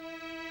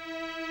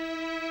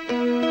Say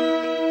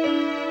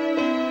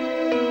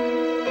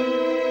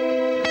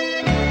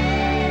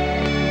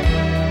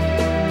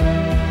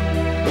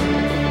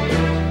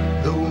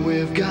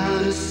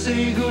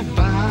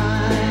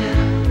goodbye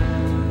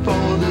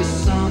for the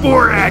summer.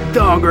 Borak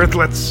Dong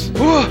Earthlets!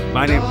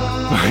 My name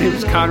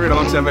is Conrad,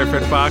 alongside my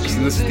friend Fox,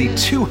 and this is the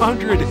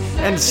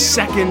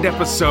 202nd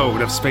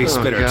episode of Space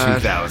Spinner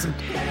 2000.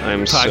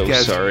 I'm so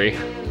sorry.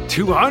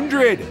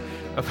 200!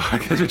 A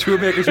podcast where two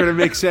Americans try to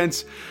make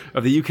sense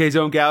of the UK's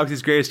own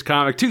galaxy's greatest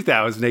comic,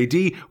 2000 AD,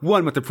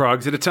 one with the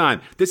progs at a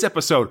time. This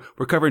episode,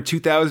 we're covering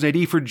 2000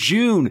 AD for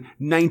June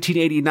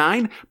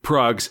 1989,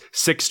 progs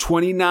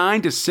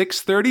 629 to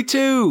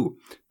 632.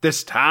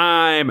 This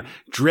time,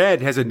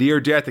 Dredd has a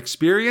near-death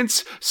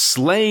experience,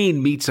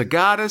 Slane meets a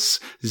goddess,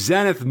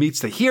 Zenith meets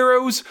the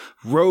heroes,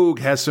 Rogue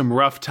has some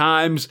rough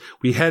times,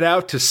 we head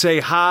out to say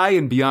hi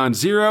in Beyond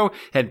Zero,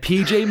 and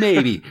PJ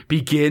Maybe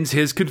begins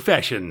his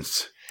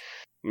confessions.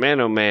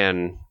 Man, oh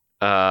man,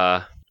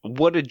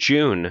 what a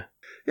June.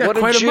 Yeah, what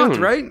quite a June. month,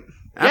 right? Absolutely.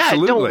 Yeah, no,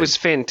 Absolutely. it was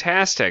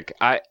fantastic.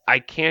 I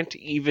can't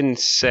even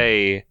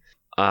say,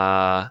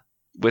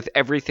 with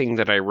everything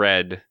that I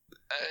read,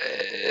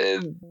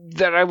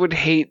 that I would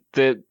hate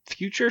the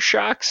future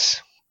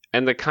shocks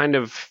and the kind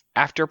of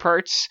after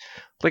parts.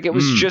 Like, it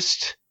was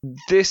just,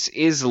 this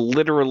is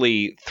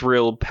literally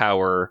thrill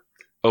power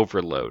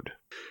overload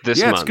this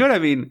month. Yeah, it's good. I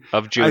mean,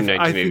 of June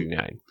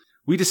 1989.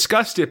 We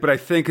discussed it, but I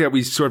think that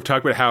we sort of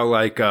talked about how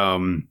like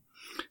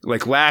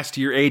last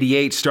year,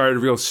 88 started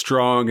real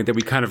strong, and then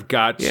we kind of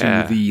got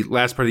to the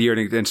last part of the year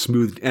and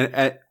smoothed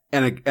and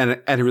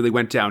it really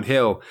went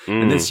downhill.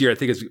 And this year, I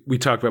think, as we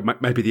talked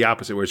about, might be the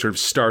opposite, where it sort of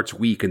starts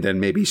weak and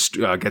then maybe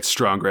gets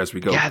stronger as we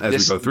go we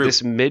go through.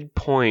 This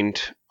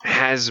midpoint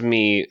has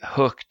me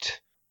hooked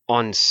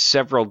on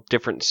several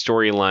different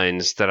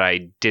storylines that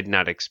I did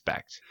not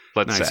expect.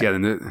 Let's say. Yeah.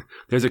 And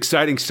there's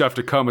exciting stuff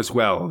to come as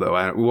well,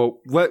 though.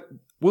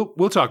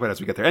 We'll talk about it as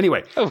we get there.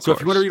 Anyway, so if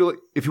you want to read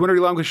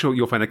along with the show,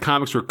 you'll find the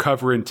comics we're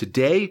covering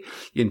today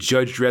in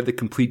Judge Dredd: The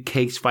Complete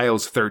Case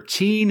Files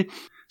 13,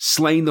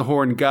 Slane the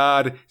Horned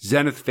God,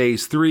 Zenith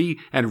Phase 3,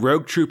 and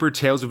Rogue Trooper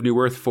Tales of New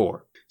Earth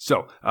 4.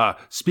 So,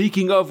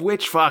 speaking of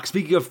which, Fox,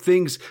 speaking of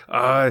things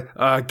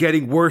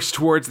getting worse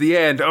towards the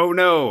end, oh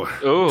no,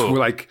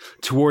 like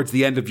towards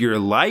the end of your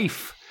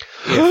life.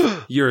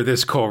 If you're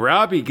this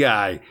Kohlrabi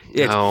guy,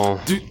 it's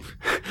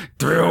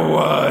Thrill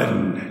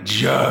 1,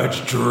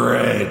 Judge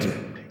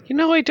Dredd. You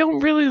know, I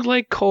don't really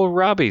like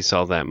kohlrabis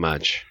all that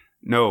much.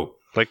 No.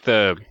 Like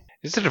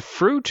is it a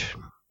fruit?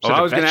 I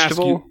was going to ask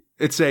you.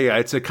 It's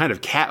a kind of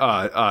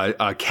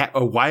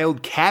a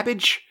wild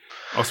cabbage,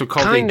 also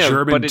called a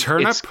German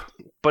turnip.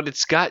 But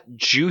it's got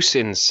juice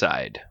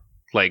inside.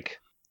 Like,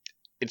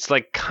 it's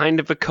like kind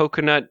of a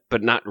coconut,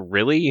 but not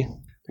really.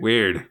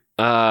 Weird. You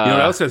know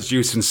what else has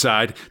juice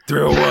inside?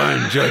 Thrill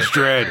 1, Judge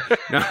Dredd.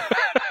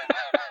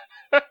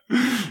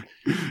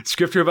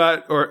 Script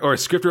robots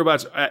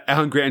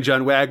Alan Grant and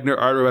John Wagner,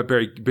 art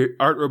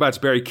robots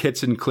Barry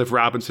Kitson, Cliff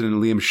Robinson,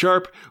 and Liam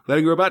Sharp,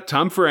 letting robot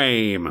Tom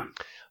Frame.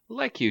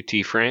 Like you,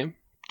 T-Frame.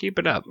 Keep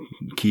it up.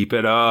 Keep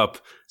it up.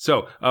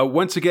 So,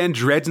 once again,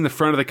 Dredd's in the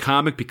front of the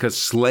comic because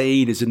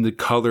Slade is in the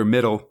color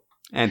middle.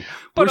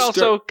 But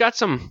also got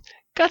some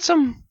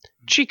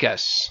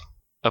chicas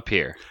up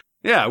here.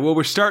 Yeah, well,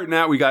 we're starting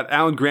out. We got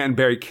Alan Grant and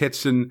Barry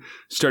Kitson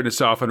starting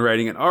us off on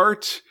writing and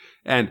art.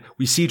 And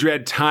we see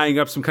Dredd tying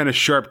up some kind of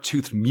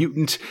sharp-toothed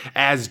mutant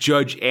as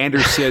Judge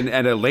Anderson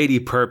and a Lady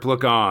Perp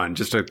look on.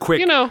 Just a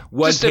quick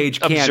one-page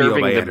cameo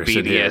by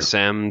Anderson the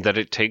BDSM that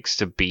it takes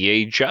to be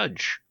a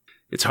judge.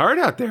 It's hard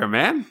out there,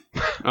 man.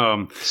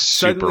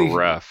 Super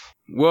rough.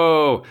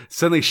 Whoa.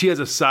 Suddenly she has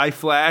a psi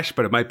flash,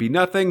 but it might be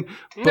nothing.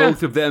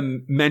 Both of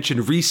them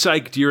mention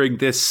Recyc during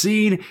this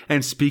scene.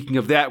 And speaking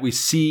of that, we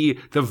see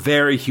the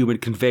very human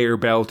conveyor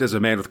belt as a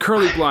man with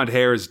curly blonde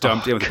hair is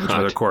dumped in with a bunch of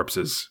other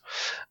corpses.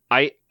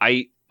 I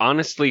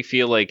honestly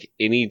feel like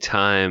any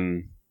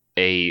time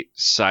a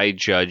psi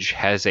judge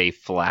has a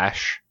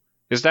flash,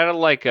 is that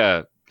like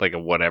a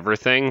whatever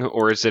thing,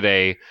 or is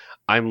it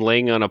I'm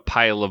laying on a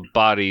pile of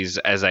bodies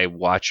as I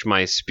watch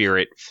my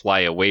spirit fly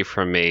away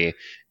from me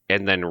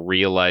and then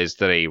realize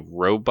that a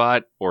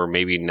robot, or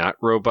maybe not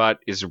robot,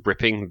 is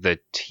ripping the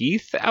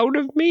teeth out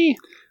of me?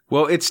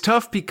 Well, it's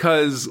tough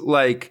because,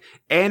 like,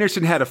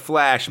 Anderson had a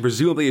flash, and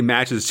presumably it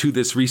matches to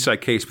this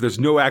Recyc case, but there's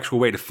no actual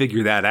way to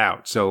figure that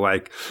out. So,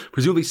 like,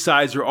 presumably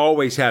Psis are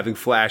always having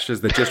flashes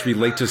that just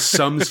relate to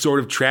some sort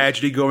of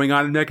tragedy going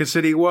on in Mecha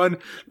City 1,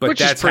 but which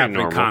that's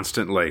happening normal.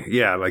 Constantly.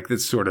 Yeah, like,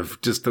 it's sort of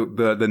just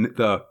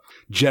the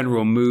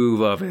general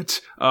move of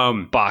it.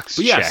 Box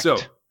checked. Yeah, so,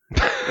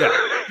 yeah.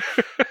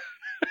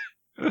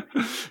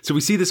 So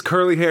we see this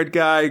curly-haired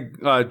guy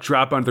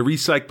drop onto the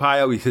Recyc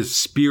pile. His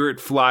spirit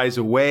flies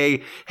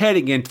away,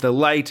 heading into the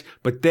light.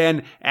 But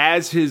then,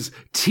 as his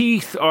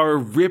teeth are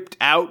ripped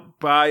out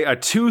by a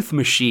tooth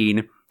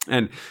machine,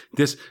 and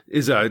this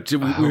is we were talking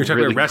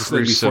really about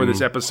wrestling before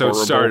this episode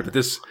horrible. started. But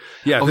this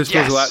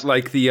feels a lot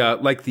like the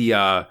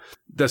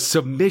the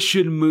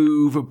submission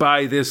move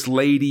by this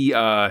lady,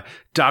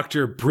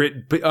 Dr.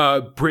 Britt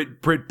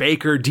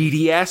Baker,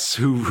 DDS,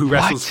 who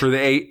wrestles for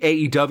the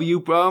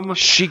AEW.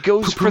 She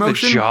goes for the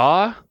promotion.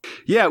 jaw?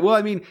 Yeah, well,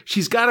 I mean,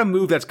 she's got a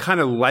move that's kind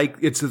of like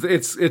it's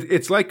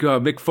like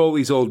Mick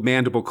Foley's old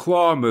mandible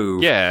claw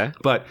move. Yeah,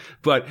 but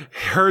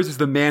hers is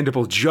the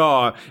mandible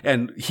jaw,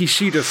 and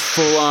she just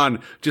full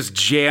on just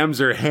jams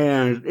her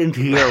hand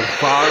into your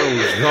bottle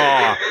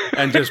jaw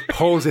and just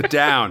pulls it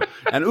down.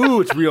 And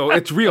ooh, it's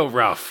real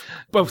rough.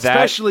 But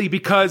especially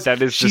because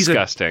that is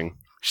disgusting.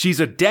 She's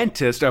a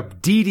dentist, a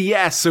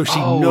DDS, so she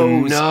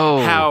knows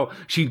how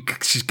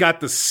she's got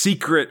the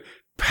secret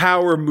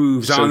power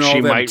moves on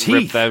all them teeth. So she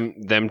might rip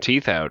them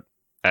teeth out,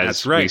 as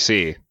That's right. we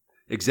see.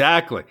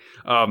 Exactly.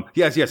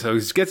 Yes. So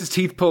he gets his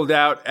teeth pulled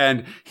out,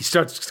 and he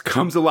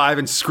comes alive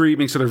and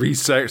screaming, so the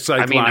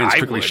recycle line is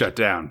quickly shut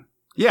down.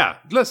 Yeah,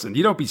 listen,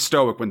 you don't be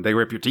stoic when they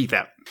rip your teeth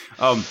out.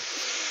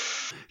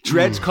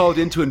 Dredd's called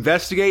in to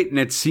investigate, and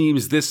it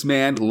seems this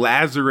man,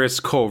 Lazarus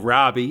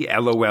Kohlrabi,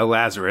 LOL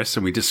Lazarus,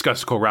 and we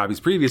discussed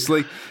Kohlrabi's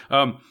previously,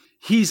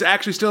 he's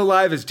actually still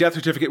alive. His death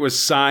certificate was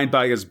signed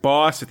by his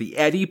boss at the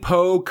Eddie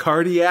Poe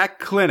Cardiac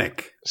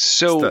Clinic.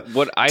 So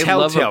what I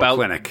love about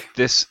clinic.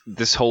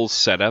 this whole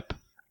setup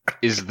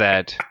is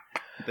that...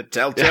 The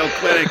Telltale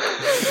Clinic.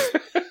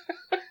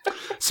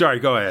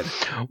 Sorry, go ahead.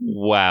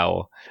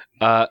 Wow.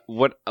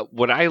 What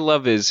I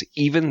love is,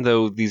 even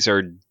though these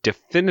are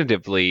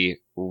definitively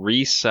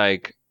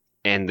Repsych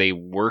and they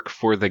work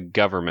for the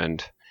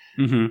government,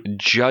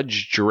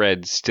 Judge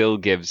Dredd still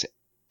gives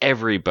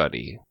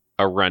everybody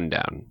a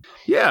rundown.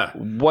 Yeah.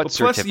 What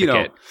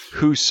certificate?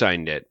 Who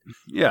signed it?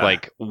 Yeah.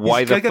 Like,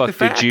 why the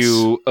fuck did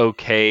you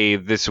okay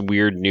this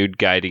weird nude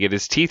guy to get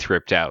his teeth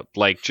ripped out?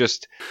 Like,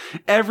 just...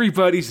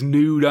 Everybody's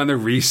nude on the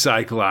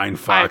Repsych line,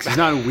 Fox. It's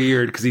not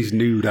weird because he's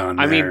nude on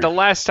there. I mean, the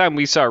last time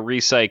we saw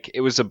Repsych,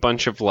 it was a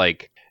bunch of,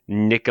 like,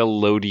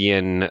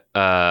 Nickelodeon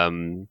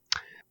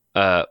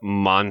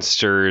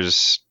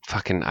monsters...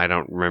 Fucking, I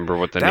don't remember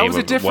what the name of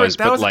it was.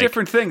 That was a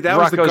different thing. That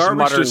was the garbage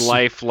Modern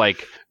Life,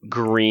 like,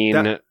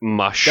 green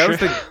mush.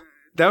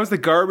 That was the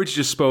garbage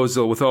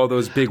disposal with all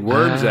those big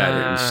worms at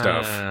it and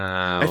stuff.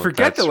 I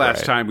forget the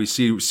last time we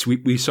saw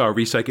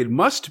Repsych. It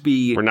must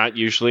be... We're not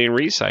usually in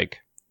Repsych.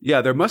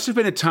 Yeah, there must have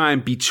been a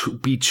time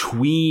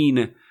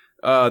between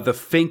the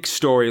Fink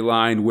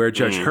storyline where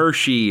Judge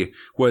Hershey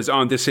was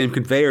on the same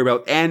conveyor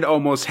belt and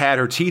almost had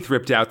her teeth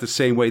ripped out the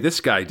same way this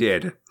guy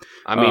did.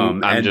 I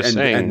mean, I'm just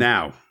saying. And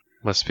now...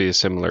 Must be a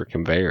similar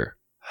conveyor.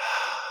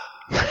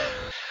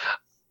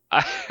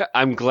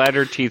 I'm glad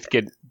her teeth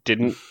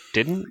didn't.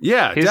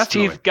 Yeah, his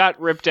definitely. teeth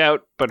got ripped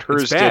out, but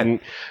hers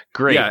didn't.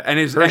 Great. Yeah, and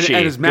his mouth.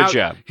 Good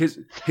job.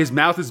 His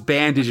mouth is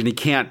bandaged and he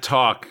can't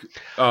talk.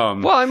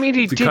 Well, I mean,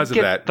 he did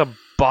get that. the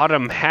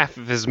bottom half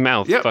of his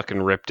mouth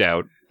fucking ripped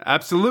out.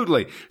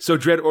 Absolutely. So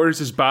Dredd orders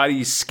his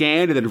body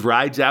scanned and then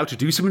rides out to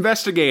do some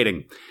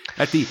investigating.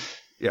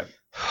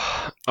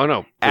 Oh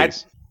no!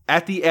 Please.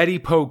 At the Eddie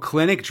Poe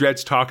Clinic,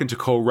 Dredd's talking to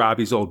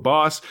Kohlrabi's old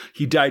boss.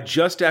 He died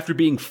just after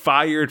being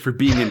fired for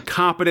being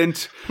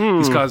incompetent.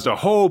 He's caused a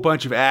whole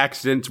bunch of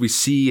accidents. We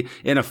see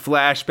in a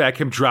flashback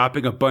him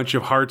dropping a bunch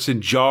of hearts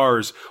in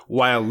jars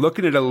while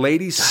looking at a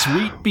lady's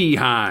sweet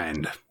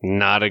behind.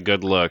 Not a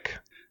good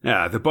look.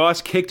 Yeah, the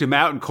boss kicked him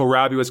out, and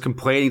Kohlrabi was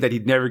complaining that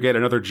he'd never get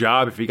another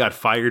job if he got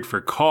fired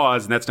for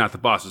cause, and that's not the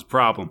boss's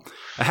problem.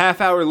 A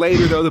half hour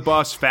later, though, the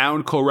boss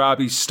found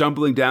Kohlrabi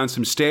stumbling down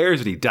some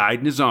stairs, and he died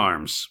in his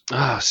arms.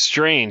 Oh,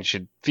 strange.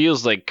 It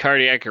feels like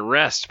cardiac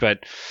arrest, but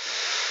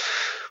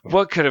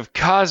what could have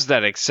caused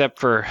that except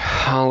for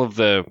all of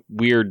the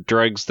weird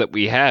drugs that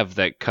we have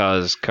that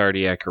cause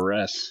cardiac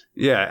arrest?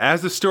 Yeah,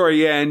 as the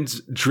story ends,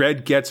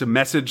 Dredd gets a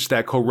message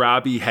that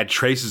Kohlrabi had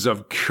traces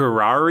of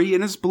curare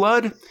in his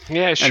blood.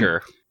 Yeah,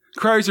 sure.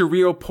 Curare's a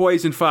real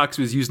poison. Fox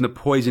was using the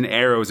poison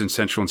arrows in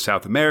Central and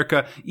South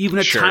America. Even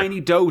a tiny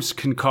dose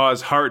can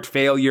cause heart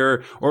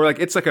failure, or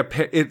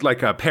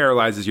it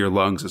paralyzes your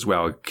lungs as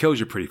well. It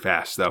kills you pretty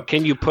fast, though.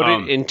 Can you put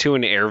it into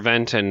an air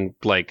vent and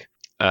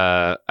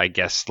I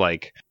guess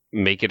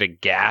make it a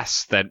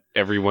gas that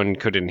everyone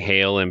could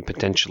inhale and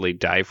potentially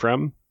die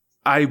from?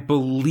 I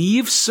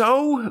believe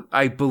so.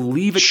 I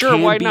believe it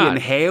can be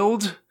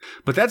inhaled,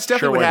 but that's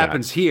definitely what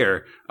happens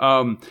here.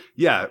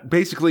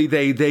 Basically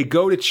they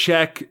go to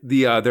check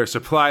their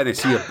supply and they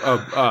see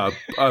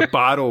a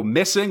bottle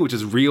missing, which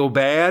is real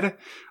bad.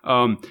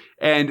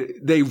 And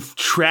they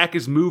track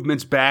his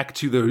movements back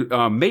to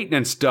the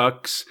maintenance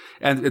ducts,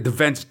 and the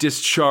vents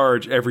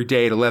discharge every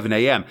day at 11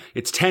 a.m.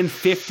 It's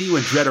 10:50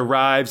 when Dredd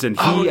arrives, and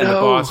he and the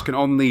boss can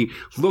only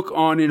look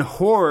on in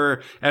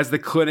horror as the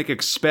clinic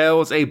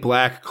expels a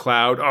black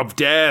cloud of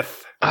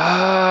death.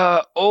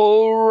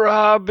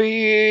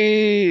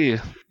 Robbie!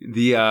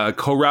 The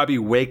Kohlrabi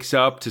wakes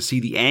up to see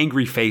the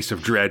angry face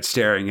of Dredd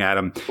staring at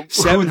him.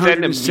 Who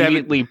then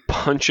immediately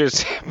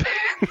punches him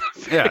in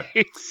the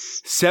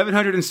face.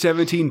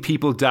 717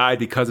 people died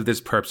because of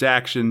this perp's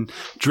action.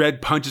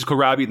 Dredd punches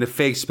Kohlrabi in the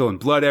face, spilling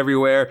blood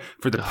everywhere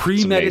for the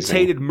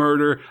premeditated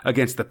murder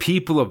against the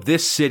people of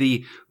this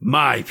city.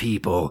 My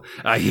people,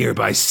 I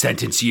hereby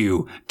sentence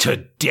you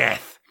to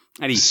death.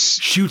 And he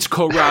shoots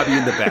Kohlrabi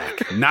in the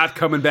back. Not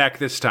coming back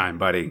this time,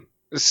 buddy.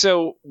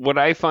 So what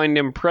I find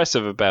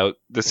impressive about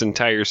this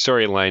entire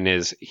storyline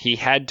is he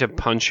had to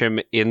punch him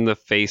in the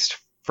face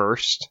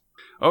first.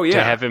 Oh, yeah.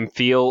 To have him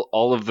feel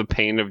all of the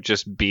pain of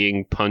just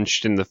being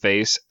punched in the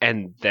face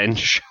and then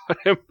shot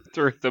him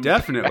through the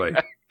Definitely.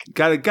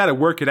 Gotta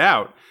work it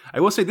out. I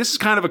will say this is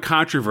kind of a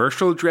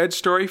controversial Dredd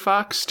story,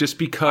 Fox, just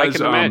because I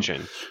can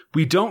imagine.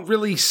 We don't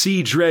really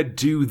see Dredd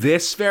do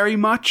this very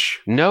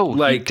much. No,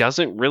 he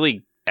doesn't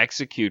really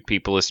execute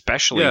people,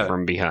 especially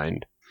from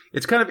behind.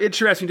 It's kind of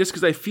interesting just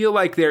because I feel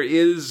like there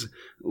is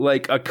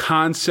like a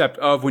concept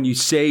of when you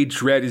say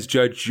Dredd is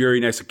judge, jury,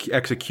 and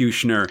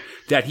executioner,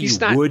 that he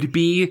would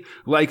be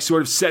like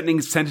sort of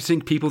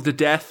sentencing people to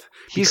death.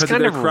 He's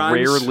kind of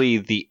rarely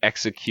the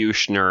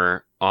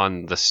executioner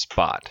on the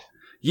spot.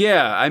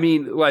 Yeah, I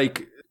mean,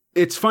 like,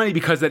 it's funny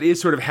because that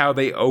is sort of how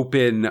they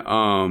open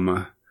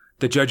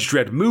the Judge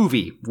Dredd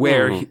movie,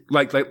 where he,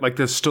 like the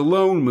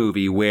Stallone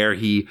movie, where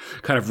he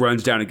kind of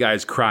runs down a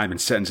guy's crime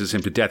and sentences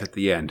him to death at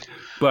the end.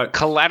 But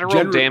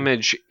collateral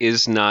damage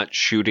is not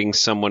shooting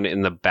someone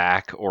in the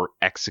back or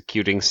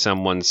executing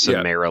someone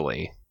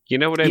summarily. Yeah. You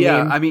know what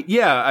I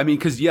mean? I mean,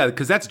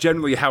 because that's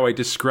generally how I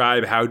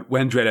describe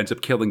when Dredd ends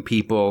up killing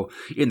people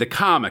in the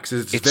comics.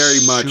 It's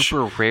very much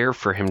super rare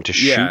for him to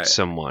shoot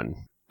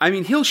someone. I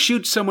mean, he'll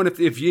shoot someone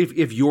if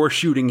you're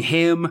shooting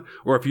him,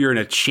 or if you're in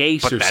a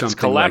chase or something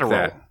collateral,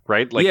 like that.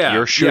 Right? Like,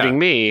 you're shooting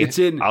me,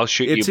 I'll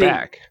shoot you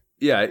back.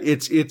 Yeah,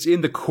 it's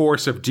in the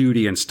course of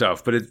duty and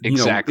stuff. But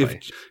exactly.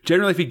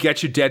 Generally, if he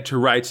gets you dead to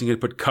rights and you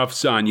put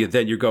cuffs on you,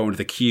 then you're going to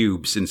the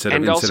cubes instead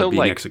of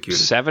being executed.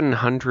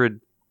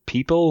 700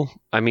 people.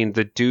 I mean,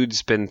 the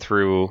dude's been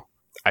through,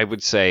 I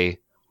would say,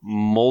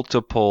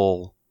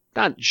 multiple,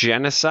 not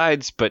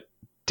genocides, but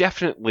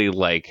definitely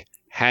like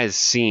has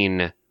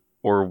seen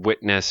or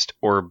witnessed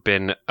or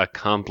been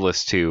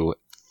accomplice to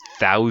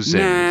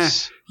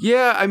thousands.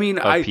 Yeah, I mean,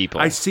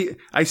 people. I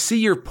see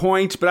your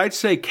point, but I'd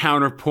say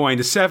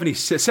counterpoint.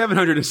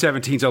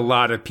 717 is a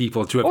lot of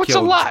people to have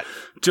killed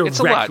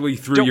directly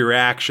through your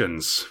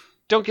actions.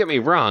 Don't get me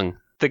wrong.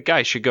 The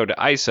guy should go to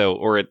ISO,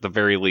 or at the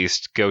very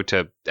least, go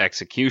to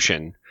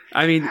execution.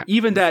 I mean,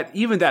 even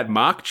that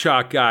mock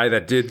chalk guy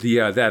that did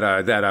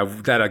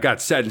that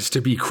got sentenced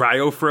to be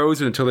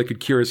cryo-frozen until they could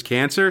cure his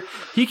cancer.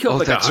 He killed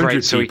like 100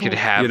 people, so he could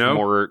have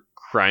more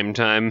crime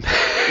time.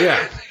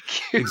 Yeah,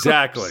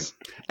 exactly.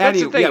 That's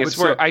the thing. It's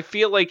where I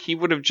feel like he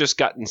would have just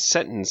gotten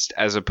sentenced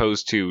as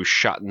opposed to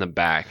shot in the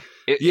back.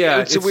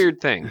 It's a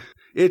weird thing.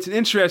 It's an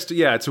interesting,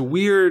 it's a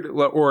weird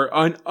or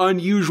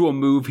unusual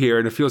move here,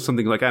 and it feels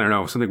something like, I don't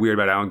know, something weird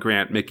about Alan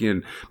Grant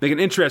making an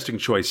interesting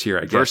choice here,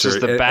 I guess.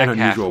 Versus the back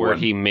half where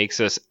he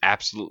makes us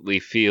absolutely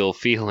feel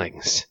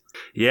feelings.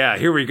 Yeah,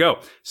 here we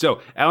go.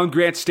 So Alan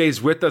Grant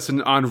stays with us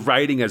on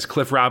writing as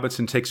Cliff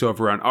Robinson takes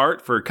over on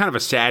art for kind of a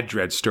sad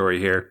Dredd story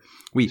here.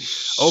 We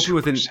open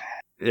with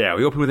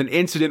an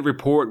incident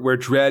report where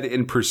Dredd,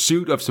 in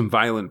pursuit of some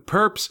violent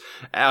perps,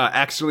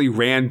 accidentally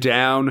ran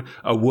down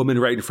a woman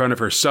right in front of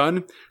her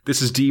son.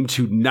 This is deemed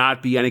to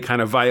not be any kind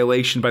of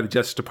violation by the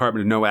Justice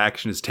Department, and no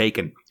action is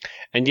taken.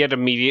 And yet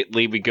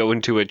immediately we go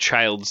into a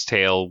Child's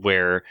Tale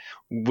where,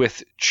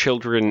 with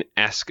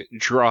children-esque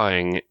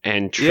drawing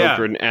and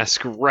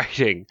children-esque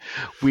writing,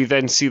 we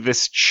then see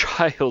this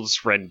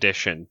child's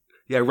rendition.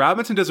 Yeah,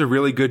 Robinson does a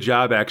really good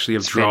job, actually,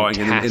 of drawing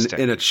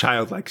in a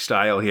childlike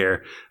style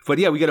here. But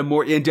yeah, we get a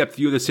more in-depth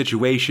view of the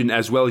situation,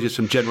 as well as just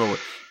some general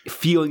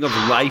feeling of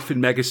life in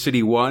Mega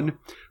City 1.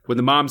 When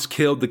the mom's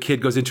killed, the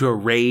kid goes into a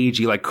rage.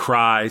 He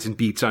cries and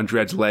beats on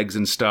Dredd's legs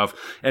and stuff.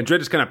 And Dredd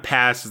just kind of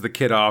passes the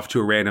kid off to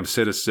a random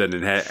citizen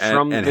and heads out.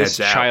 From this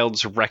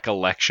child's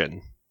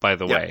recollection, by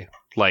the way.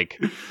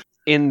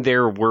 In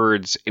their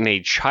words, in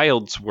a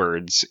child's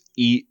words,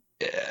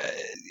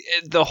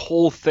 the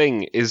whole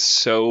thing is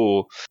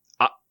so...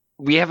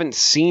 we haven't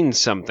seen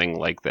something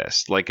like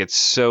this. It's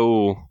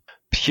so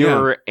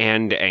pure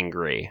and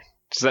angry.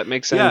 Does that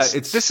make sense? Yeah,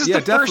 this is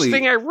the first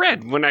thing I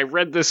read when I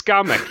read this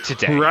comic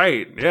today.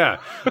 Right, yeah.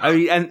 I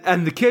mean,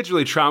 and the kid's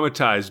really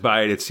traumatized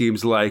by it. It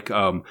seems like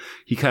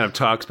he kind of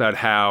talks about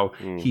how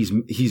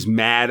he's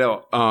mad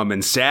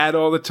and sad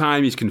all the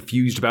time. He's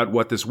confused about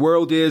what this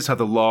world is, how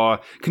the law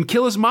can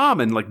kill his mom,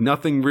 and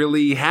nothing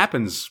really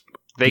happens.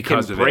 They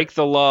can break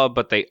the law,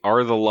 but they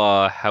are the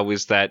law. How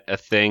is that a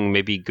thing?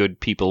 Maybe good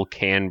people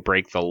can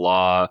break the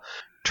law.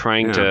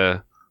 Trying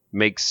to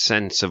make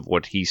sense of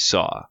what he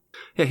saw.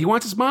 Yeah, he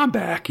wants his mom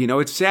back.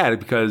 It's sad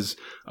because,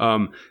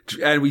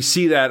 and we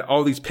see that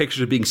all these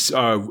pictures are being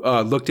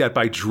looked at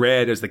by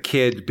Dredd as the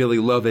kid, Billy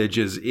Lovage,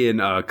 is in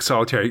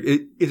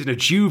is in a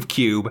Juve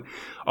cube.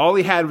 All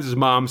he had was his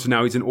mom, so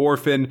now he's an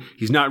orphan.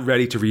 He's not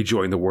ready to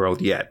rejoin the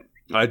world yet.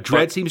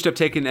 Dredd seems to have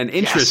taken an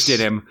interest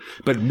in him,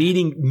 but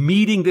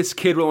meeting this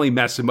kid will only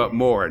mess him up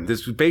more. And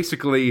this was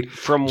basically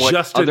from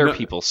what other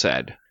people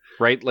said,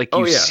 right?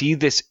 See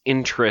this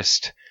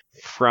interest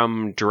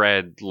from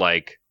Dredd,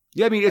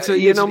 yeah, I mean, it's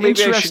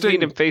maybe I should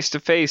meet him face to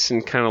face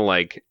and kind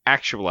of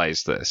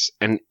actualize this.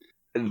 And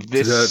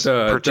this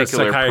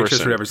particular psychiatrist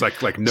person, or whatever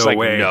is no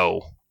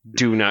way.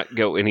 do not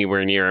go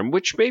anywhere near him,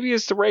 which maybe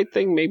is the right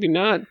thing, maybe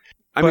not.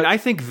 I mean, I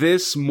think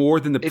this, more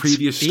than the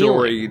previous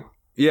story,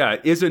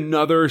 is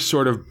another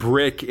sort of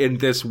brick in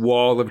this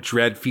wall of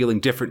Dredd feeling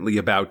differently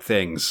about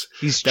things.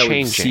 He's that changing.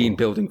 We've seen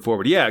building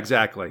forward. Yeah,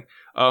 exactly.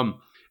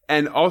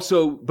 And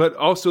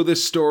also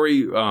this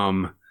story,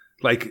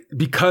 like,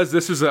 because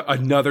this is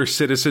another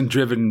citizen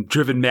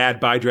driven mad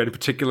by Dredd in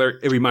particular,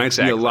 it reminds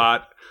me a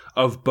lot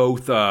of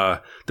both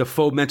the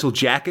Full Metal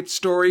Jacket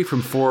story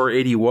from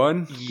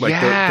 481, like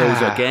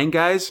those gang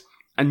guys,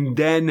 and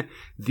then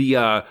the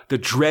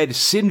Dredd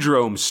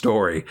Syndrome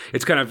story.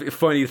 It's kind of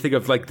funny to think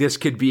of like this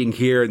kid being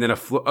here, and then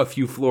a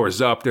few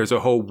floors up, there's a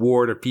whole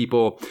ward of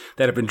people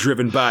that have been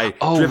driven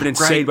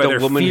insane by their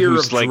woman fear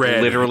who's of like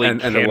Dredd literally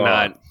and the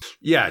law.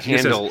 cannot She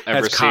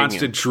has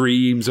constant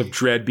dreams of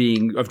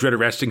Dredd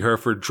arresting her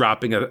for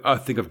dropping a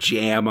thing of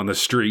jam on the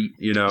street,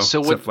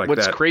 So stuff like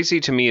what's that. crazy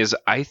to me is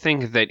I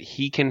think that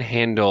he can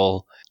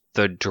handle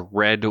the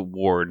Dredd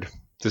ward.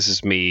 This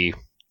is me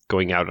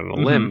going out on a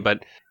limb,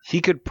 but he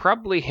could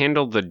probably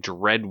handle the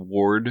Dredd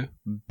ward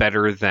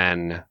better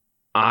than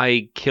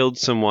I killed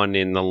someone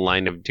in the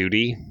line of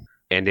duty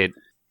and it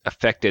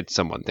affected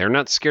someone. They're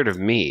not scared of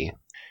me.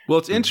 Well,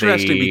 it's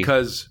interesting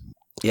because...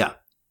 Yeah,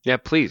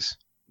 please.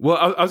 Well,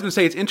 I was going to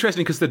say it's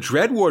interesting because the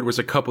Dredd Ward was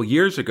a couple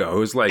years ago. It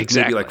was like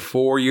maybe like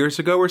 4 years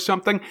ago or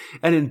something.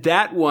 And in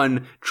that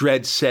one,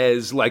 Dredd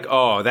says like,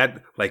 "Oh,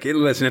 that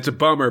listen, it's a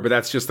bummer, but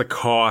that's just the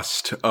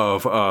cost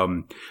of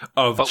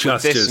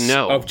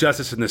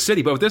justice in the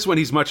city." But with this one,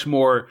 he's much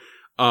more,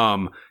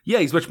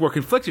 he's much more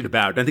conflicted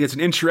about it. I think it's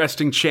an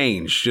interesting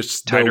change,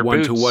 just the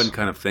 1-to-1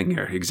 kind of thing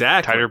here.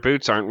 Exactly. Tighter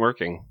boots aren't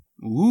working.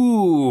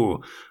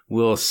 Ooh,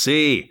 we'll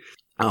see.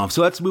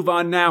 So let's move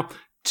on now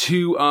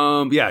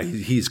to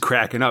he's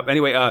cracking up.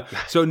 Anyway,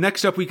 so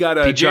next up we got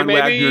John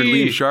Wagner and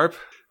Liam Sharp.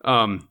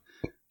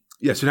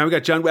 So now we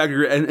got John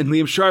Wagner and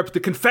Liam Sharp, The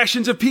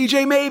Confessions of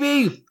PJ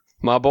Maybe.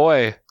 My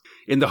boy.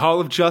 In the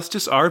Hall of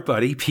Justice, our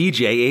buddy,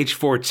 PJ, age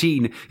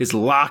 14, is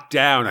locked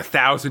down,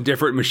 1,000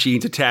 different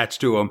machines attached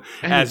to him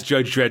as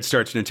Judge Dredd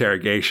starts an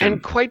interrogation.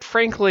 And quite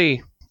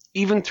frankly,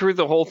 even through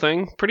the whole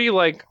thing, pretty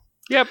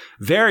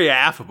very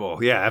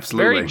affable. Yeah,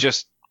 absolutely. Very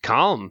just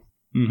calm.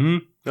 Mm-hmm.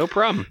 No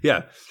problem.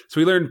 Yeah. So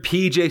we learned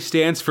PJ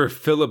stands for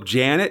Philip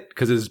Janet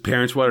because his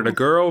parents wanted a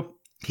girl.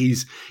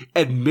 He's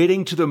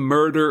admitting to the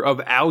murder of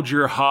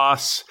Alger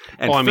Haas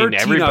and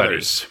 13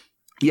 others.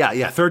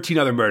 Yeah, 13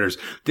 other murders.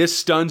 This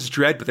stuns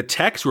Dredd, but the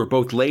techs were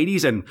both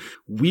ladies and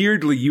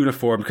weirdly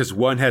uniformed because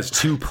one has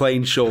 2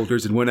 plain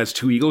shoulders and one has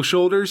 2 eagle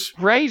shoulders.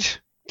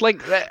 Right.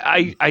 Like,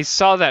 I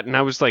saw that and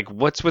I was like,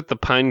 what's with the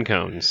pine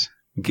cones?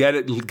 Get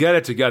it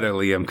together,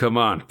 Liam. Come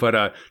on.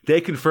 But they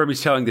confirm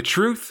he's telling the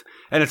truth.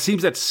 And it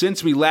seems that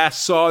since we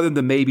last saw them,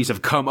 the Maybes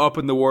have come up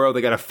in the world.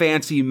 They got a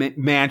fancy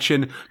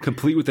mansion,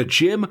 complete with a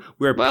gym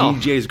where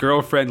PJ's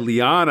girlfriend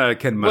Liana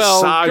can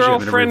massage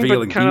him in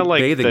revealing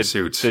bathing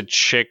suits. The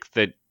chick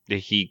that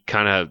he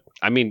kind of,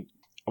 I mean,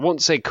 I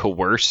won't say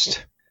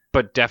coerced,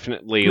 but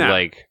definitely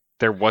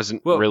there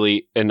wasn't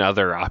really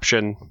another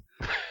option.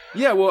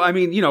 Yeah, well, I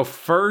mean,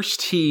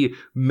 first he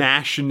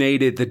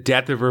machinated the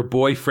death of her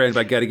boyfriend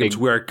by getting him to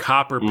wear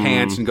copper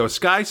pants and go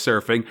sky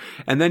surfing.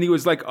 And then he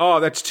was like, "Oh,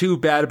 that's too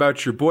bad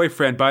about your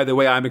boyfriend. By the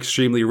way, I'm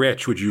extremely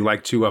rich. Would you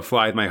like to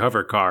fly my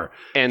hover car?"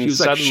 And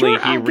suddenly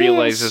he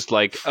realizes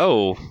like,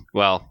 "Oh,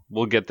 well,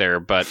 we'll get there."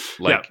 But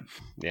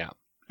yeah.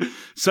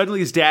 Suddenly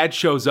his dad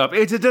shows up.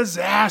 It's a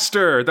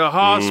disaster. The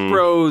Haas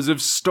Bros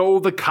have stole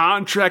the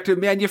contract to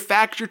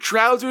manufacture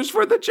trousers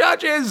for the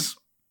judges.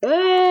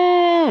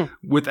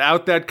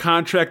 Without that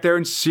contract, they're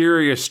in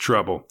serious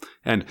trouble.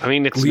 And I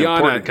mean, it's Liana an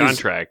important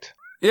contract.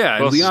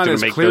 And Liana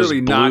is clearly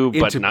not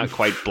but not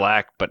quite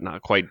black, but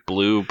not quite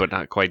blue, but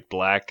not quite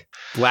black.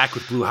 Black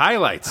with blue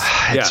highlights.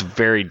 It's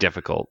very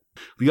difficult.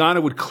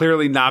 Liana would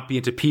clearly not be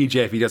into PJ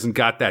if he doesn't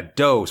got that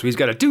dough, so he's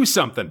got to do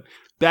something.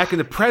 Back in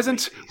the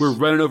present, we're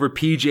running over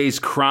PJ's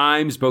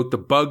crimes, both the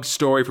Bug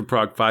story from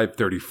Prague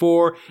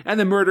 534 and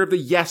the murder of the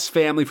Yes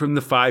family from the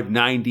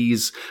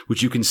 590s,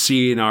 which you can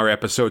see in our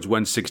episodes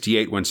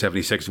 168,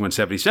 176, and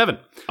 177.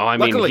 Oh, I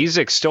mean, he's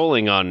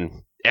extolling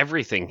on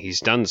everything he's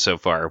done so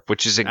far,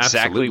 which is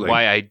exactly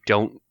why I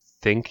don't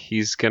think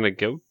he's going to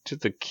go to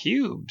the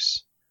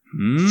cubes.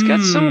 He's got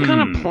some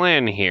kind of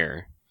plan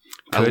here.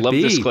 I love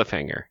this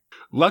cliffhanger.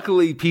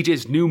 Luckily,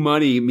 PJ's new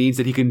money means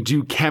that he can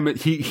do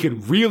he can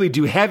really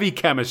do heavy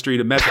chemistry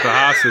to mess with the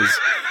Haas's,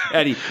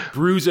 and he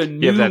brews a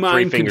new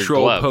mind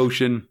control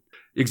potion.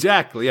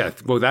 Exactly, yeah.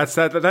 Well, that's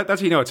how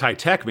you know it's high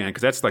tech, man,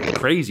 because that's like the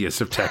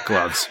craziest of tech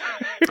gloves.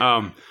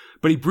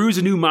 But he brews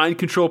a new mind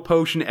control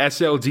potion,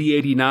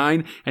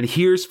 SLD-89, and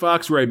here's,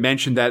 Fox, where I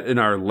mentioned that in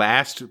our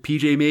last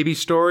PJ Maybe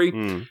story.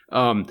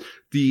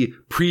 The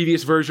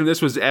previous version of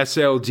this was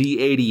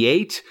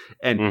SLD-88,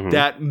 and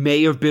that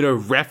may have been a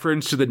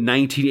reference to the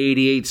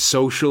 1988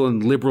 Social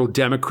and Liberal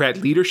Democrat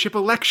leadership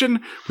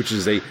election, which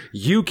is a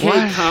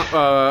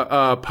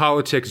UK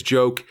politics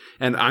joke,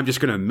 and I'm just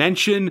going to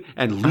mention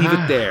and leave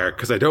it there,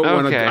 because I don't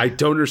want to. I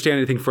don't understand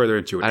anything further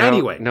into it. I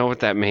don't know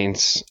what that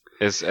means.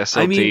 Is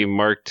SLD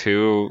Mark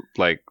II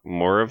like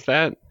more of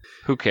that?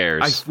 Who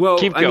cares?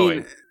 Keep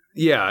going.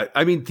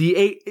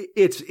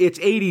 It's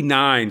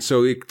 89,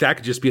 so that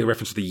could just be a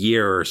reference to the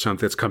year or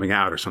something that's coming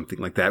out or something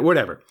like that.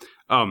 Whatever.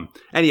 And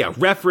yeah,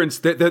 reference.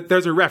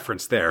 There's a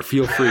reference there.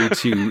 Feel free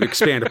to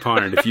expand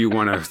upon it if you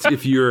want to.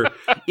 If you're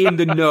in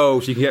the know,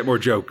 so you can get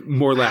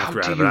more laughter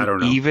out of it. I don't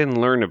know. Even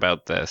learn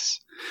about this?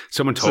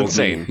 Someone told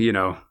me.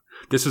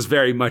 This is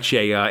very much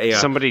a.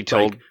 Somebody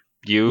told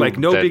you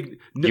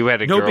you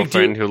had a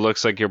girlfriend who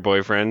looks like your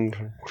boyfriend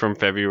from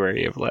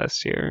February of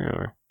last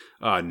year.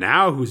 Or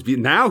now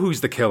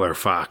who's the killer,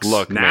 Fox?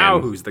 Look, now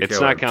man, who's the killer?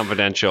 It's not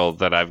confidential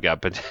that I've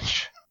got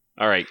potential.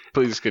 All right,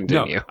 please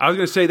continue. No, I was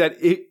going to say that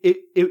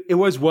it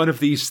was one of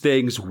these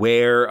things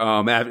where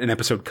an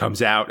episode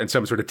comes out and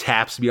someone sort of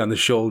taps me on the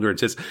shoulder and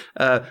says,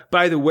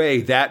 "By the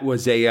way, that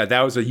was a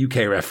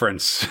UK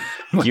reference."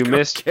 Like, you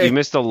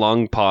missed a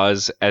long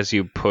pause as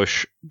you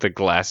push the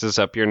glasses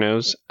up your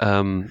nose.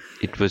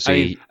 It was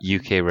a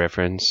UK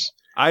reference.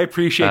 I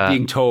appreciate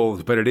being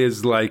told, but it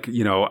is like,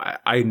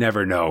 I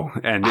never know,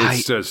 and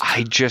it's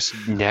I just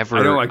never.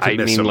 I don't like to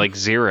miss them. Like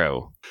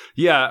zero.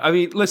 Yeah, I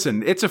mean,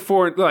 listen, it's a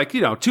foreign,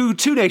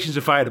 two nations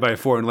divided by a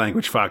foreign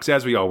language, Fox,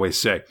 as we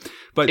always say.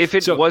 But if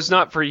it was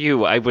not for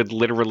you, I would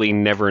literally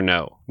never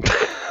know.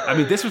 I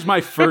mean, this was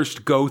my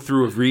first go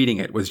through of reading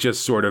it, was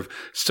just sort of,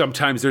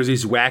 sometimes there's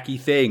these wacky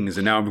things,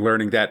 and now I'm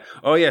learning that,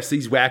 oh yes,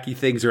 these wacky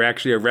things are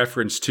actually a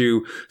reference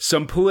to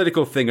some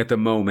political thing at the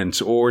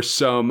moment, or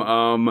some,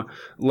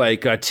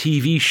 like a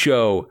TV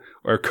show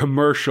or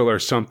commercial or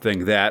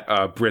something that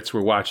Brits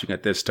were watching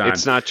at this time.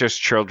 It's not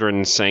just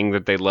children saying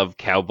that they love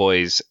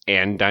cowboys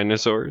and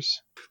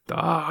dinosaurs.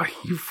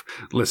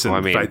 Listen. Well,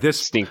 I mean, by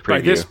this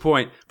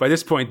point,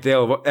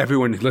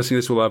 everyone listening to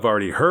this will have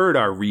already heard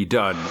our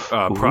redone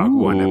Prog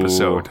 1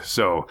 episode.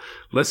 So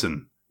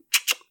listen,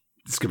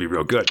 this could be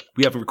real good.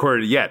 We haven't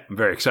recorded it yet. I'm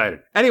very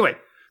excited. Anyway,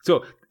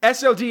 so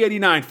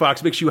SLD-89,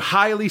 Fox, makes you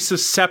highly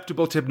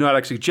susceptible to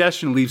hypnotic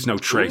suggestion, leaves no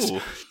trace.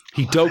 Ooh.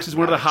 He doses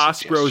one of the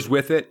Hasbros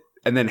with it,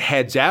 and then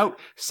heads out,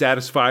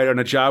 satisfied on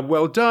a job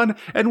well done.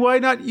 And why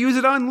not use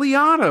it on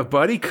Liana,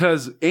 buddy?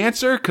 Because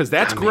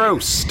that's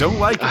gross. Don't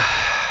like it.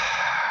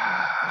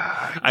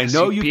 I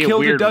know you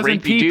killed a dozen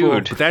people,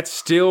 but that's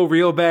still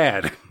real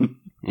bad.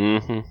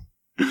 Mm-hmm.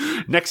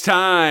 Next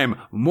time,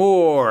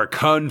 more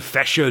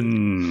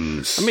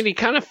confessions. I mean, he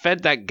kind of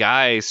fed that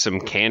guy some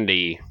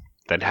candy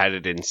that had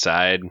it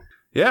inside.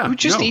 Yeah. Who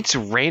just eats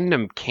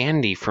random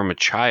candy from a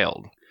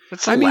child?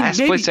 That's the last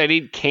place I'd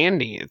eat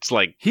candy. It's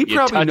like he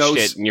probably knows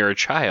it and you're a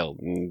child.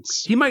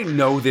 He might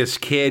know this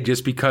kid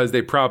just because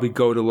they probably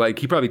go to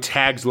he probably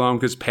tags along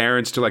with his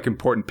parents to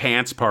important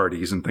pants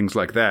parties and things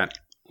like that.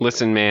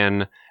 Listen,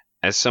 man,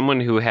 as someone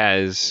who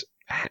has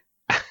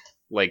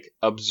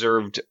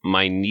observed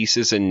my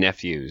nieces and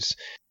nephews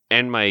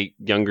and my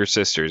younger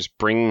sisters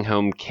bringing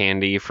home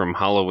candy from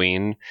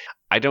Halloween,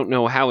 I don't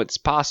know how it's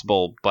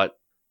possible, but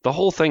the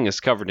whole thing is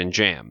covered in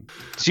jam.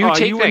 So you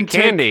take that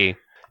candy,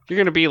 you're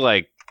going to be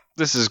like,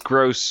 this is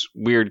gross,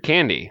 weird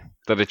candy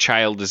that a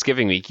child is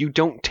giving me. You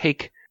don't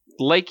take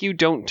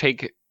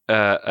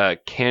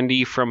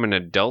candy from an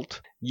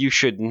adult. You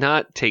should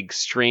not take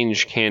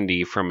strange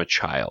candy from a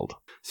child.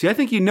 See, I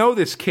think you know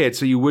this kid,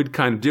 so you would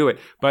kind of do it.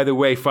 By the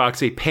way,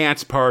 Fox, a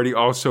pants party,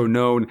 also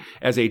known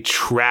as a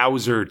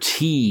trouser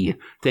tea.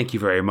 Thank you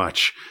very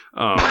much.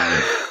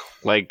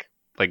 Like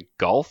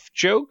golf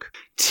joke?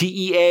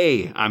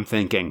 TEA, I'm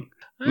thinking.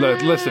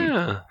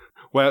 Listen.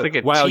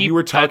 While you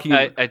were talking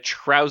a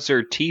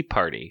trouser tea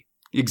party.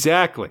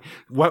 Exactly.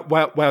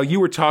 While you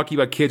were talking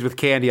about kids with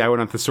candy, I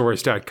went on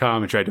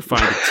thesaurus.com and tried to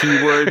find a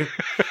T word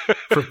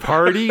for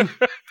party.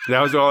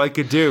 That was all I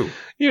could do.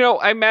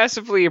 I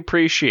massively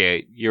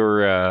appreciate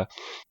your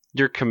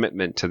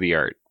commitment to the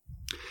art.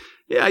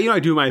 Yeah, I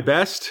do my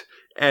best.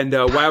 And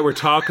while we're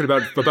talking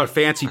about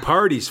fancy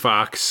parties,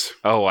 Fox.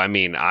 Oh, I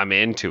mean, I'm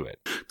into it.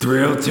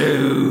 Thrill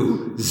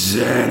 2,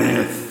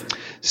 Zenith.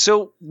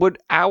 So would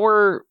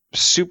our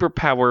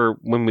superpower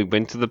when we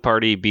went to the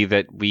party be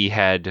that we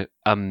had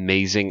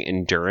amazing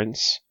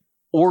endurance?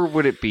 Or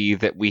would it be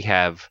that we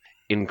have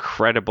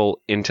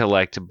incredible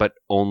intellect, but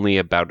only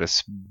about a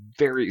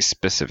very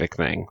specific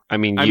thing?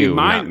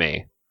 Not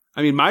me.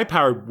 I mean, my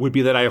power would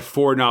be that I have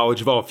foreknowledge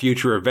of all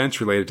future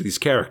events related to these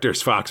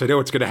characters, Fox. I know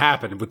what's going to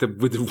happen with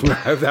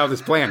how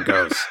this plan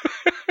goes.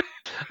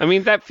 I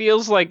mean, that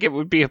feels like it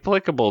would be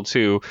applicable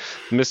to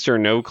Mr.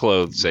 No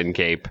Clothes and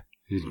Cape.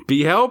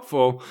 Be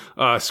helpful.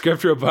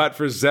 Script robot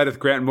for Zenith,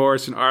 Grant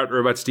Morrison. Art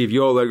robot, Steve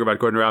Yola. Robot,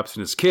 Gordon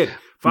Robson, his kid.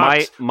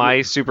 Fox. My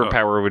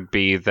superpower would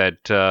be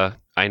that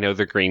I know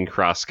the Green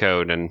Cross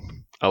code, and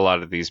a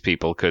lot of these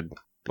people could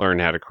learn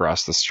how to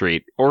cross the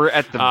street. Or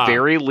at the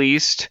very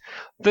least,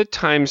 the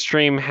time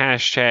stream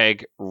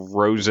hashtag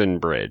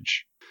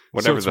Rosenbridge.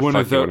 Whatever the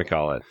fuck you want to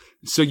call it.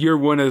 So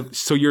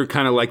you're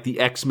kind of like the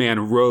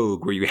X-Man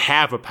Rogue, where you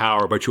have a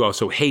power, but you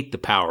also hate the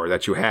power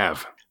that you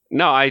have.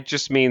 No, I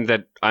just mean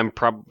that I'm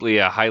probably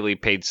a highly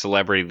paid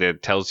celebrity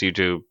that tells you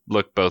to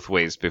look both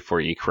ways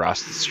before you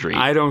cross the street.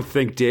 I don't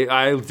think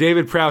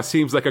David Prowse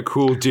seems like a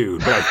cool dude,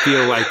 but I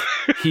feel like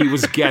he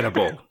was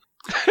gettable.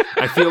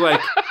 I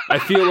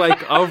feel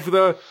like of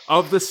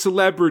the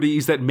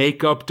celebrities that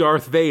make up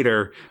Darth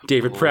Vader,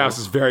 David Prowse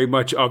is very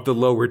much of the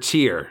lower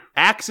tier.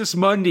 Axis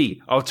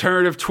Mundi,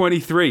 Alternative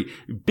 23,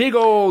 big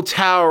old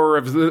tower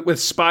with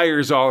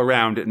spires all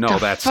around it and all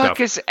that stuff. The fuck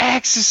is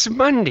Axis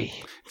Mundi?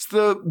 It's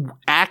the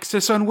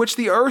axis on which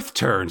the Earth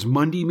turns.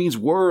 Mundi means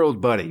world,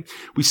 buddy.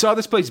 We saw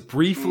this place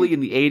briefly in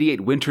the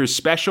 88 Winters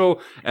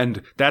special,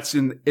 and that's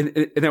and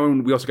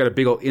then we also got a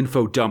big old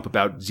info dump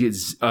about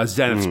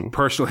Zenith's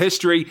personal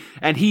history,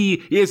 and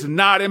he is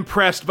not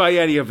impressed by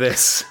any of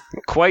this.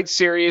 Quite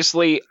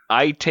seriously,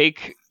 I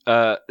take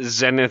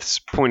Zenith's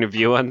point of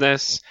view on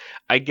this.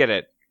 I get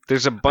it.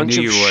 There's a bunch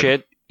of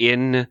shit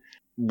in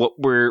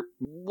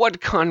what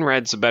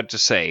Conrad's about to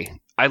say.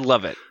 I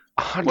love it.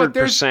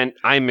 100%,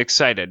 I'm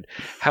excited.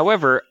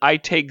 However, I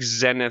take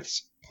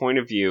Zenith's point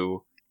of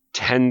view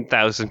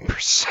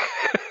 10,000%.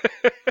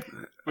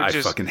 I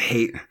fucking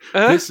hate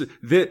this.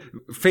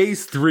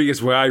 Phase 3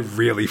 is where I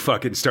really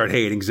fucking start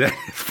hating Zenith.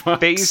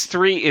 Phase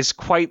 3 is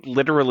quite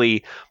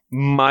literally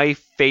my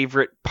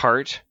favorite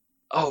part.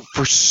 Oh,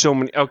 for so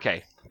many.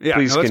 Okay. Yeah,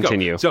 please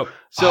continue. So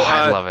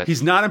I love it.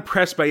 He's not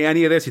impressed by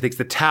any of this. He thinks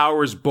the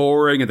tower is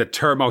boring and the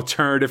term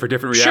alternative for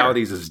different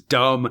realities is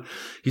dumb.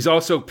 He's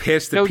also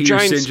pissed that Peter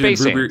St. John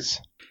and Ruby...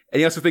 And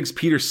he also thinks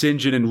Peter St.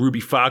 John and Ruby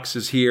Fox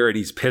is here, and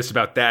he's pissed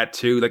about that,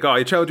 too. Like, oh,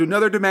 you traveled to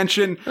another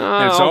dimension,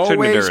 and it's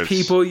always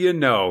people you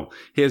know.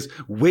 His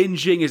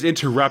whinging is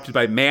interrupted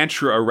by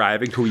Mantra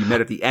arriving, who we met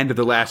at the end of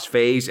the last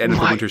phase, end of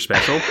the winter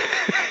special.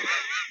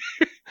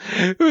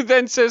 Who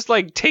then says,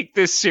 like, take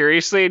this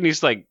seriously, and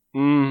he's like,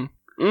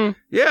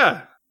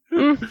 Yeah.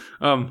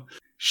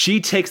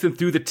 She takes them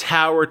through the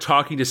tower,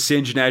 talking to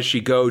St. John as she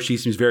goes. She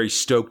seems very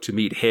stoked to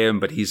meet him,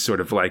 but he's sort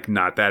of like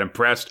not that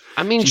impressed.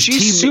 I mean,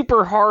 she's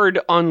super hard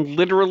on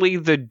literally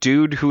the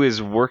dude who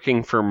is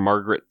working for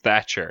Margaret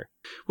Thatcher.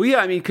 Well, yeah,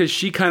 I mean, because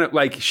she kind of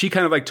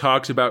like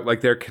talks about like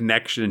their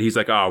connection, and he's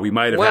like, "Oh, we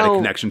might have had a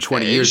connection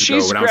 20 years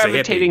ago when I was a hippie." She's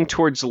gravitating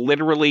towards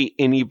literally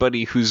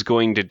anybody who's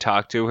going to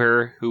talk to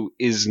her who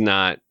is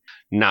not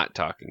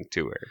talking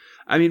to her.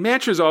 I mean,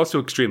 Mantra's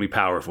also extremely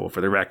powerful, for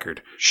the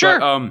record.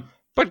 Sure.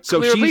 But so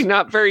clearly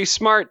not very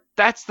smart.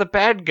 That's the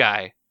bad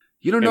guy.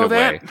 You don't know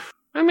that?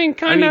 I mean,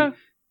 kind of.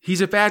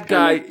 He's a bad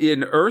guy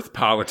in Earth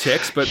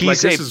politics, but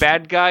he's a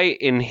bad guy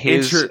in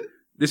his...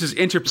 This is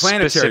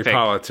interplanetary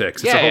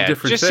politics. It's a whole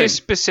different just thing. His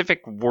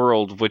specific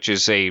world, which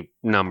is a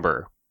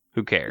number.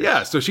 Who cares?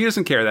 Yeah, so she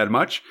doesn't care that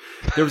much.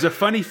 There was a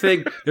funny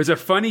thing. There's a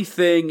funny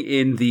thing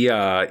in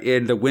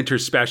the winter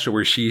special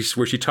where she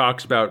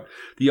talks about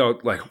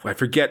like I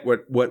forget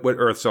what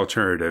Earth's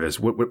alternative is,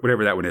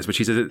 whatever that one is. But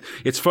she says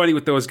it's funny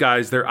with those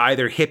guys. They're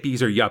either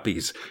hippies or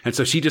yuppies, and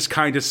so she just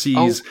kind of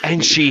sees.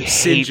 And she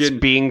hates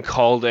being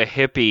called a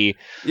hippie.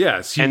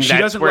 Yeah, she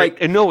doesn't like.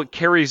 And no, it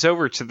carries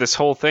over to this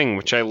whole thing,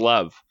 which I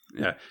love.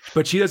 Yeah,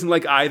 but she doesn't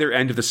like either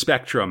end of the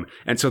spectrum,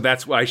 and so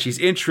that's why she's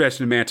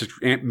interested in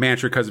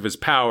Mantra because of his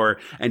power,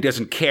 and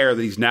doesn't care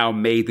that he's now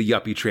made the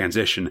yuppie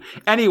transition.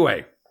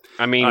 Anyway,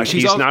 I mean,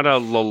 he's not a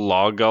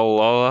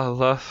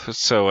Lologala,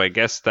 so I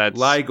guess that's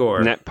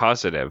Ligor. Net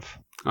positive.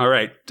 All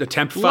right,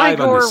 attempt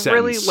 5 on this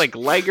sentence. Really? Like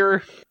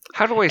Liger?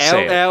 How do I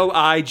say it?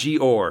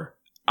 L-L-I-G-O-R.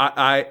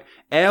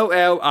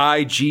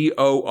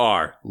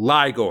 L-L-I-G-O-R.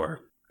 Ligor.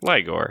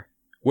 Ligor.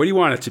 What do you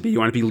want it to be? You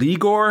want it to be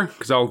Ligor?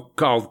 Because I'll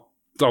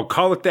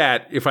call it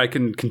that if I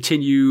can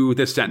continue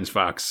this sentence,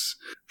 Fox.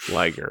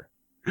 Liger.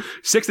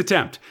 6th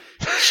attempt.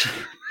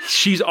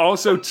 She's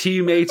also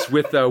teammates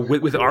with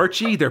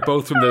Archie. They're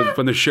both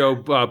from the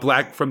show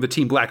from the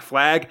team Black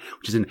Flag,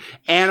 which is an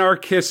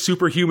anarchist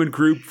superhuman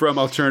group from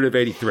Alternative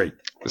 83.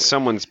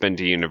 Someone's been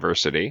to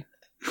university.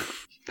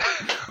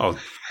 Oh.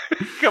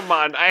 Come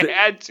on, I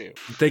had to.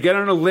 They get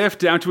on a lift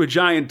down to a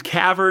giant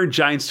cavern,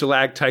 giant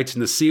stalactites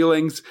in the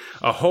ceilings,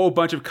 a whole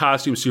bunch of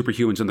costume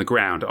superhumans on the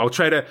ground. I'll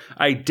try to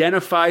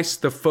identify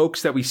the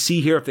folks that we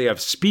see here if they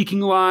have speaking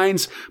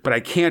lines, but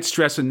I can't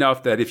stress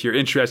enough that if you're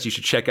interested, you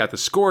should check out the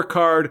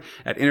scorecard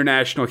at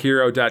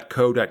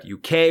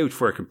internationalhero.co.uk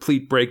for a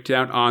complete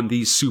breakdown on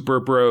these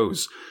super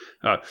bros.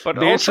 But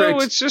also,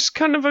 it's just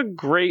kind of a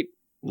great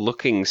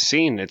looking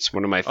scene. It's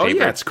one of my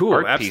favorite it's cool.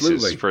 art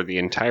pieces for the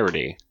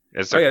entirety.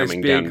 As they're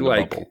coming this big, down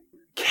the bubble.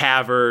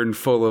 Cavern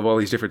full of all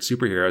these different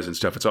superheroes and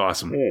stuff. It's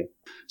awesome. Yeah.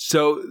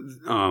 So,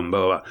 blah, blah,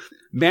 blah.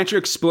 Mantra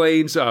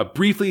explains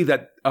briefly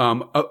that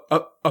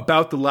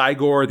about the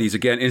Ligor. These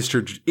again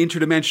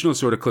interdimensional,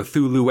 sort of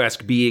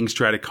Cthulhu-esque beings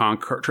trying to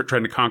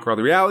conquer all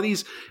the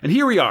realities. And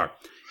here we are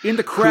in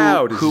the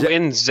crowd. Who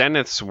in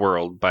Zenith's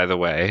world, by the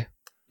way,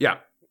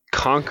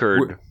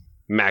 conquered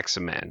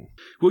Maximan.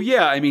 Well,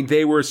 yeah, I mean,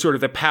 they were sort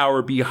of the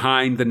power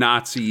behind the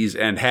Nazis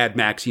and had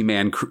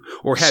Maximan,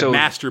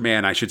 Master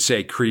Man, I should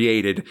say,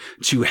 created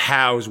to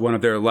house one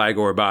of their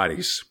Ligor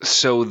bodies.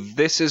 So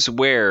this is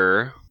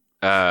where,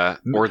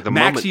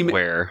 moment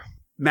where...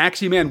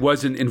 Maximan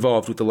wasn't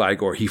involved with the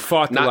Ligor. He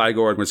fought the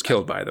Ligor and was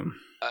killed by them.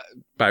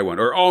 By one.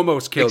 Or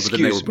almost killed, but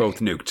then they were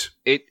both nuked.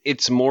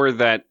 It's more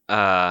that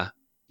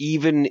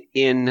even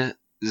in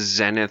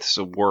Zenith's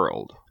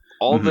world...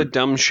 all the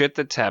dumb shit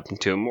that's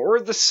happened to him,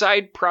 or the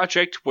side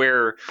project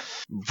where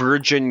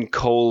Virgin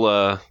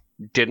Cola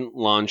didn't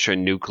launch a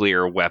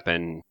nuclear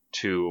weapon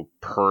to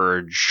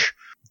purge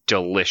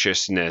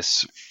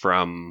deliciousness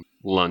from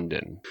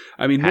London.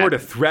 I mean, more to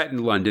threaten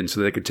London so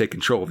they could take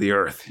control of the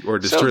Earth or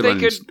destroy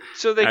London.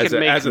 So they could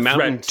make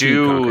Mountain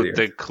Dew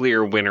the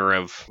clear winner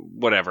of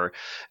whatever.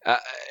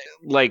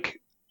 Like,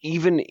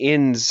 even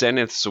in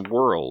Zenith's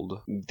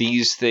world,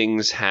 these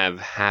things have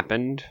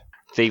happened.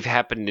 They've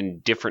happened in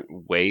different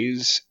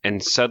ways,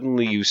 and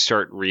suddenly you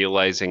start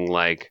realizing,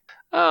 like,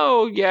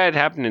 oh, yeah, it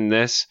happened in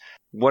this.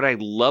 What I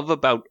love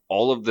about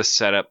all of the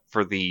setup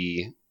for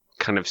the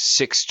kind of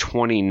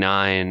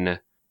 629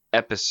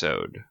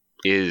 episode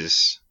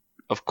is,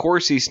 of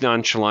course, he's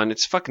nonchalant.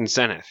 It's fucking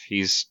Zenith.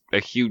 He's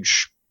a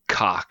huge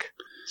cock.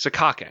 It's a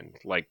cock end.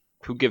 Like,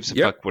 who gives a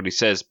fuck what he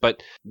says?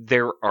 But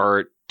there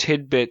are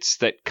tidbits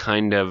that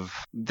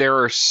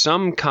there are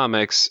some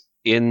comics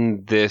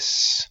in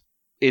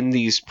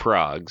these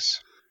progs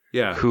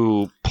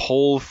who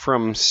pull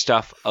from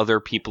stuff other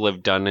people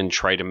have done and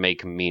try to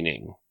make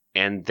meaning.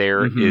 And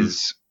there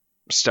is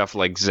stuff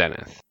like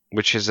Zenith,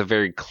 which has a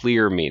very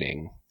clear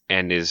meaning,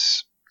 and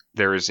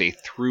there is a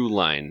through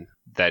line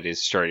that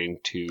is starting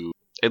to,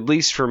 at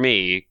least for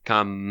me,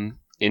 come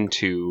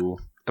into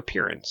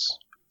appearance.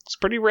 It's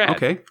pretty rad.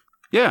 Okay.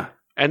 Yeah.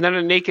 And then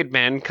a naked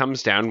man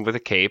comes down with a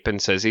cape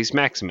and says he's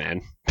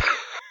Max-Man.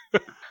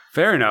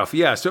 Fair enough.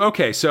 Yeah.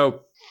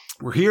 So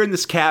we're here in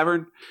this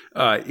cavern.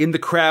 In the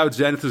crowd,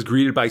 Zenith is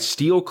greeted by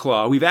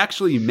Steelclaw. We've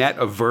actually met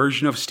a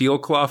version of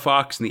Steelclaw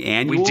Fox in the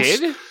annuals. We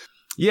did?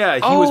 Yeah,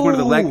 he was one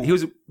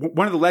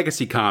of the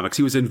legacy comics.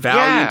 He was in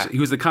Valiant. Yeah. He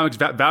was the comics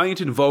Valiant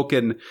and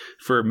Vulcan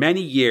for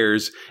many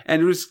years,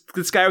 and it was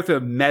this guy with a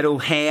metal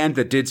hand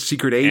that did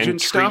secret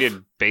agent stuff.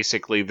 Treated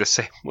basically the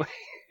same way.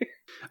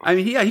 I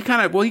mean, he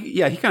kind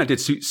of did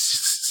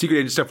secret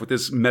agent stuff with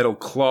this metal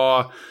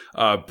claw.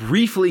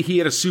 Briefly, he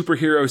had a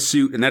superhero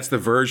suit, and that's the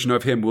version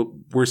of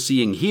him we're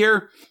seeing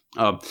here.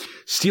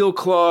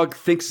 Steelclaw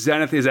thinks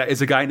Zenith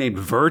is a guy named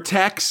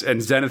Vertex,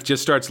 and Zenith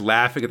just starts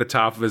laughing at the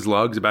top of his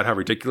lungs about how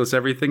ridiculous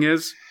everything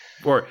is.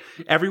 Or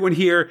everyone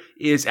here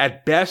is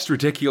at best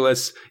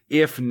ridiculous,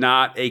 if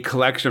not a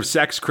collection of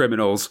sex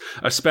criminals,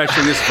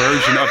 especially this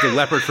version of the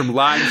leopard from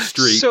Lime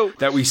Street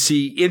that we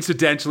see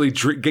incidentally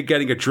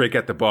getting a drink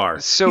at the bar.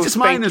 So he's just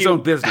minding his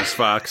own business,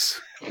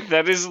 Fox.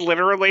 That is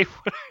literally...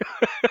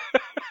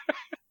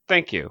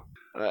 Thank you.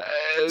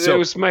 That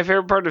was my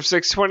favorite part of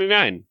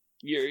 629.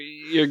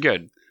 You're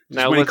good.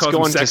 Now let's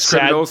go on to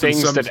sad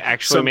things that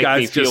actually make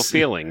me feel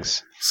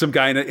feelings. Some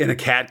guy in a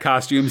cat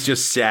costume is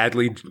just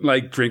sadly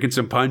like drinking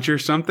some punch or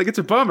something. It's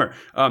a bummer.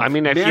 I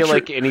feel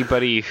like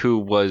anybody who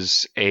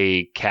was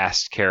a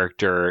cast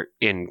character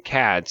in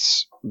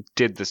Cats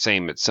did the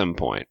same at some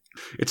point.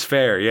 It's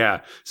fair,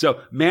 yeah.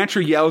 So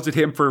Mantra yells at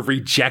him for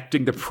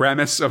rejecting the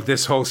premise of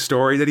this whole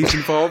story that he's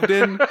involved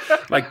in.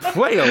 Like,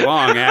 play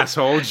along,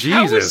 asshole.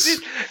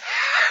 Jesus.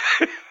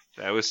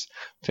 That was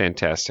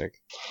fantastic.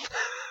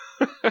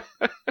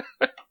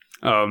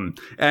 And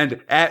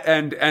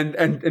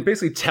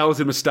basically tells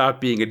him to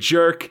stop being a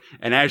jerk.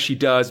 And as she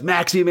does,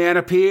 Maxi-Man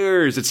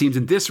appears. It seems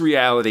in this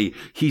reality,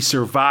 he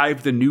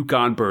survived the nuke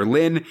on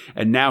Berlin,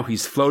 and now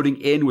he's floating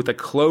in with a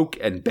cloak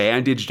and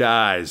bandaged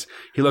eyes.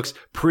 He looks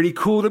pretty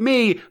cool to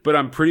me, but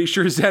I'm pretty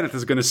sure Zenith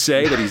is going to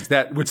say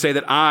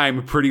that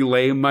I'm pretty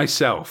lame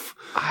myself.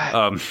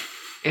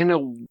 In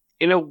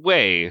a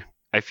way,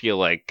 I feel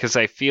like, because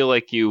I feel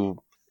like you.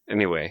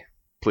 Anyway.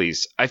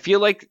 Please. I feel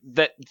like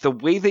that the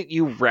way that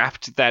you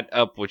wrapped that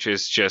up, which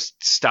is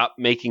just stop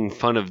making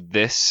fun of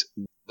this,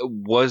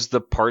 was the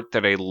part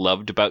that I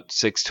loved about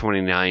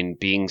 629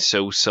 being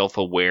so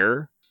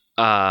self-aware,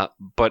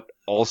 but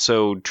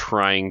also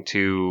trying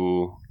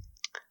to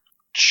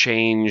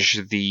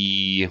change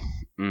the...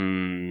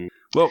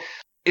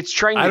 it's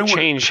trying to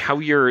change how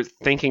you're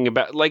thinking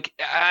about... Like,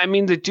 I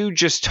mean, the dude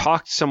just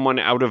talked someone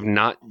out of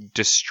not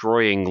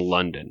destroying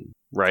London,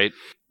 right?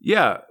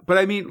 Yeah, but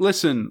I mean,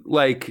 listen,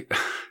 like,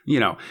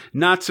 you know,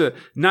 not to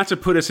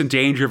put us in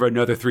danger of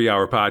another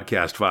 3-hour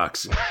podcast,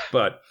 Fox,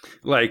 but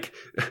like,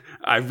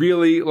 I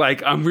really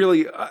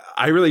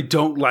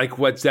don't like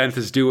what Zenith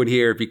is doing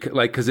here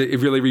because it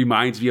really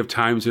reminds me of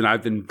times when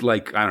I've been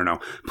like, I don't know,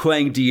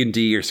 playing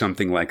D&D or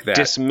something like that.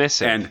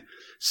 Dismissive. And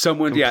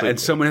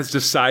someone has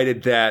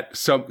decided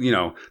that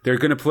they're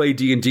going to play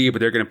D&D, but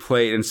they're going to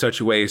play it in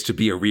such a way as to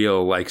be a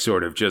real, like,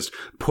 sort of just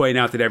point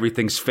out that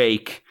everything's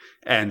fake.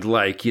 And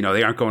like, you know,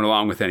 they aren't going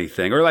along with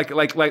anything, or like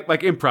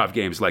improv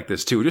games like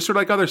this too, just sort of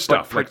like other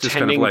stuff, but like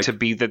pretending just kind of to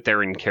be that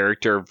they're in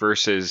character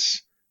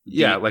versus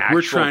the like actual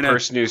we're trying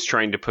person who's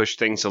trying to push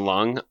things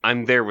along.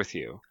 I'm there with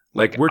you.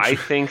 Like I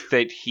think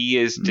that he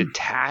is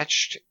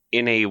detached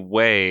in a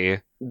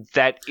way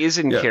that is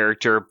in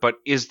character, but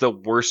is the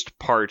worst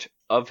part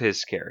of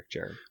his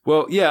character.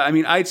 Well, yeah, I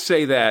mean, I'd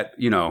say that,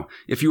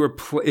 if you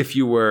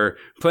were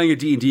playing a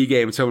D&D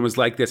game and someone was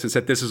like this and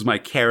said, this is my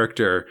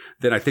character,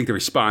 then I think the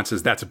response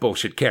is, that's a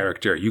bullshit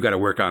character. You got to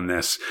work on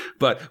this.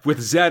 But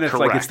with Zenith,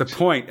 like, it's the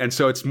point. And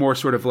so it's more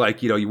sort of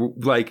like, you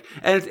like,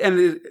 and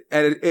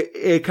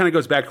it kind of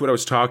goes back to what I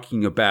was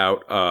talking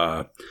about,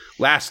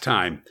 last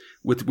time,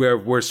 with where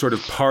we're sort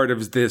of part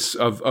of this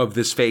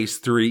phase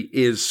 3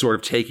 is sort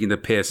of taking the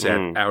piss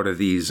out of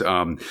these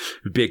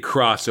big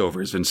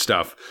crossovers and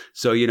stuff.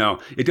 So,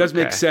 it does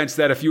make sense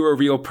that if you were a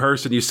real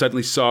person, you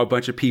suddenly saw a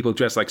bunch of people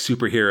dressed like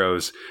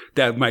superheroes.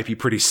 That might be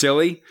pretty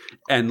silly.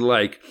 And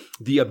like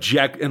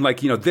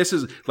this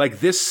is like,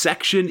 this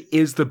section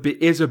is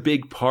a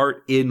big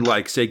part in,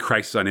 like, say,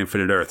 Crisis on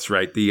Infinite Earths,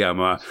 right?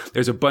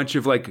 There's a bunch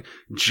of like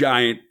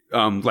giant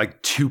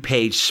like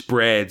 2-page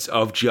spreads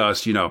of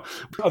just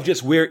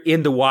we're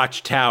in the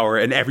Watchtower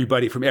and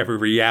everybody from every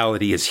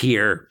reality is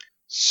here.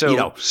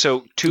 So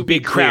to be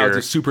big clear, crowds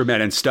of Supermen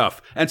and stuff.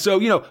 And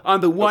so,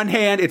 on the one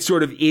hand, it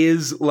sort of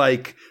is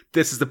like,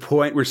 this is the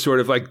point we're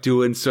sort of like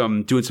doing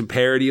some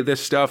parody of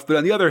this stuff. But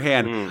on the other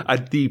hand,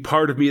 the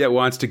part of me that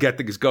wants to get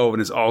things going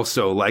is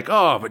also like,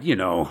 oh, but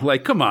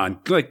like, come on,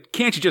 like,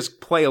 can't you just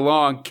play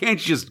along?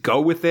 Can't you just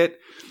go with it?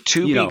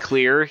 To be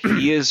clear,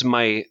 he is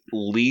my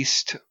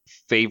least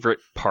favorite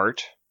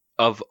part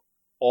of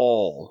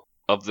all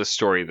of the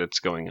story that's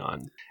going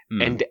on.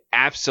 And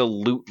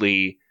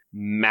absolutely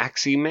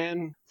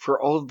Maxi-Man,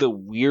 for all of the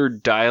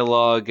weird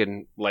dialogue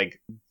and like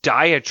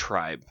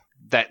diatribe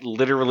that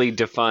literally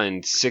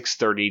defined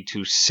 630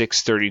 to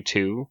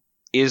 632,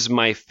 is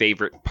my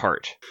favorite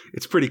part.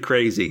 It's pretty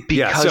crazy.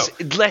 Because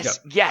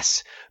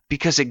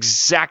because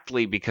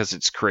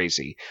it's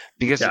crazy.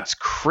 Because it's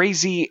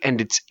crazy and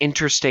it's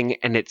interesting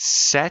and it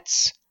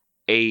sets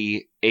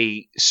a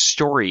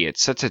story, it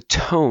sets a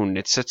tone,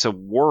 it sets a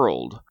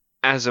world,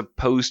 as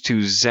opposed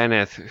to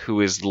Zenith,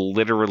 who is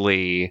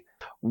literally,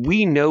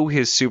 we know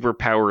his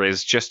superpower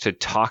is just to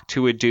talk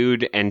to a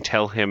dude and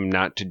tell him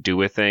not to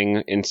do a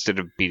thing instead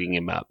of beating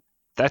him up.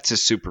 That's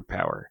his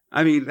superpower.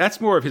 I mean, that's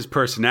more of his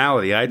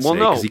personality, I'd say,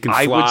 because he can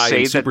fly, I would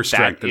say, and super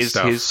strength and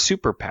stuff. That is his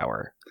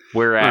superpower.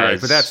 Whereas,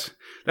 right, but that's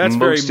most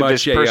very of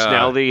much his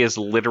personality is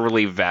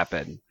literally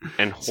vapid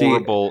and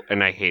horrible,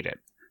 and I hate it.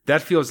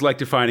 That feels like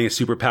defining a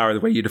superpower the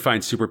way you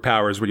define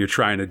superpowers when you're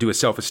trying to do a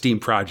self-esteem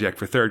project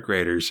for third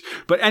graders.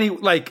 But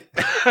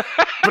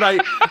but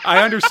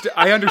I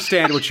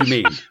understand what you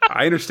mean.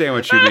 I understand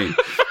what you mean.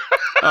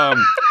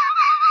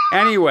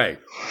 Anyway,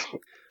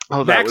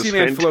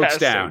 Maxi-Man floats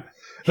down.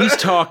 He's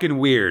talking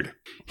weird.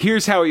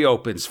 Here's how he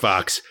opens,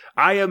 Fox.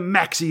 I am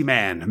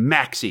Maxi-Man.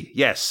 Maxi,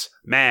 yes,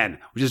 man,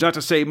 which is not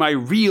to say my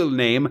real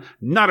name,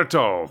 not at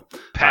all.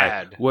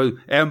 Pad. I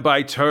am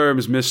by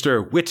terms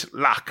Mr.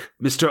 Whitlock,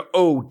 Mr.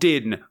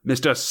 Odin,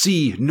 Mr.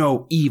 See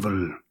No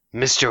Evil.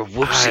 Mr.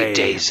 Whoopsie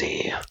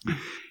Daisy.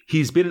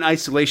 He's been in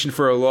isolation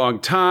for a long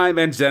time,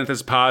 and Zenith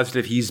is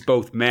positive he's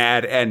both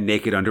mad and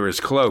naked under his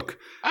cloak.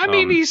 I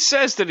mean, he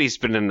says that he's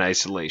been in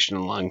isolation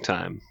a long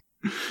time.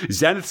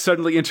 Zenith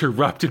suddenly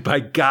interrupted by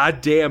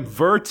goddamn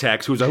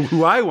Vertex,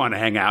 who I want to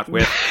hang out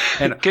with.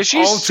 Because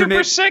she's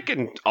super sick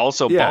and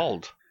also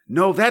bald.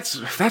 No,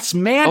 that's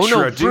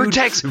Mantra, dude.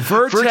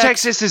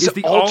 Vertex is his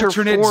the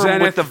alternate form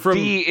Zenith with the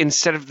V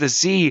instead of the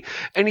Z,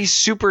 and he's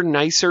super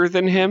nicer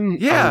than him.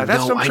 Yeah,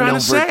 that's what I'm trying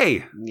to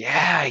say.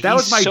 Yeah, that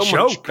was my so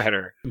joke. Much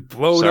better.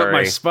 Blowing up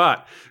my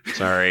spot.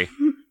 Sorry.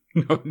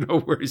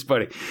 No worries,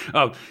 buddy.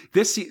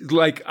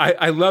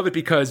 I love it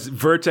because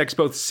Vertex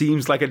both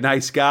seems like a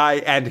nice guy,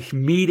 and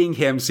meeting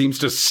him seems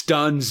to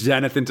stun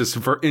Zenith into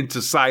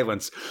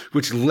silence,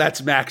 which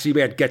lets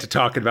Maxi-Man get to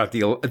talking about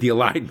the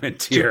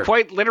alignment here. To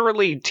quite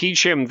literally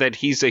teach him that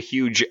he's a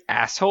huge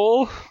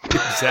asshole.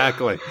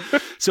 Exactly.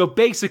 So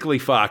basically,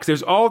 Fox,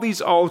 there's all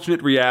these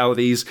alternate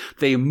realities.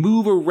 They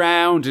move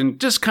around in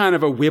just kind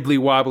of a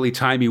wibbly-wobbly,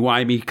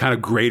 timey-wimey kind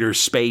of greater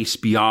space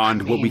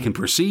beyond what we can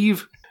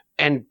perceive.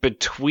 And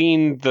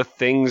between the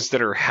things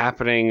that are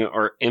happening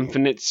are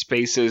infinite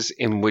spaces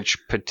in which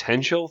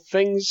potential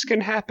things can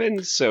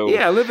happen. So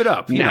yeah, live it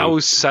up. Now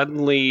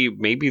suddenly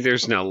maybe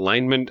there's an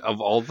alignment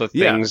of all the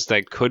things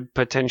that could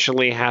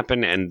potentially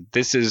happen, and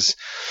this is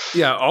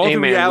all the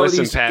realities.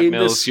 Listen, Pat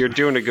Mills, you're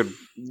doing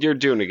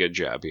a good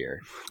job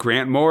here.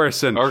 Grant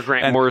Morrison,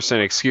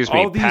 excuse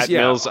me, Pat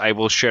Mills. I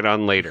will shit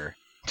on later.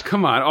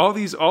 Come on, all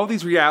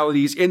these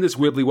realities in this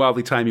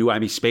wibbly-wobbly,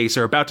 timey-wimey space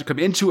are about to come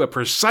into a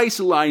precise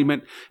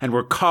alignment, and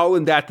we're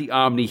calling that the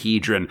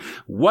Omnihedron.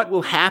 What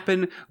will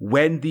happen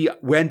when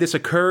this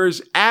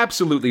occurs?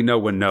 Absolutely no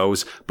one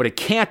knows, but it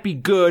can't be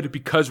good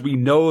because we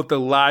know that the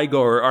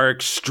Ligor are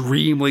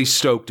extremely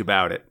stoked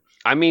about it.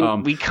 I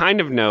mean, we kind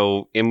of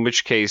know, in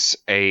which case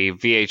a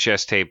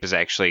VHS tape is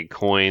actually a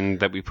coin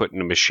that we put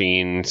in a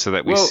machine so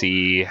that we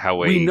see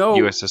how a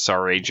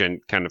USSR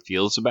agent kind of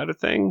feels about a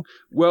thing.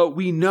 Well,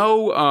 we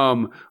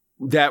know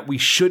that we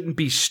shouldn't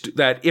be,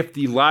 that if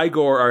the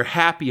Ligor are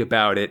happy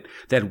about it,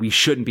 that we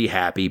shouldn't be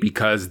happy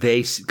because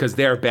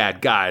they're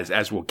bad guys,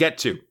 as we'll get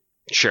to.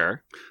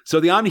 Sure. So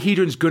the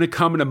Omnihedron's going to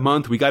come in a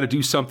month. We got to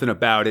do something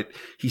about it.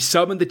 He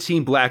summoned the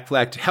Team Black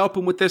Flag to help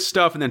him with this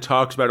stuff and then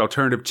talks about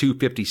Alternative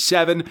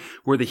 257,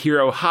 where the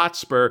hero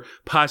Hotspur,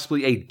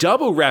 possibly a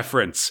double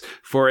reference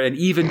for an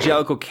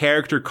evangelical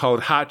character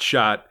called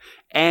Hotshot,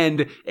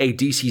 and a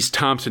DC's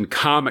Thompson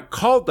comic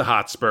called The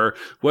Hotspur,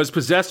 was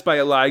possessed by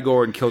a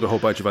Ligor and killed a whole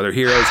bunch of other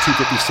heroes.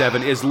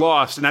 257 is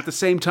lost. And at the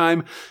same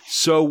time,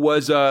 so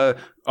was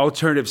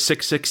Alternative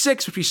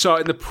 666, which we saw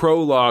in the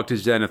prologue to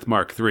Zenith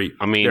Mark III.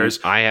 I mean,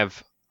 I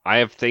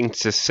have things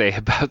to say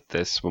about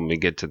this when we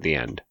get to the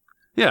end.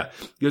 Yeah,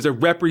 there's a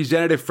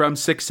representative from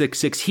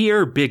 666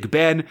 here, Big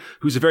Ben,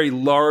 who's a very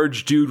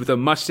large dude with a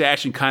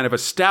mustache and kind of a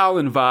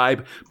Stalin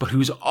vibe, but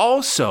who's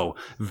also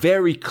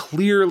very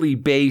clearly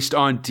based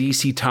on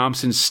DC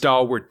Thompson's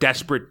stalwart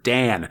Desperate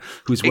Dan,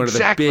 who's one of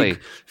the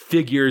big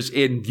figures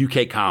in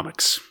UK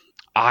comics.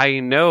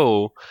 I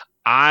know,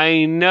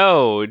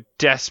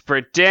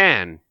 Desperate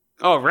Dan.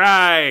 All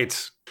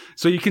right.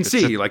 So you can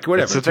see,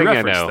 whatever, it's a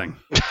reference thing.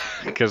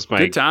 Because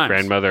my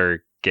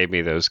grandmother gave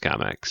me those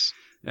comics.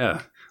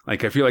 Yeah. I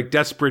feel like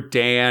Desperate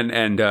Dan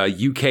and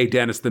UK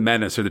Dennis the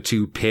Menace are the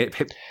two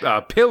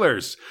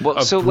pillars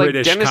of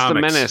British Dennis comics,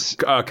 the Menace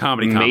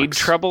comedy made comics.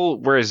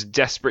 trouble, whereas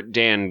Desperate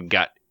Dan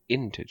got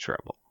into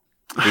trouble.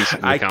 At least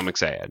in the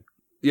comics I had.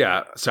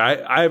 Yeah, so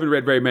I haven't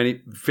read very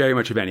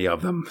much of any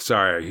of them.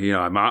 Sorry,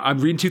 I'm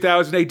reading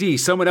 2000 AD.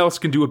 Someone else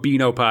can do a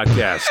Beano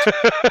podcast.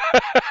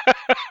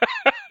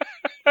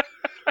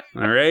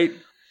 All right?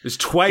 There's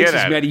twice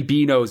as many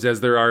Beanos as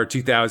there are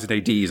 2000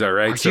 ADs, all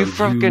right? Are you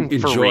fucking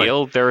for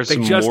real? There's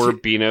more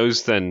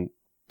Beanos than...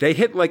 They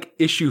hit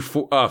issue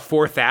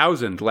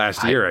 4,000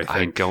 last year, I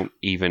think. I don't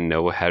even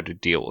know how to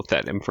deal with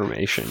that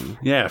information.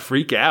 Yeah,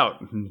 freak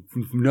out.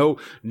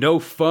 No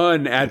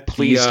fun at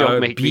Please don't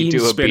make Bean me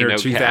do a Spinner Beano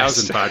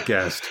 2000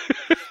 podcast.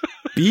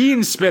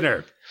 Bean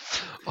Spinner.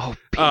 Oh,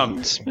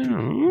 Bean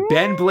Spinner.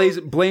 Ben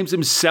blames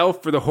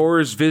himself for the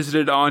horrors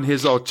visited on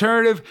his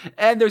alternative,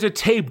 and there's a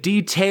tape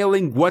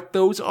detailing what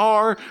those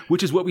are,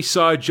 which is what we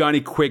saw Johnny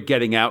Quick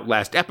getting out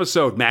last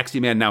episode.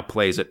 Maximan now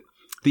plays it.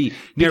 The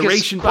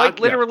narration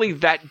literally,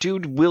 that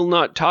dude will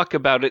not talk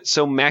about it,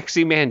 so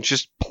Maximan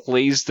just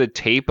plays the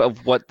tape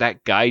of what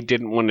that guy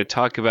didn't want to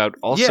talk about.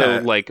 Also,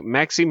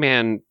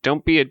 Maximan,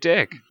 don't be a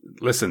dick.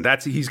 Listen,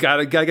 he's got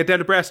to get down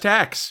to brass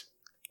tacks.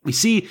 We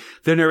see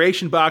the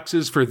narration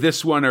boxes for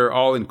this one are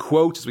all in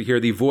quotes as we hear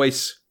the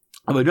voice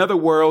of another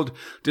world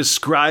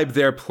describe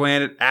their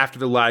planet after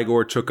the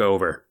Ligor took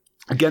over.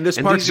 Again, this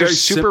part's very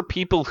super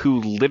people who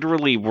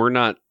literally were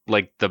not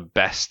the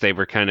best. They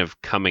were kind of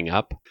coming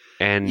up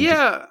and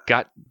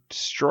got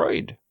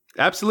destroyed.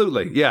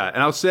 Absolutely, yeah.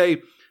 And I'll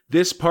say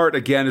this part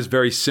again is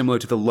very similar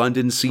to the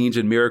London scenes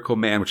in Miracle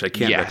Man, which I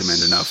can't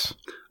recommend enough.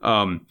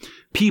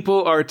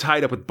 People are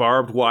tied up with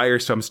barbed wire,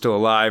 some still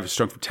alive,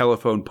 strung from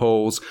telephone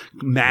poles.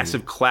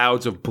 Massive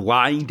clouds of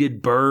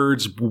blinded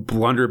birds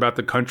blunder about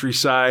the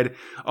countryside,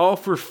 all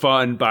for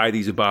fun by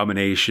these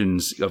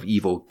abominations of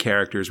evil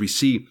characters. We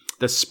see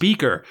the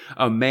Speaker,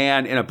 a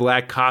man in a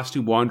black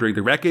costume wandering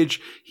the wreckage.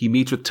 He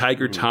meets with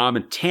Tiger Tom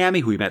and Tammy,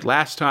 who we met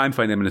last time,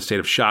 find them in a state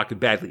of shock and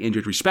badly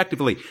injured,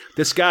 respectively.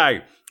 This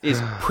guy is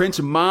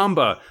Prince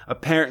Mamba,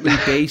 apparently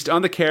based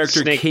on the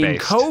character King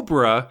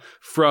Cobra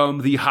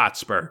from the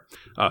Hotspur.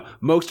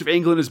 Most of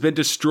England has been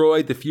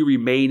destroyed, the few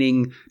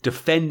remaining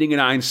defending an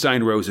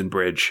Einstein-Rosen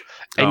bridge.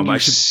 And you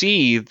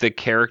see the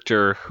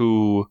character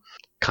who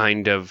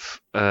kind of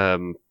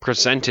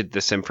presented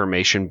this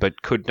information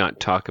but could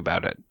not talk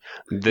about it.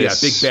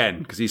 Big Ben,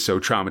 because he's so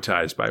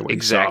traumatized by what he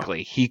saw.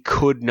 Exactly. He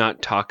could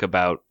not talk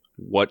about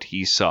what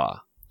he saw.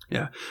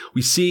 Yeah.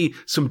 We see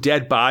some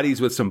dead bodies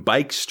with some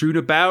bikes strewn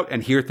about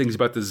and hear things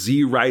about the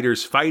Z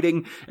Riders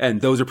fighting. And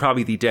those are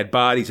probably the dead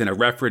bodies and a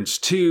reference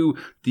to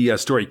the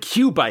story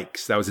Q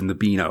Bikes that was in the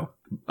Beano.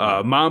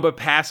 Mamba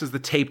passes the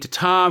tape to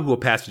Tom, who will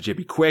pass to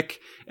Jimmy Quick.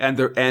 And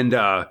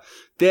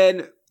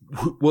then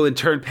will in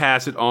turn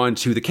pass it on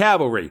to the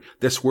cavalry.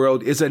 This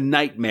world is a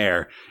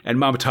nightmare. And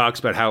Mamba talks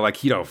about how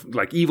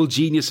evil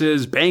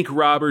geniuses, bank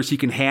robbers he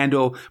can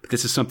handle. But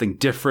this is something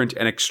different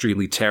and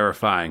extremely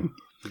terrifying.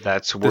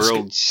 That's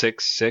World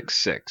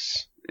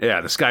 666.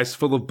 Yeah, the sky's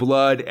full of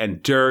blood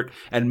and dirt,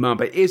 and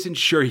Mamba isn't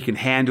sure he can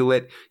handle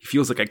it. He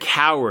feels like a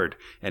coward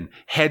and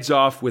heads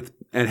off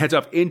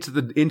into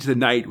the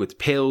night with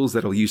pills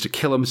that he'll use to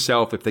kill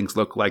himself if things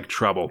look like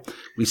trouble.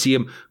 We see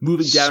him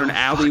moving down an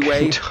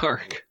alleyway.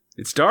 Dark.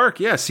 It's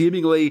dark, yeah,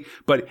 seemingly,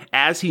 but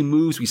as he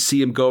moves, we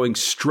see him going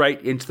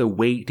straight into the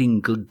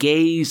waiting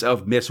gaze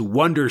of Miss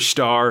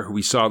Wonderstar, who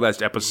we saw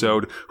last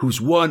episode,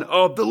 who's one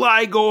of the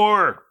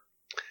Ligor.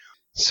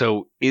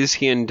 So is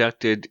he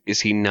inducted?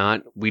 Is he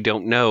not? We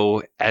don't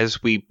know.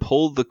 As we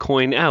pull the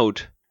coin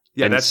out,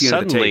 and that's the end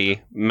of the suddenly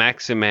tape.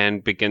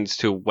 Maximan begins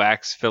to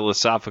wax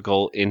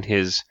philosophical in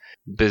his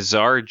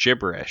bizarre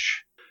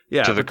gibberish.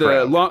 Yeah, to the but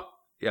crowd.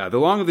 the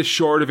long of the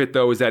short of it,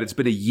 though, is that it's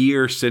been a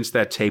year since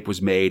that tape was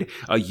made.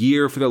 A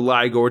year for the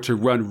Ligor to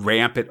run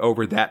rampant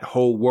over that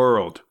whole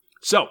world.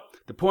 So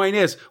the point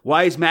is,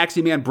 why has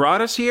Maximan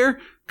brought us here?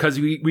 Because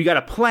we got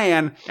a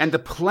plan, and the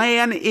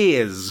plan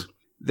is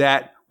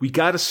that we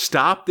got to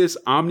stop this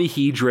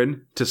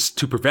omnihedron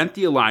to prevent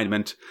the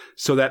alignment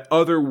so that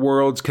other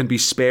worlds can be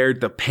spared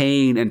the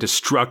pain and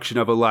destruction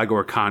of a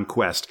Ligor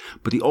conquest.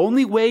 But the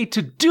only way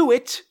to do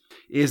it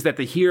is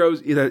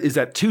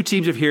that two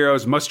teams of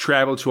heroes must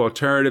travel to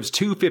alternatives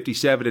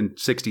 257 and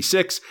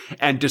 66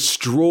 and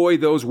destroy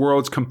those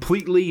worlds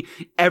completely,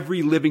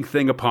 every living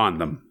thing upon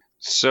them.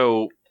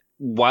 So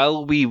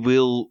while we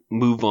will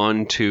move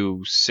on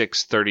to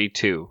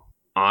 632,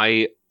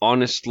 I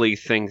honestly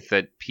think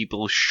that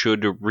people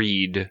should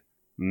read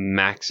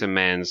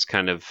Maximan's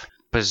kind of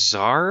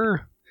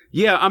bizarre.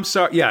 Yeah, I'm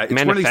sorry. Yeah, it's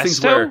manifesto? one of these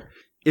things where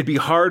it'd be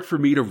hard for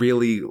me to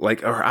really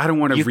or I don't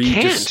want to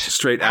read just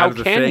straight out of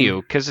the thing. How can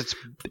you? Because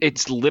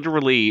it's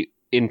literally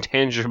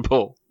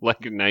intangible,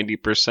 like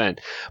 90%.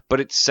 But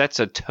it sets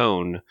a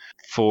tone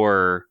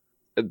for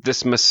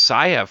this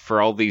messiah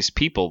for all these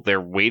people.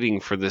 They're waiting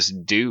for this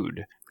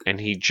dude. And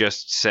he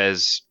just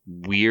says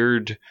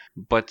weird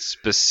but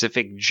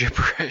specific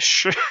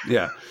gibberish.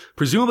 Yeah.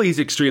 Presumably he's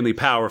extremely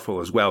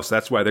powerful as well, so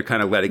that's why they're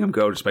kind of letting him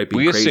go despite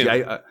being crazy.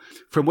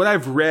 From what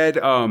I've read,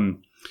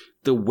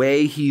 the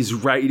way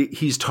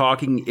he's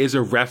talking is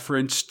a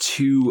reference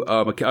to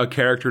a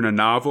character in a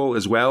novel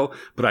as well,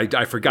 but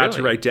I forgot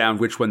to write down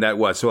which one that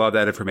was, so I'll have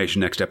that information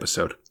next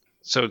episode.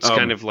 So it's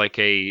kind of like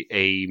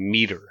a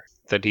meter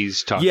that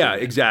he's talking about.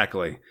 Yeah,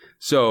 exactly.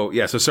 So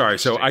sorry.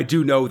 So I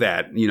do know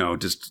that,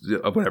 just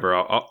whatever.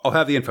 I'll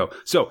have the info.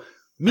 So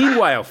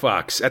meanwhile,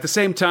 Fox, at the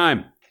same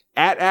time,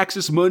 at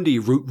Axis Mundi,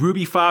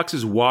 Ruby Fox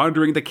is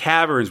wandering the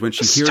caverns when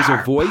she hears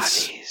a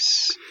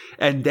voice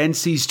and then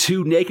sees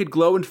two naked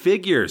glowing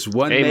figures,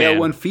 one male,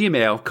 one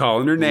female,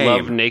 calling her name.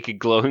 Love naked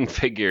glowing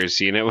figures,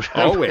 you know what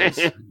Always.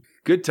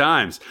 Good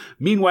times.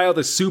 Meanwhile,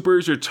 the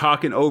supers are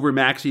talking over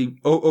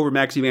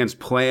Maximan's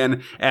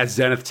plan as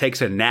Zenith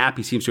takes a nap.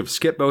 He seems to have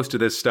skipped most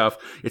of this stuff.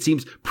 It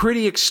seems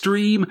pretty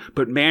extreme,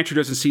 but Mantra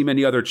doesn't seem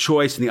any other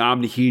choice, and the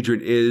Omnihedron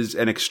is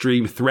an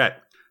extreme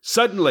threat.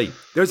 Suddenly,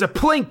 there's a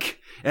plink,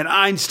 an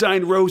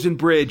Einstein-Rosen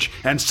bridge,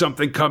 and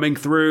something coming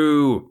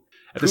through.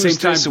 At the same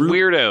time, this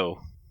weirdo?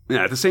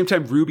 Yeah, at the same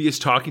time, Ruby is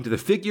talking to the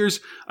figures.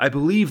 I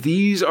believe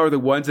these are the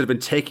ones that have been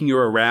taking you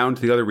around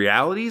to the other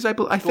realities, I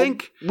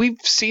think. Well,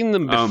 we've seen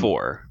them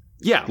before.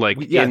 Yeah.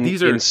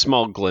 These are in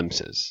small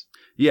glimpses.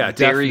 Yeah,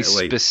 very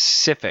definitely.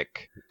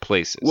 Specific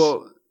places.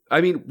 Well,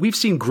 I mean, we've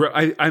seen...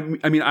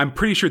 I'm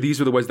pretty sure these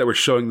were the ones that were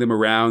showing them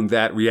around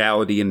that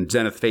reality in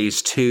Zenith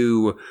Phase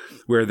 2,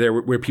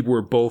 where people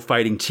were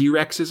bullfighting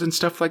T-Rexes and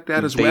stuff like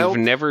that as well.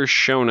 They've never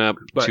shown up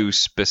to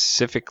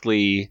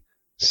specifically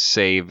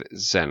save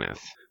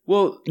Zenith.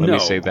 Well, Let me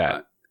say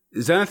that.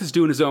 Zenith is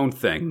doing his own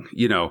thing,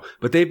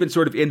 but they've been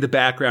sort of in the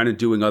background and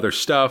doing other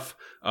stuff.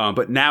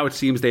 But now it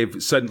seems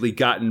they've suddenly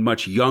gotten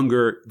much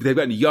younger. They've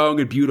gotten young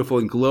and beautiful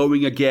and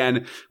glowing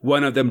again.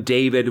 One of them,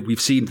 David,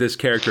 we've seen this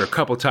character a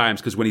couple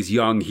times because when he's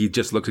young, he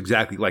just looks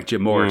exactly like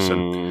Jim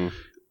Morrison.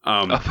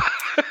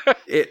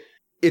 It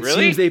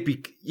really? Seems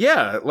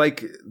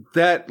like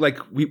that. Like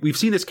we've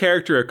seen this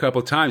character a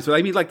couple times, but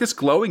I mean, like this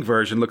glowing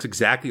version looks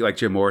exactly like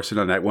Jim Morrison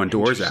on that One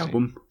Doors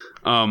album.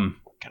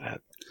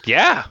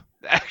 Yeah,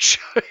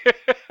 actually.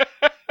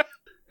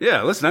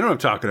 Yeah, listen, I know what I'm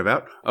talking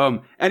about.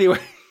 Anyway,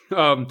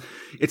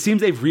 it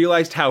seems they've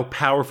realized how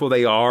powerful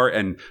they are,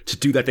 and to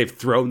do that, they've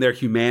thrown their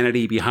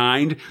humanity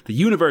behind. The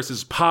universe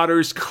is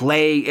potter's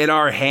clay in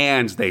our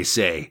hands, they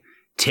say.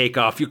 Take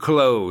off your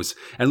clothes.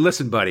 And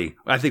listen, buddy,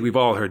 I think we've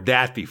all heard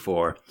that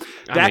before.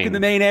 In the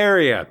main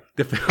area,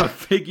 the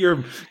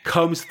figure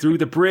comes through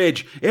the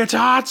bridge. It's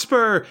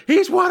Hotspur!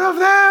 He's one of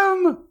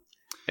them!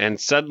 And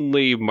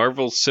suddenly,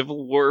 Marvel's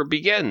Civil War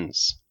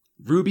begins.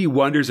 Ruby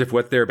wonders if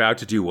what they're about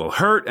to do will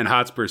hurt, and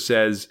Hotspur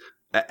says,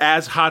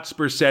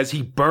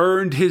 he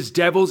burned his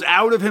devils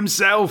out of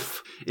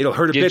himself. It'll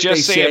hurt a bit, they say. You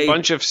just say a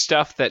bunch of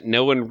stuff that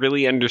no one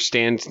really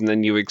understands, and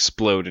then you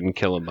explode and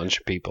kill a bunch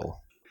of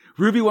people.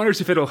 Ruby wonders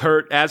if it'll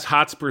hurt, as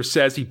Hotspur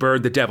says he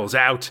burned the devils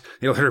out.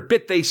 It'll hurt a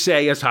bit, they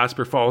say, as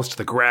Hotspur falls to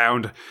the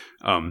ground.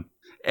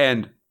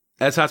 And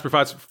as Hotspur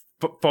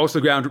falls to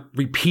the ground,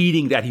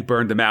 repeating that he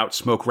burned them out,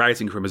 smoke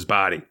rising from his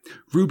body.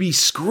 Ruby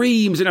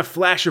screams in a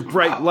flash of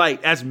bright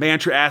light as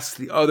Mantra asks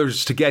the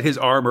others to get his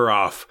armor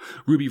off.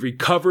 Ruby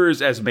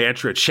recovers as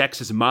Mantra checks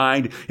his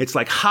mind. It's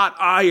like hot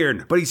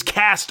iron, but he's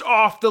cast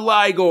off the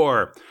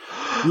Ligor.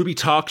 Ruby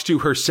talks to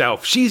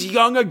herself. She's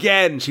young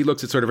again. She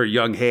looks at sort of her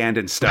young hand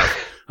and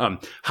stuff.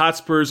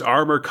 Hotspur's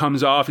armor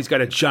comes off. He's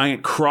got a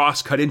giant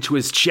cross cut into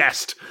his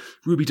chest.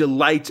 Ruby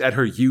delights at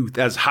her youth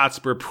as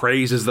Hotspur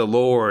praises the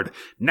Lord.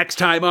 Next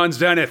time on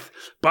Zenith,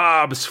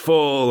 Bob's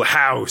Full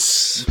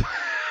House.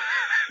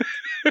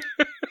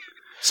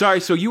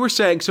 Sorry, so you were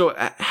saying,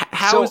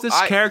 how is this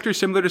character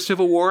similar to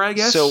Civil War, I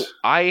guess?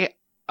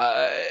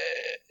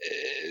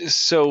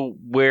 So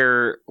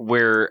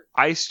where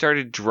I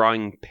started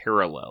drawing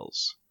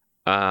parallels,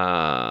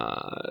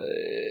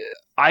 I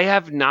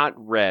have not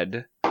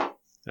read,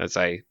 as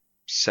I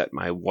set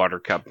my water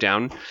cup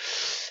down,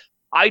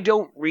 I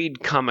don't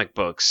read comic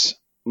books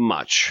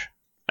much.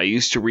 I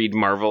used to read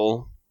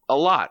Marvel a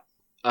lot.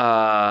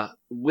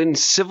 When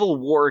Civil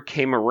War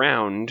came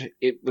around,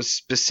 it was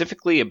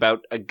specifically about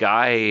a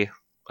guy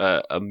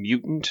a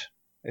mutant,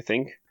 I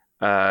think,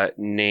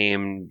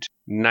 named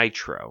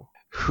Nitro,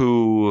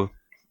 who,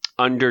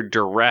 under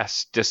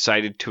duress,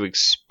 decided to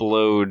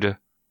explode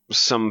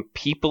some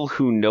people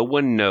who no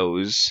one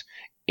knows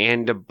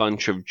and a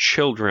bunch of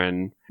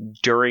children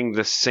during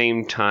the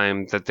same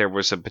time that there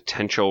was a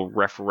potential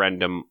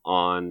referendum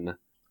on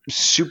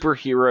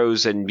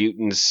superheroes and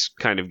mutants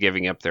kind of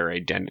giving up their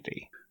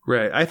identity.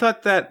 Right. I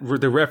thought that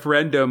the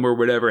referendum or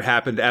whatever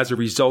happened as a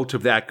result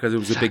of that because it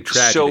was a big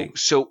tragedy.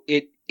 So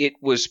it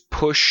was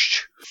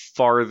pushed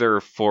farther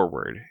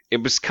forward.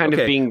 It was kind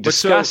of being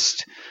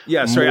discussed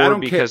more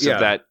because of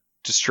that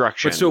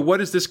destruction. But so what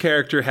does this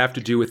character have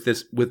to do with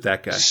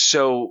that guy?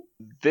 So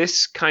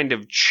this kind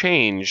of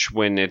change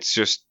when it's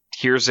just,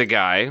 here's a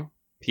guy,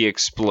 he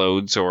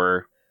explodes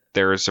or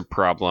there is a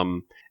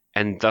problem,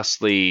 and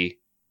thusly,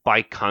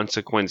 by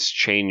consequence,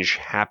 change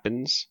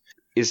happens,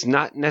 is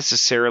not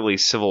necessarily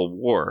Civil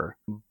War,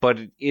 but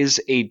it is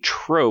a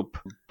trope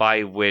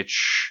by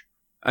which...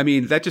 I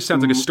mean, that just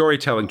sounds like a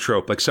storytelling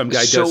trope. Like some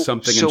guy does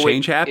something and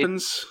change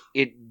happens?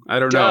 I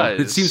don't know.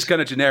 It seems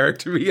kind of generic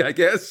to me, I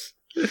guess.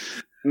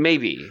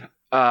 Maybe.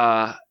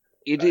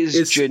 It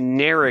is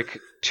generic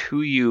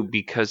to you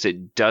because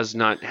it does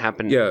not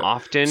happen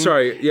often.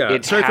 Sorry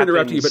for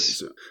interrupting you, but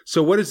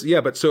so what is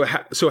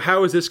so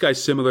how is this guy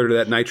similar to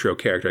that Nitro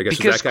character? I guess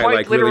because is that guy quite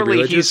like literally really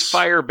religious? He's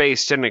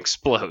fire-based and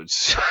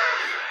explodes.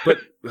 But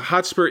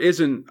Hotspur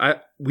isn't.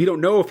 We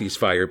don't know if he's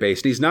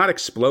fire-based. He's not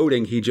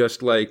exploding. He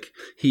just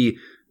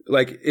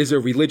is a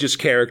religious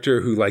character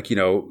who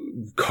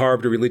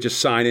carved a religious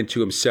sign into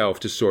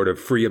himself to sort of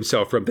free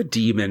himself from the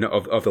demon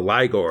of the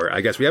Ligor. I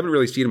guess we haven't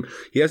really seen him.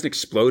 He hasn't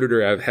exploded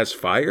or has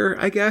fire,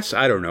 I guess.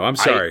 I don't know. I'm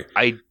sorry.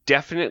 I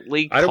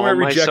definitely I don't want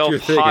to reject your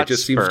thing. Hotspur it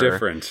just seems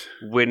different.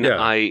 When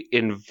I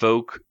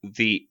invoke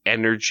the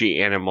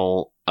energy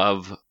animal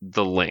of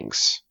the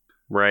Lynx.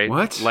 Right?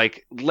 What?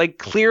 Like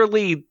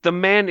clearly the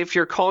man, if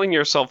you're calling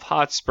yourself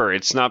Hotspur,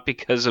 it's not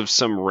because of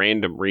some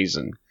random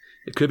reason.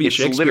 It could be a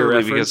Shakespeare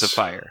literally reference. Because of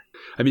fire.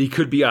 I mean, he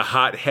could be a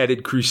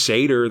hot-headed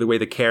crusader, the way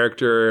the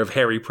character of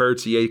Harry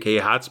Percy,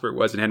 a.k.a. Hotspur,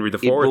 was in Henry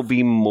IV. It will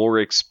be more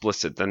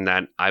explicit than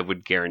that, I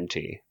would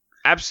guarantee.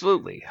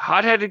 Absolutely.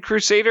 Hot-headed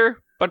crusader,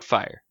 but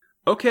fire.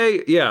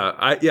 Okay,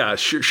 yeah,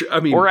 sure. I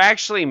mean, or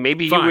actually,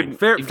 maybe fine.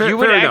 you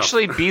would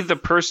actually be the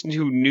person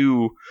who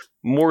knew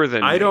more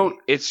than I don't.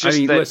 Me. It's just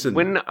that listen,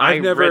 when I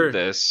read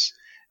this,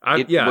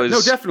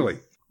 no, definitely.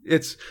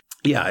 It's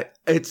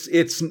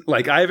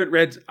like I haven't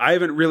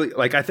really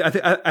like I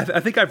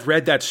think I've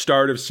read that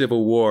start of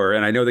Civil War,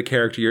 and I know the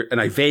character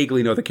and I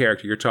vaguely know the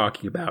character you're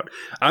talking about.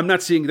 I'm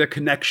not seeing the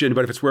connection,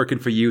 but if it's working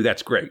for you,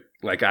 that's great.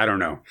 Like, I don't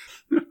know.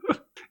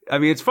 I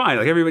mean, it's fine.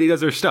 Like, everybody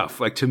does their stuff.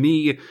 Like, to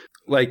me,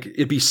 like,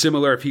 it'd be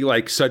similar if he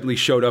suddenly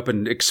showed up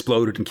and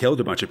exploded and killed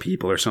a bunch of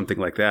people or something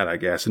like that, I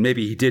guess. And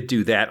maybe he did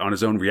do that on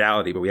his own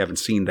reality, but we haven't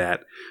seen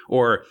that.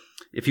 Or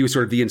if he was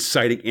sort of the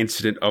inciting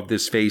incident of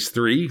this Phase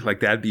 3,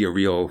 like, that'd be a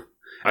real...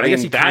 I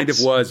guess he kind of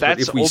was,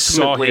 but if we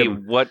saw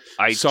him, what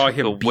I took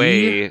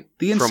away be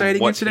the inciting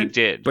from what incident,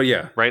 he did. But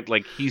yeah, right,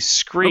 like he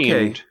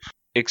screamed,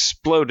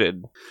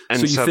 exploded, and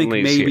so you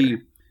suddenly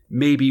think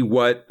maybe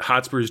what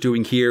Hotspur's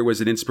doing here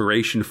was an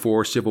inspiration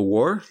for Civil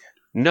War?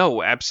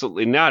 No,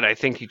 absolutely not. I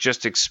think he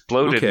just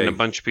exploded and a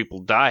bunch of people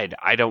died.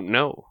 I don't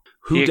know.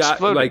 Who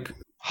died? Like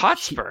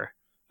Hotspur.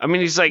 I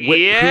mean, he's like, Who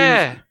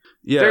they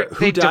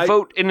died?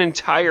 devote an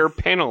entire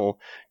panel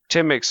to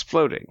him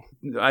exploding.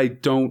 I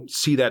don't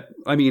see that.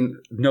 I mean,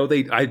 no,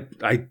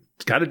 I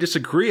gotta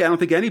disagree. I don't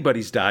think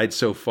anybody's died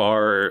so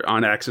far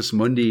on Axis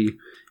Mundi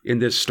in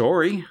this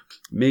story.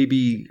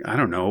 Maybe, I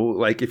don't know,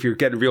 like if you're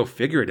getting real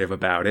figurative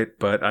about it,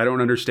 but I don't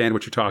understand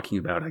what you're talking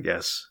about, I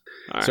guess.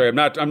 All sorry,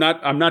 right. I'm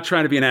not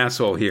trying to be an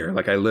asshole here.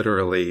 Like, I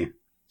literally,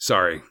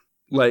 sorry.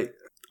 Like,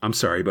 I'm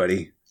sorry,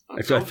 buddy.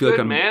 I feel like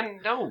I'm, man.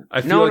 No.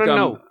 I feel like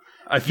I'm,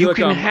 I feel like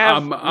I'm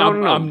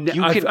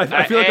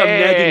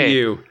negging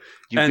you.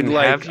 You can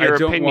have your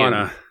opinion.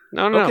 Wanna.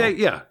 No. Okay,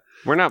 yeah.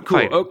 We're not cool.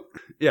 fighting. Oh,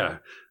 yeah.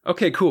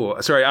 Okay,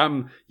 cool. Sorry,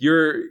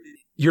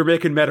 you're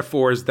making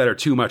metaphors that are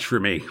too much for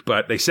me,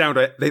 but they sound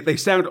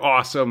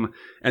awesome,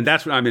 and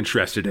that's what I'm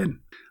interested in.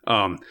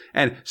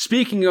 And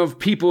speaking of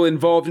people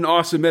involved in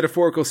awesome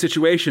metaphorical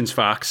situations,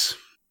 Fox,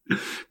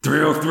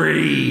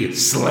 303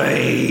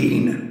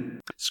 slain.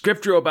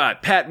 Script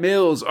robot Pat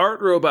Mills,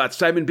 art robot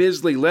Simon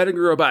Bisley, lettering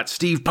robot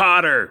Steve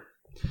Potter.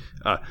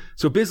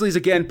 So Bisley's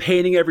again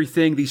painting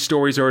everything. These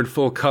stories are in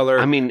full color.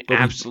 I mean,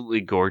 absolutely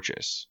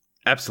gorgeous.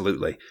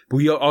 Absolutely. But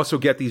we also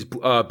get these,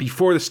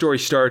 before the story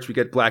starts, we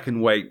get black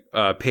and white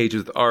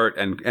pages with art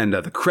and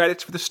the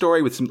credits for the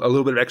story with a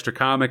little bit of extra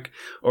comic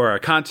or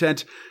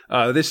content.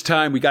 This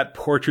time we got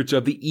portraits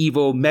of the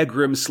evil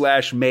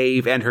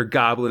Megrim/Maeve and her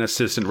goblin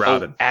assistant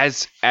Robin.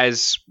 As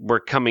we're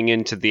coming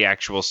into the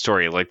actual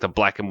story, like the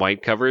black and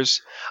white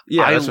covers,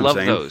 yeah, I love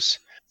those.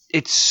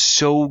 It's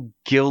so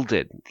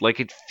gilded. Like,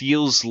 it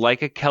feels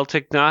like a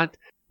Celtic knot.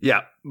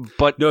 Yeah.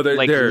 But no,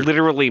 they're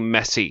literally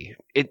messy.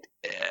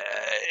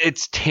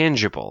 It's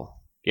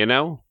tangible, you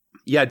know?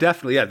 Yeah,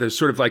 definitely. Yeah, there's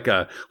sort of like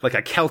a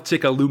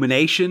Celtic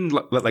illumination,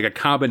 like a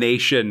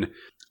combination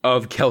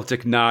of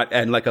Celtic knot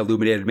and like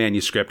illuminated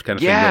manuscript kind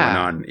of thing going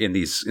on in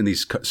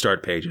these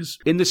start pages.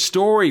 In the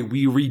story,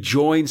 we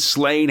rejoin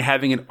Slain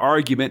having an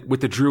argument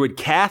with the druid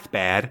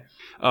Cathbad.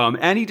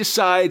 And he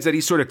decides that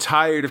he's sort of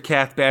tired of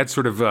Cathbad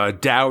sort of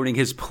doubting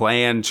his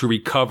plan to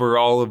recover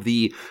all of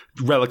the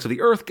relics of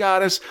the Earth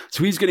Goddess.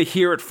 So he's going to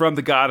hear it from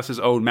the goddess's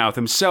own mouth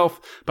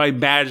himself by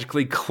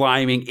magically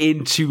climbing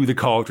into the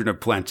Cauldron of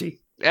Plenty.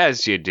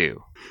 As you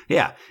do.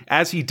 Yeah.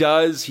 As he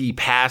does, he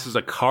passes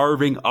a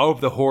carving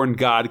of the horned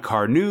god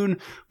Carnoon,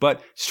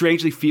 but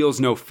strangely feels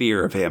no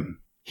fear of him.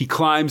 He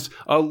climbs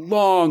a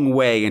long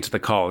way into the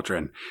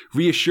cauldron,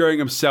 reassuring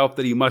himself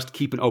that he must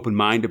keep an open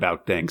mind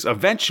about things.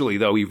 Eventually,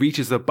 though, he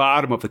reaches the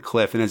bottom of the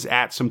cliff and is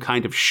at some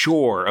kind of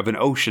shore of an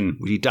ocean,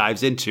 which he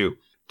dives into.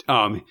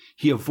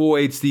 He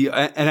avoids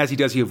and as he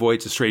does, he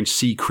avoids the strange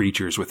sea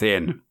creatures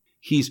within.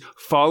 He's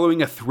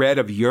following a thread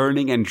of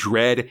yearning and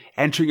dread,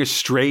 entering a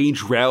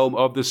strange realm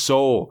of the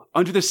soul,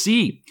 under the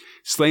sea.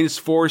 Slain is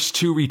forced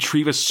to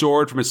retrieve a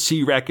sword from a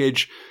sea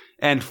wreckage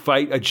and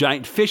fight a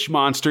giant fish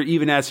monster,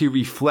 even as he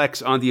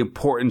reflects on the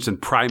importance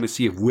and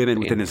primacy of women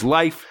within his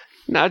life.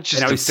 Not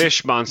just a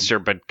fish monster,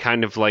 but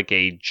kind of like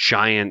a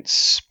giant,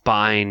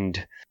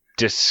 spined,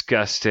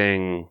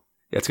 disgusting...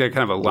 Yeah, it's got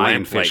kind of a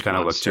lionfish kind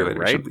of look to it.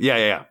 Right?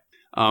 Yeah.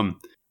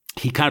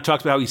 He kind of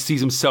talks about how he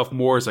sees himself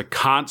more as a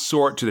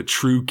consort to the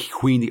true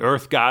queen, the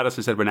Earth Goddess,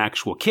 instead of an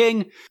actual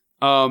king.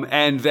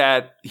 And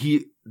that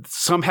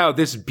somehow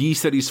this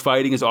beast that he's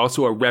fighting is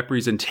also a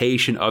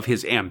representation of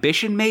his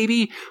ambition,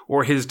 maybe,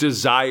 or his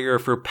desire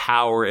for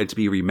power and to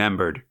be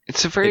remembered.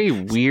 It's a very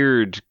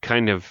weird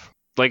kind of,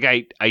 like,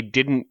 I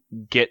didn't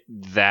get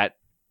that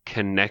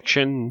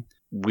connection.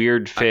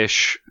 Weird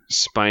fish,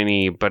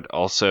 spiny, but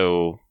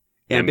also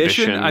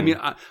ambition. I mean,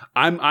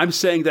 I'm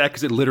saying that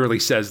because it literally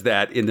says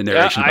that in the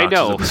narration boxes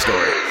of the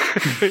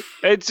story.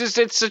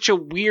 It's such a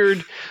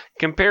weird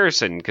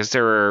comparison because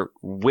there are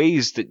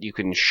ways that you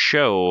can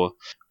show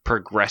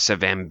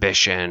progressive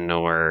ambition,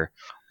 or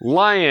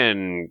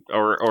lion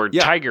or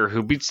tiger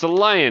who beats the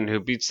lion, who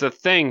beats the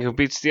thing, who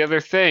beats the other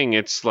thing.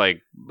 It's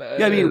like,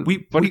 I mean,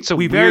 it's a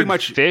we weird very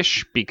much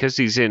fish because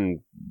he's in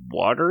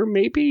water,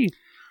 maybe.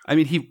 I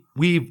mean,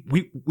 we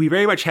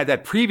very much had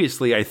that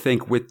previously, I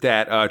think, with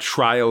that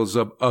Trials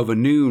of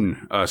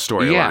Anun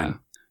storyline.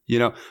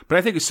 Yeah. But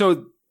I think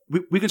so.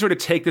 We can sort of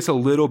take this a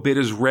little bit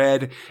as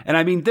read. And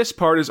I mean, this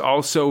part is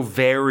also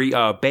very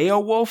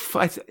Beowulf,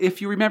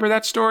 if you remember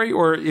that story,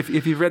 or if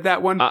you've read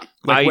that one.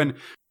 When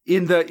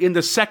in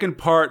the second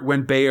part,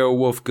 when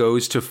Beowulf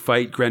goes to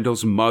fight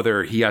Grendel's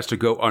mother, he has to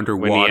go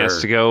underwater. When he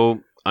has to go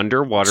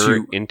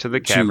underwater into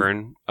the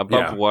cavern,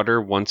 above water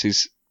once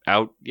he's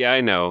out. Yeah, I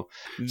know.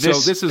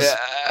 This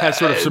has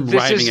sort of some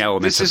rhyming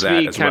elements of that as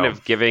well. This is me kind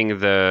of giving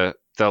the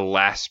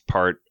last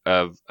part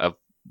of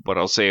what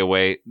I'll say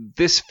away.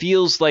 This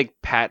feels like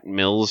Pat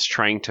Mills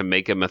trying to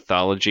make a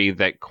mythology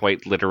that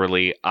quite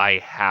literally I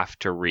have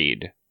to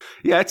read.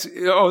 Yeah,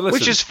 listen,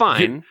 which is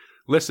fine.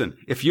 Listen,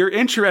 if you're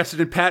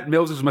interested in Pat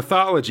Mills'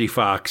 mythology,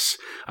 Fox,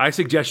 I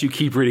suggest you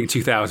keep reading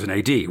 2000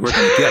 AD. We're going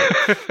to get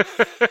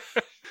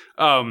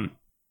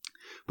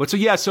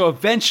it. So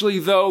eventually,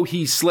 though,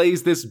 he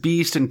slays this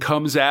beast and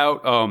comes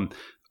out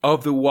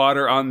of the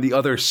water on the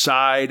other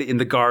side in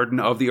the garden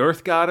of the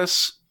Earth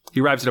Goddess. He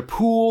arrives at a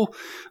pool.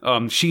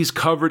 She's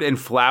covered in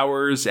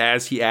flowers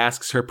as he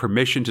asks her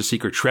permission to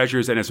seek her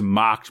treasures and is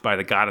mocked by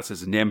the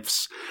goddess's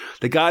nymphs.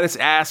 The goddess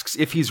asks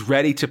if he's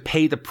ready to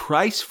pay the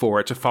price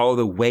for it to follow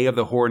the way of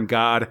the horned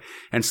god,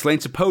 and Slain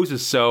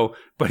supposes so,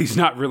 but he's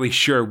not really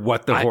sure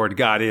what the horned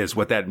god is,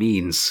 what that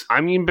means. I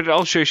mean, but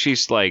also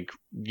she's like,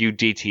 you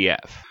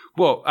DTF.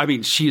 Well, I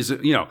mean, she's,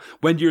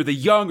 when you're the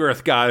young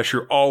Earth Goddess,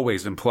 you're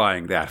always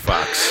implying that,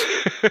 Fox.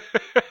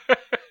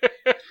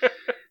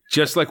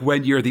 Just like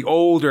when you're the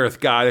old Earth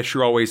Goddess,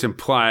 you're always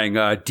implying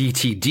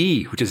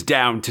DTD, which is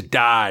down to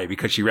die,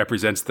 because she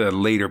represents the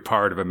later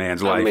part of a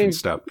man's life and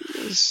stuff.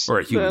 Or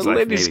a human's life,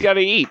 lady's got to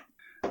eat.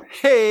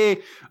 Hey!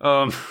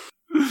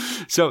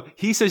 So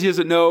he says he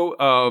doesn't know,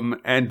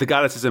 and the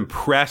goddess is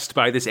impressed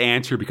by this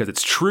answer because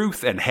it's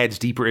truth, and heads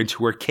deeper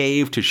into her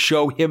cave to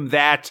show him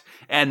that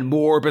and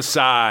more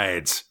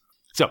besides.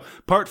 So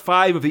part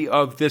 5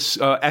 of this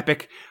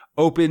epic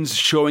opens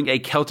showing a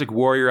Celtic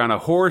warrior on a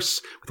horse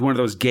with one of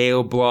those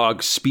Gale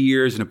blog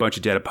spears and a bunch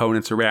of dead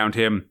opponents around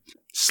him.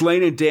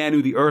 Slain and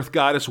Danu, the Earth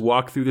Goddess,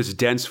 walk through this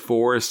dense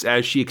forest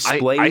as she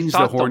explains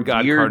the horned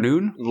god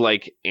Carnoon.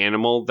 Like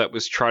animal that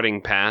was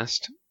trotting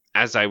past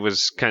as I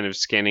was kind of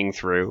scanning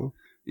through.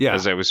 Yeah.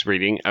 As I was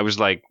reading, I was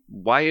like,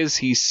 why is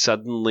he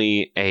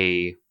suddenly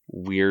a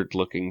weird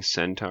looking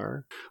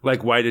centaur?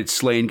 Like, why did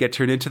Slain get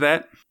turned into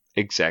that?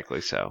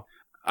 Exactly so.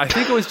 I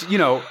think it was,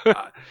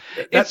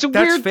 it's a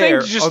weird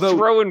thing to just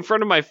throw in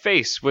front of my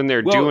face when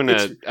they're doing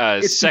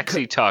a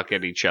sexy talk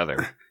at each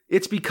other.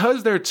 It's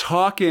because they're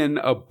talking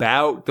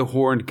about the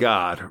horned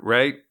god,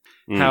 right?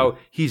 How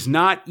he's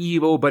not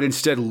evil, but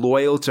instead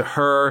loyal to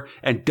her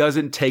and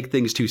doesn't take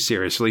things too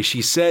seriously.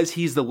 She says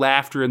he's the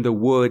laughter in the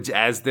woods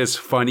as this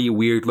funny,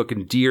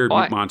 weird-looking deer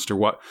monster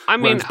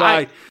runs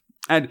by.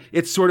 And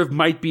it sort of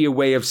might be a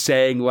way of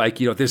saying, like,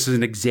 this is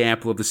an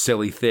example of the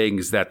silly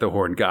things that the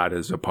Horned God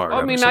is a part of.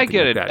 I mean, I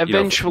get it. That,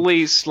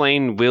 eventually,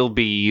 Slain will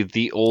be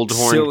the old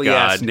Horned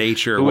silly-ass God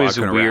nature who is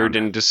walking weird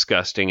around. and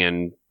disgusting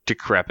and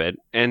decrepit,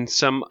 and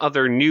some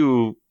other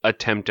new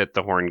attempt at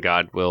the Horned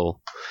God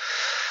will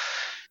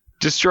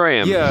destroy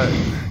him. Yeah,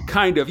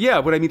 kind of.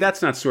 Yeah, but I mean,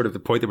 that's not sort of the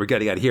point that we're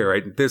getting at here,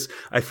 right?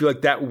 I feel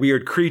like that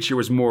weird creature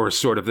was more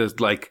sort of this,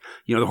 like,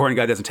 the Horned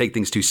God doesn't take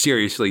things too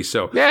seriously.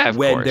 So yeah, of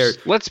course.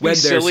 Let's be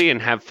silly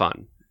and have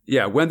fun.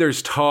 Yeah, when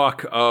there's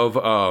talk of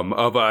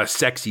a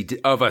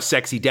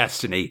sexy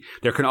destiny,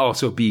 there can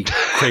also be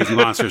crazy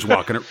monsters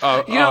walking.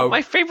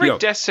 My favorite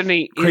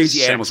destiny is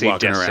crazy animals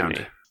walking destiny.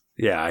 around.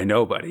 Yeah, I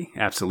know, buddy.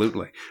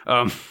 Absolutely.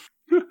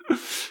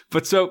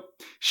 But so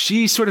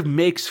she sort of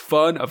makes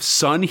fun of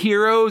sun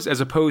heroes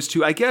as opposed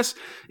to, I guess,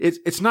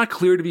 it's not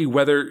clear to me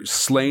whether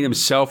Slain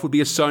himself would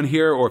be a sun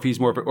hero or if he's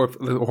more of or if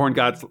the Horned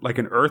God's like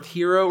an earth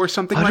hero or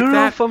something like that. I don't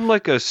know if I'm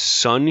like a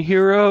sun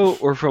hero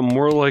or if I'm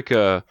more like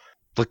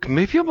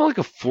maybe I'm like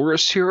a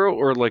forest hero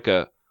or like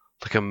a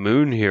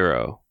moon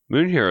hero.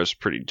 Moon hero is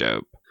pretty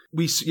dope.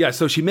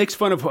 So she makes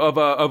fun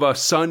of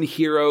sun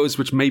heroes,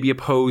 which may be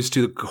opposed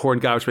to the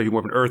Horned God, which may be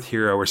more of an earth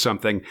hero or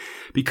something,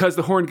 because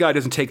the Horned God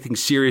doesn't take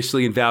things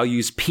seriously and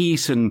values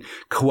peace and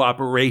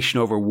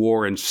cooperation over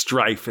war and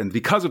strife. And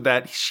because of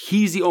that,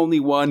 he's the only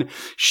one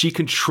she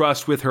can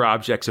trust with her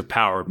objects of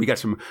power. We got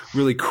some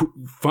really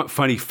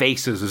funny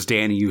faces as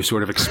Danny Yu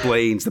sort of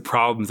explains the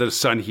problems that a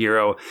sun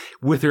hero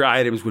with her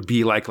items would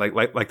be like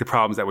the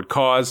problems that would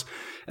cause.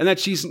 And that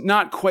she's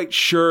not quite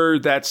sure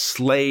that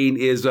Slain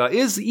is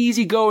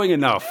easygoing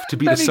enough to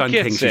be the Sun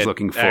King she's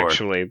looking for.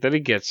 Actually, that he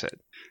gets it.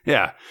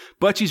 Yeah,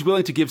 but she's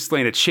willing to give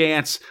Slain a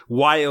chance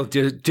while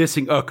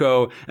dissing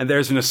Ukko. And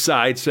there's an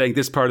aside saying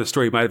this part of the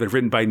story might have been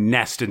written by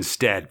Nest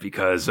instead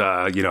because,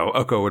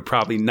 Ukko would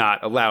probably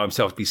not allow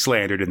himself to be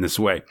slandered in this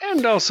way.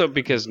 And also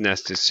because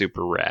Nest is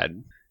super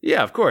rad.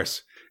 Yeah, of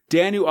course.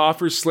 Danu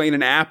offers Slain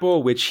an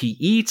apple, which he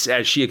eats,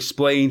 as she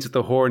explains that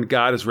the Horned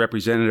God is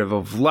representative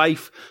of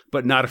life,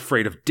 but not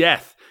afraid of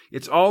death.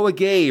 It's all a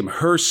game,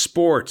 her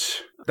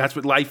sport. That's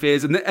what life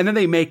is. And then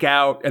they make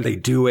out, and they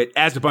do it,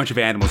 as a bunch of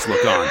animals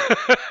look on.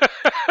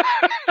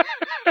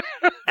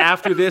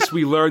 After this,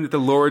 we learn that the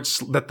Lord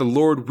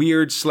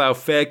Weird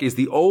Slaufeg is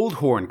the old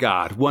Horned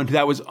God, one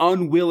that was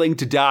unwilling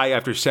to die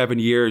after 7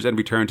 years and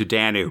return to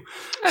Danu.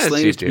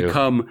 Slain is to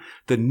become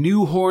the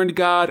new Horned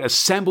God,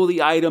 assemble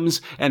the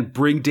items, and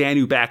bring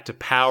Danu back to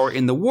power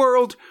in the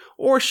world,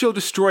 or she'll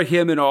destroy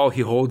him and all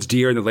he holds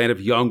dear in the land of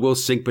Young will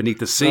sink beneath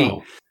the sea.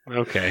 Oh,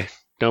 okay.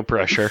 No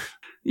pressure.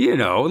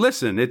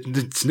 Listen,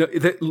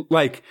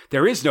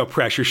 there is no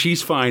pressure.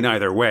 She's fine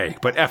either way,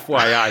 but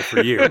FYI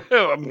for you.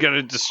 I'm going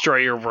to destroy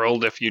your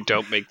world if you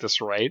don't make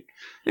this right.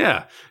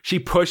 Yeah. She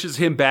pushes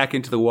him back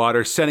into the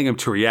water, sending him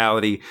to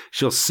reality.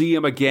 She'll see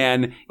him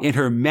again in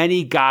her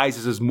many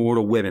guises as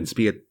mortal women,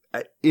 be it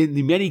in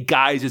the many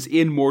guises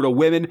in mortal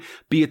women,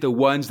 be it the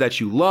ones that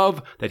you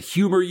love, that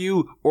humor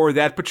you, or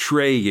that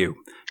betray you.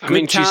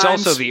 She's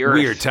also the earth.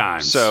 Weird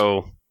times.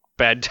 So,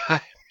 bad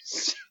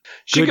times.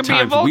 She Good could be a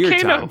times, volcano.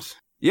 weird times.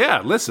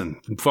 Yeah,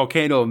 listen,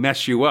 volcano will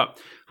mess you up.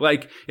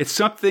 Like, it's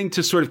something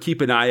to sort of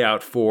keep an eye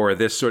out for.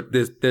 This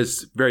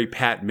very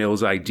Pat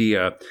Mills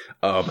idea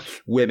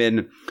of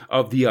women,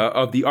 of the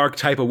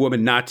archetype of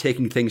woman not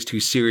taking things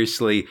too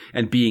seriously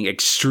and being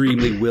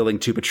extremely willing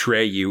to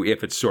betray you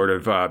if it sort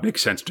of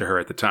makes sense to her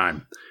at the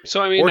time.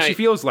 So or she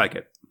feels like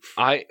it.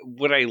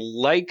 What I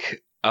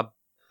like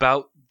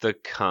about the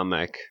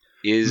comic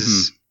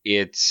is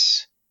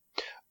its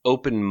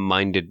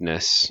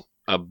open-mindedness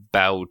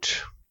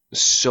about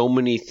so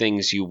many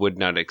things you would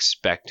not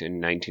expect in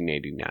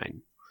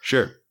 1989.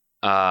 Sure.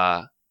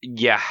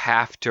 You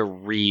have to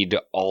read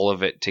all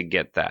of it to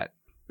get that.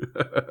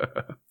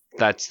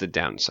 That's the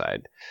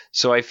downside.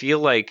 So I feel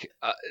like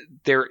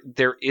there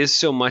is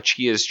so much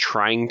he is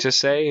trying to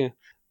say,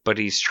 but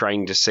he's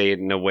trying to say it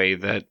in a way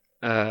that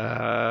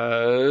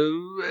I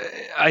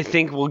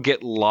think will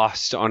get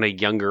lost on a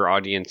younger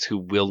audience who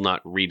will not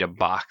read a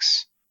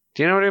box.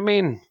 Do you know what I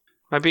mean?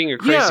 Am I being a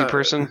crazy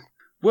person?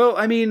 Well,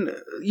 I mean,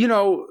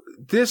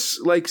 this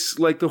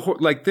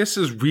this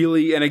is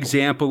really an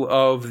example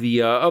of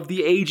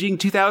the aging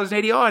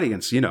 2080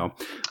 audience.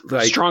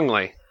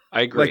 Strongly,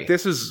 I agree. Like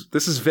this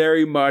is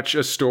very much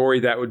a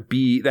story that would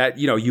be that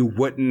you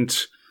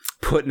wouldn't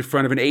put in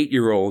front of an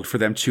 8-year-old for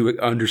them to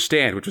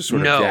understand, which was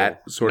sort of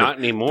that sort not of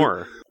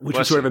anymore. Which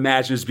was sort of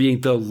imagined as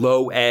being the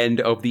low end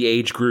of the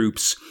age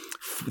groups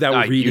that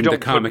were reading the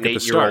comic at the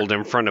start. You don't put an 8-year-old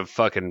in front of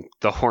fucking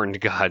the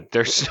Horned God.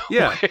 There's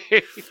no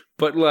way.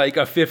 But like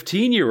a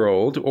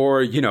 15-year-old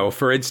or,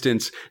 for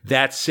instance,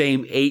 that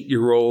same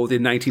 8-year-old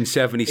in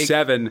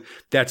 1977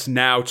 that's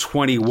now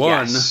 21,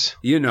 yes.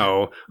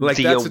 Like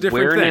the that's a different thing. The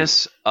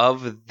awareness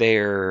of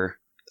their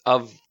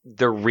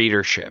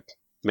readership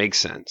makes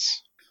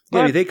sense. Yeah,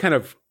 I mean, they kind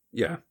of,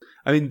 yeah.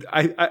 I mean,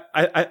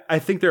 I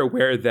think they're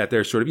aware that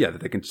they're sort of,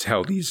 that they can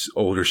tell these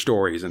older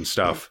stories and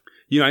stuff.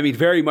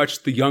 Very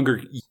much the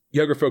younger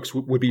younger folks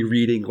would be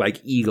reading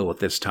like Eagle at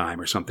this time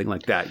or something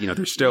like that. You know,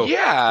 they're still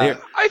I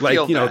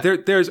feel you know,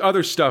 that. there's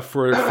other stuff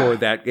for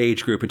that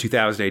age group in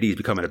 2008. He's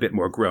becoming a bit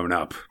more grown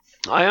up.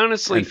 I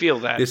honestly And feel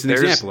that. this is an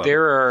example of it.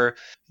 There are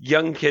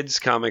young kids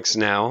comics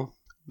now,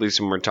 at least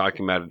when we're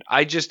talking about it.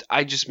 I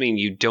just mean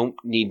you don't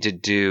need to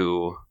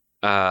do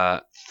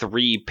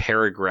 3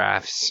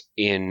 paragraphs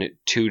in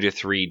 2 to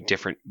 3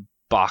 different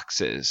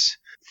boxes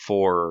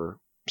for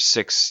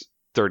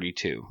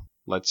 632,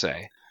 let's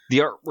say. The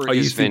artwork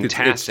is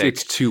fantastic.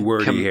 It's too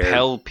wordy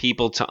Compel here.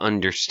 people to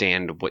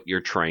understand what you're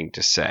trying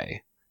to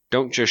say.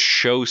 Don't just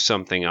show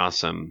something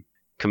awesome.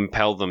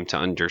 Compel them to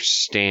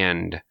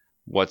understand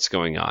what's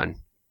going on.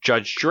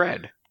 Judge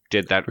Dredd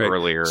did that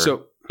earlier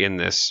in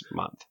this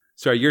month.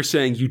 Sorry, you're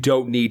saying you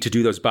don't need to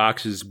do those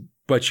boxes,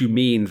 but you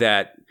mean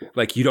that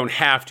like you don't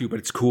have to, but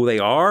it's cool they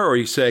are? Or are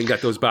you saying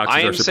that those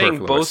boxes are superfluous? I am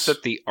saying both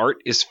that the art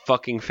is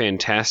fucking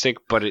fantastic,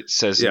 but it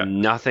says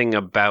nothing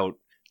about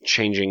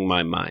changing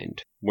my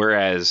mind.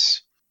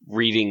 Whereas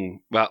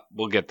reading, well,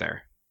 we'll get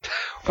there.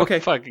 We'll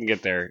fucking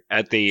get there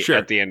at the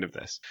end of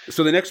this.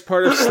 So the next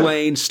part of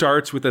Slain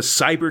starts with a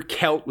cyber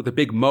Celt with a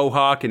big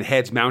mohawk and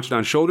heads mounted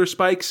on shoulder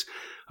spikes.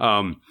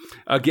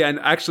 Again,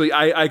 actually,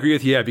 I agree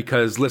with you,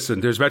 because listen,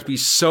 there's about to be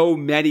so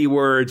many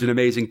words and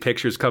amazing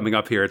pictures coming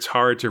up here. It's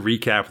hard to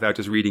recap without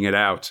just reading it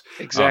out.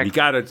 Exactly. You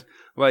gotta,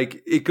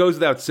 like, it goes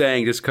without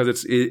saying just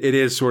because it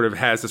is sort of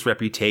has this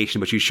reputation,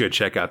 but you should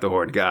check out The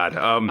Horned God.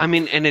 I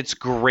mean, and it's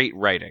great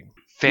writing.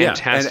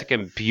 Fantastic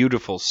and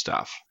beautiful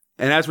stuff.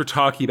 And as we're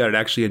talking about it,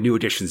 actually, a new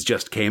edition's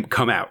just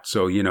come out.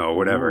 So, you know,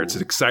 whatever. Ooh. It's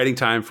an exciting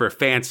time for a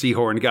fancy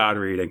Horned God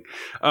reading.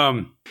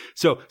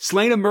 So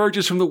Slain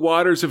emerges from the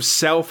waters of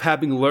self,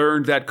 having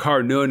learned that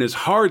Karnun is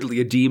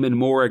hardly a demon,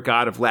 more a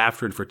god of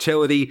laughter and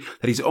fertility,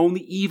 that he's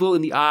only evil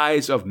in the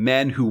eyes of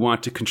men who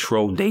want to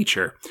control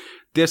nature.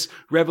 This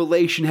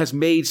revelation has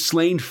made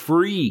Slain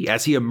free.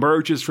 As he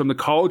emerges from the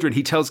cauldron,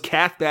 he tells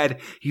Cathbad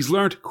he's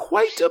learned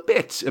quite a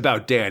bit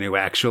about Danu,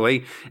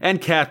 actually, and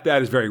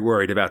Cathbad is very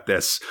worried about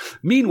this.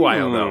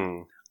 Meanwhile,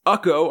 though,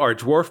 Ukko, our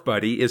dwarf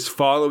buddy, is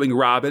following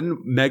Robin,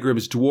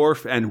 Megrim's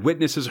dwarf, and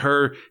witnesses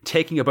her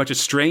taking a bunch of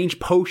strange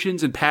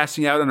potions and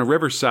passing out on a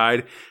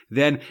riverside.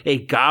 Then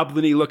a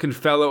goblin-y-looking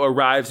fellow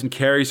arrives and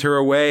carries her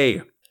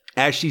away.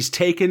 As she's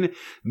taken,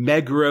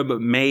 Megrim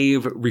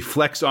Maeve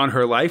reflects on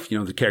her life, you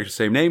know, the character's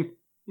same name.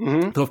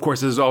 Mm-hmm. Though, of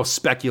course, this is all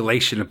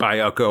speculation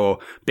by Ukko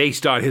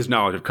based on his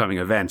knowledge of coming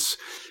events.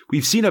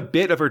 We've seen a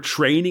bit of her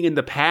training in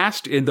the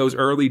past in those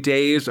early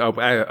days of,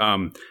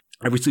 I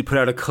recently put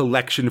out a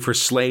collection for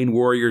Slain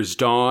Warriors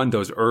Dawn,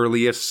 those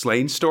earliest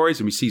Slain stories,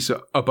 and we see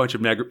a bunch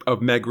of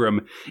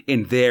Megrim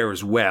in there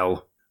as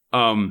well.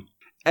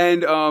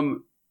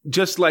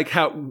 Just like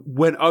how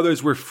when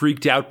others were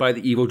freaked out by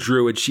the evil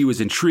druid, she was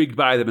intrigued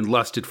by them and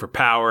lusted for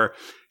power.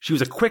 She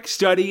was a quick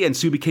study and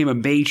soon became a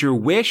major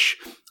witch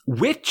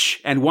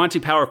and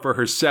wanting power for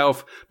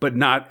herself, but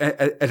not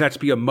to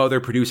be a mother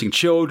producing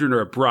children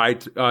or a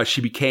bride.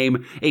 She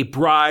became a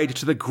bride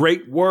to the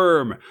great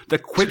worm, the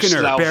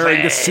quickener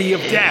bearing the sea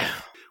of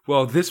death.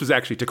 Well, this was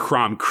actually to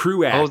Crom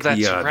Cruach. Oh,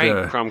 that's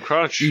right, Crom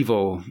Cruach.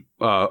 Evil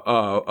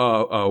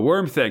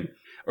worm thing.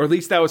 Or at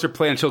least that was her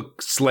plan until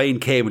Slain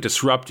came and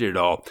disrupted it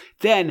all.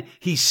 Then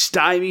he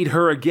stymied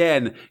her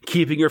again,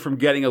 keeping her from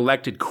getting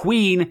elected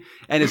queen,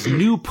 and his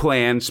new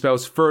plan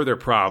spells further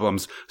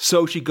problems.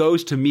 So she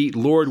goes to meet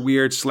Lord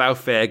Weird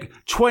Slaufeg,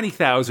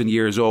 20,000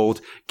 years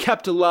old,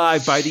 kept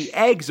alive by the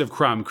eggs of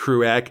Crom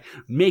Cruach,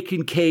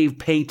 making cave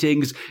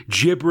paintings,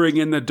 gibbering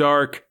in the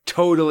dark,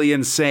 totally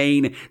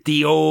insane,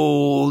 the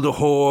old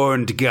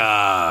Horned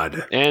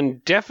God.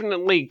 And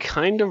definitely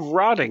kind of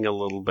rotting a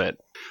little bit.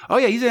 Oh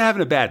yeah, he's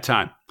having a bad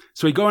time.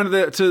 So we go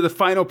into the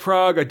final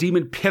prog. A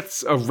demon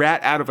piths a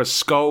rat out of a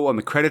skull on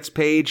the credits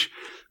page.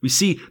 We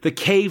see the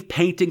cave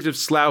paintings of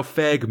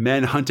Slaufeg,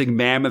 men hunting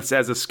mammoths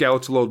as a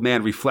skeletal old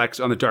man reflects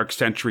on the dark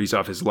centuries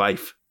of his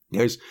life.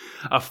 There's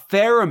a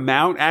fair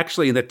amount,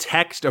 actually, in the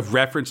text of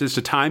references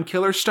to Time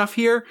Killer stuff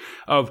here,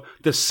 of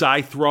the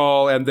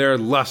Scythrall and their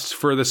lust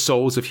for the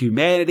souls of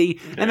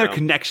humanity, and their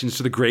connections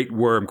to the great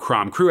worm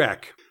Crom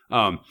Cruach.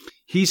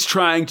 He's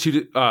trying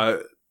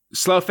to...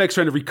 Slaufeg's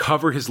trying to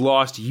recover his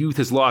lost youth,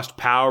 his lost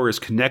power, his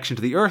connection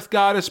to the Earth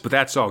Goddess, but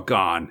that's all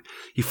gone.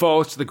 He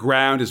falls to the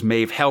ground as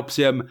Maeve helps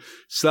him.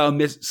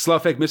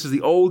 Slaufeg misses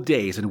the old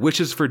days and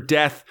wishes for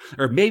death,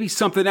 or maybe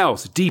something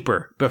else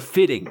deeper,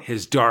 befitting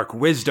his dark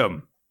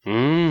wisdom.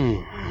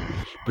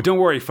 But don't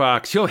worry,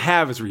 Fox, he'll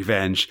have his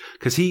revenge,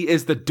 because he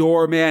is the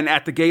doorman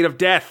at the gate of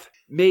death.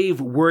 Maeve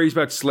worries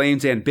about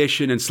Slain's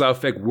ambition, and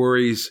Slaufeg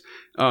worries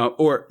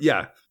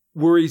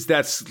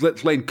that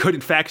Slain could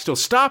in fact still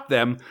stop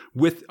them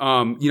with,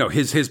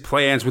 his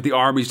plans with the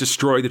armies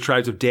destroying the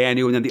tribes of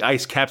Danu and then the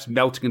ice caps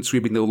melting and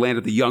sweeping the land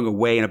of the young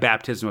away in a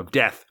baptism of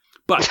death.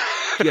 But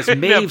he has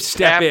Maeve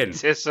step in.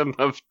 Baptism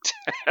of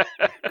death.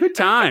 Good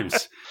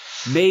times.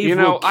 Maeve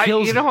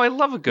I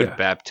love a good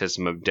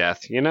baptism of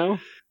death, you know?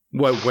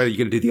 What are you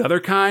going to do? The other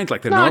kind?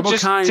 Like the normal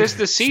kind? Just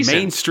the season. It's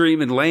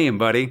mainstream and lame,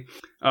 buddy.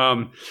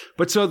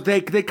 But so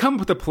they come up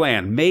with a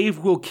plan. Maeve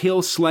will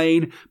kill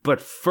Slain, but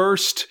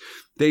first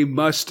they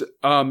must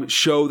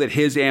show that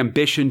his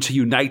ambition to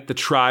unite the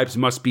tribes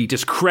must be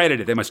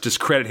discredited. They must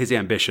discredit his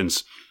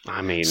ambitions.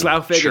 I mean,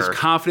 Slaufig is sure.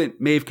 confident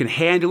Maeve can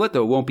handle it,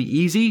 though it won't be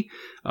easy.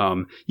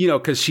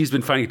 Because she's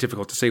been finding it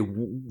difficult to say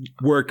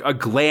work a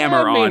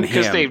glamour on him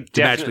because they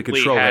to magically definitely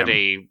control had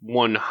him. a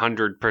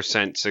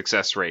 100%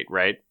 success rate,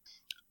 right?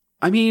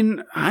 I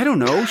mean, I don't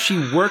know. She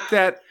worked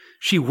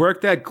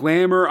that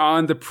glamour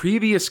on the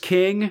previous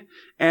king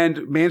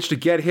and managed to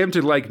get him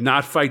to like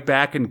not fight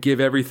back and give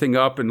everything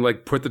up and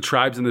like put the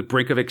tribes on the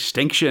brink of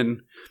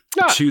extinction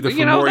to the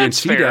Fomorian that's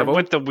Sea fair, Devil.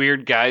 with the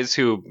weird guys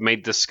who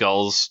made the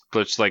skulls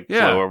which like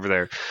flow over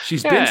there.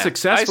 She's Yeah, been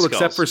successful ice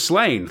except for skulls.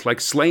 Slain.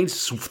 Like Slain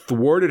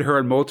thwarted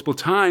her multiple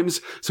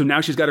times, so now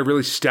she's got to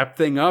really step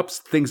things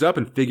up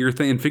and figure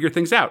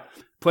things out.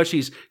 Plus,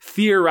 she's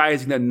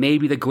theorizing that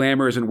maybe the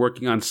glamour isn't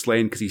working on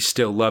Slain because he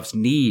still loves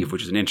Neve,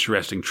 which is an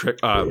interesting side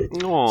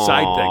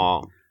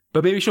thing.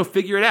 But maybe she'll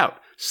figure it out.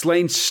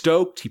 Slain's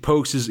stoked. He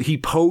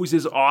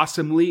poses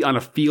awesomely on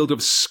a field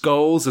of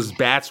skulls as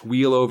bats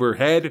wheel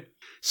overhead.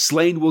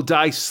 Slain will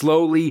die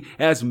slowly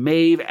as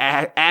Maeve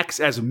acts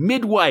as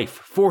midwife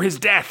for his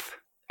death.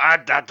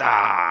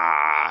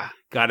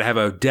 Gotta have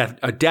a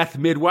death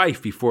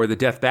midwife before the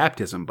death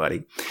baptism,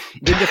 buddy.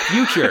 In the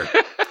future,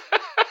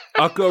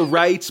 Ukko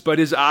writes, but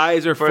his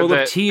eyes are full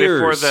of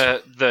tears. Before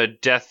the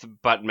death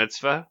bat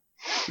mitzvah?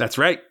 That's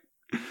right.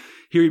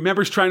 He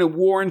remembers trying to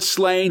warn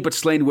Slain, but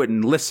Slain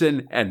wouldn't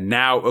listen, and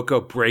now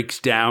Ukko breaks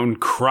down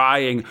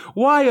crying.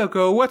 Why,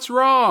 Ukko? What's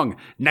wrong?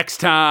 Next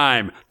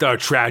time, the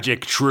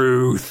tragic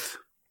truth.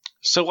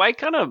 So I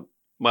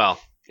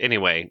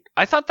anyway,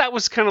 I thought that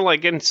was kind of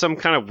like in some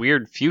kind of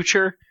weird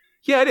future.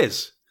 Yeah, it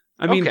is.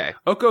 I mean, Okay.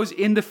 Ukko's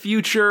in the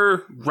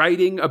future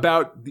writing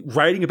about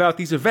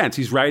these events.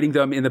 He's writing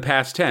them in the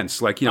past tense.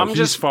 Like, I'm he's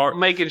just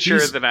making sure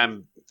he's- that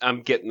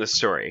I'm getting the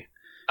story.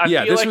 I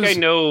Yeah, feel this like I was-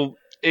 know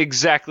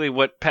exactly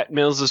what Pat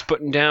Mills is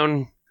putting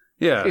down.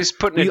 Yeah. He's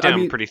putting it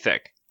down pretty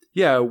thick.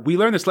 Yeah, we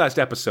learned this last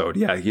episode.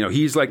 Yeah,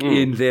 he's like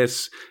in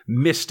this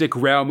mystic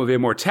realm of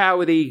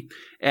immortality,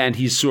 and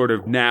he's sort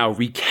of now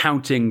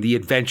recounting the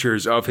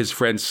adventures of his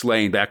friend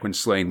Slain back when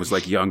Slain was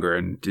like younger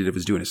and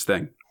was doing his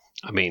thing.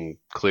 I mean,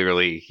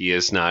 clearly he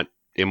is not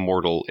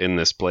immortal in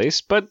this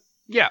place, but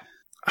yeah.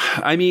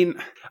 I mean,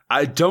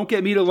 don't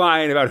get me to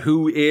lying about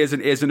who is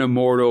and isn't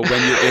immortal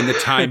when you're in the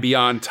time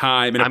beyond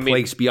time and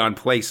place beyond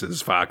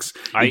places, Fox.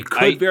 He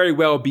could very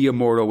well be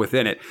immortal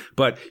within it,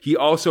 but he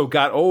also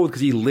got old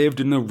because he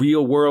lived in the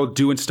real world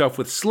doing stuff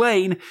with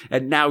Slain,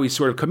 and now he's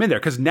sort of come in there.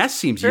 Because Ness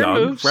seems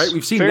young, right?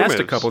 We've seen Ness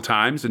a couple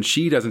times, and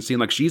she doesn't seem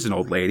like she's an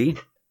old lady.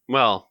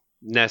 Well,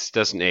 Ness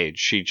doesn't age.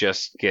 She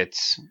just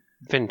gets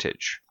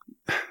vintage.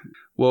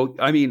 Well,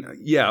 I mean,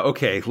 yeah,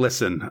 okay,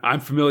 listen,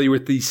 I'm familiar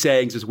with these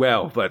sayings as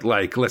well, but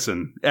like,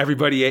 listen,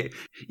 everybody,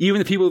 even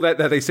the people that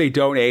they say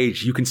don't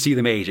age, you can see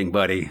them aging,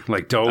 buddy.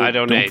 Like, don't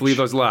believe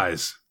those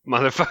lies.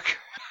 Motherfucker.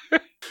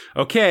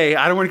 Okay,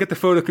 I don't want to get the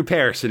photo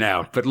comparison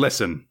out, but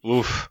listen.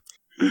 Oof.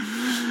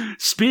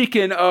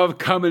 Speaking of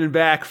coming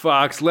back,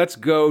 Fox, let's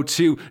go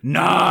to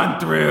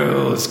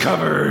non-thrills,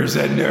 covers,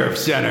 and nerve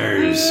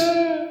centers.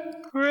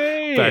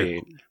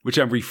 Great. Which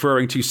I'm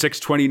referring to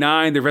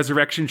 629, The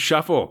Resurrection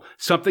Shuffle.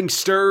 Something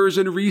stirs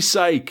and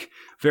repsych.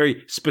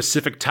 Very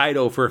specific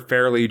title for a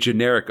fairly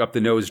generic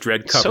up-the-nose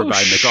dread cover by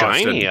Mick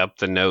Austin. Shiny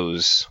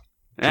up-the-nose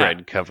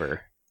dread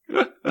cover.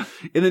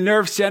 In the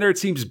Nerve Center, it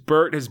seems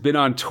Burt has been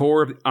on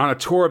a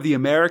tour of the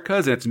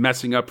Americas, and it's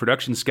messing up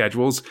production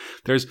schedules.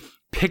 There's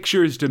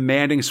pictures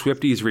demanding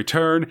Swifty's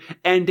return,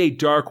 and a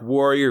dark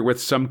warrior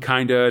with some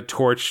kind of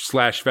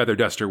torch/feather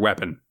duster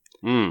weapon.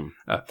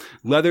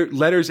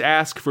 Letters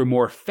ask for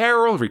more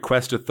Feral,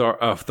 request of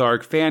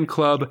Tharg fan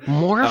club.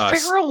 More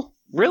Feral?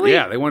 Really?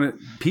 Yeah, they want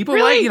to. People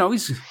like,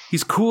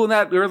 he's cool in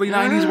that early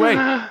 90s way.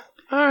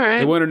 All right.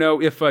 They want to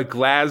know if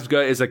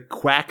Glasgow is a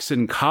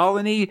Quaxon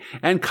colony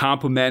and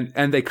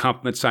they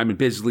compliment Simon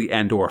Bisley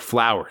and or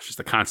Flowers, just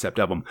the concept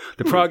of them.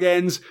 The prog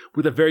ends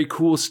with a very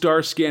cool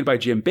star scan by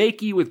Jim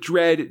Bakey with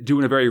Dredd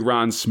doing a very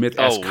Ron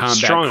Smith-esque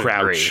combat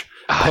crouch,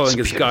 pulling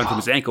his gun from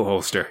his ankle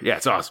holster. Yeah,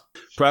 it's awesome.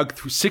 Prog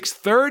through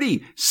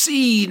 6:30,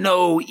 See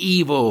No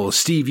Evil,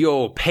 Steve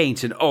Yole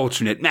paints an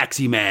alternate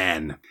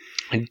Maxi-Man.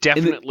 And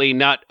definitely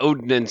not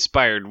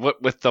Odin-inspired,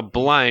 what with the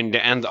blind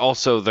and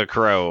also the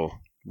crow.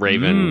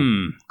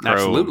 Raven. Crow,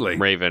 absolutely.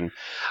 Raven.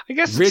 I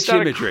guess Rich it's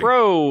not imagery. a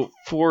crow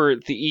for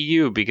the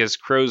EU because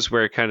crows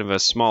wear kind of a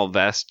small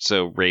vest,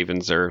 so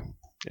ravens are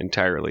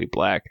entirely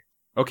black.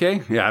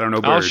 Okay. Yeah, I don't know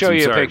birds. I'll show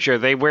you I'm a sorry. picture.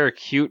 They wear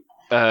cute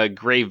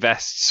gray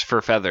vests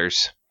for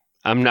feathers.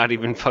 I'm not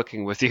even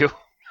fucking with you.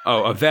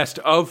 Oh, a vest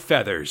of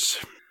feathers.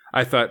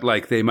 I thought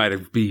like they might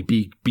have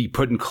be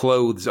putting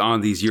clothes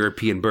on these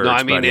European birds. No,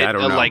 I mean, buddy. I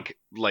don't know.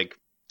 like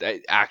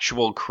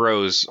actual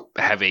crows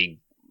have a,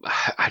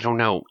 I don't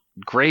know,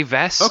 gray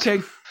vest.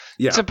 Okay.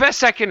 Yeah. It's the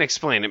best I can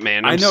explain it,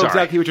 man. I know sorry.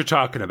 exactly what you're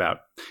talking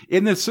about.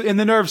 In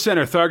the Nerve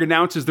Center, Tharg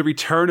announces the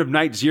return of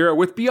Night Zero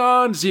with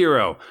Beyond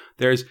Zero.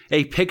 There's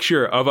a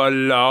picture of a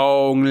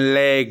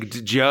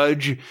long-legged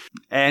Judge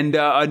and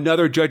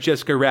another Judge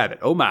Jessica Rabbit.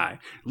 Oh my.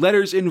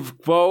 Letters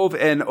involve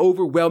an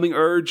overwhelming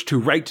urge to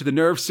write to the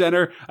Nerve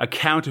Center, a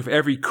count of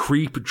every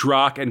creep,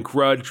 drock, and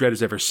grud Dredd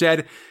has ever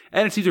said,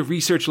 and it seems a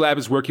research lab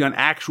is working on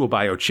actual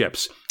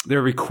biochips. There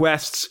are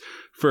requests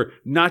for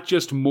not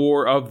just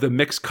more of the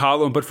mixed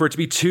column, but for it to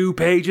be 2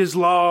 pages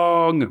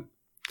long.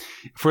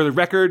 For the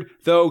record,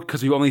 though,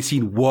 because we've only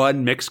seen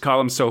one mixed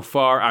column so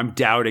far, I'm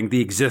doubting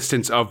the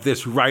existence of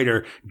this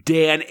writer,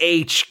 Dan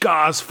H.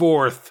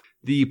 Gosforth.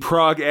 The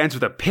prog ends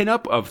with a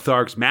pinup of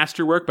Tharg's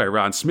masterwork by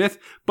Ron Smith,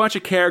 bunch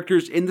of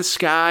characters in the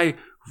sky,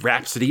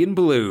 Rhapsody in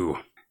Blue.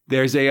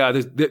 There's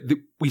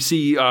we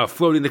see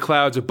floating in the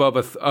clouds above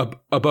a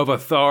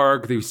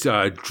Tharg. There's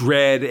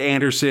Dredd,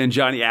 Anderson,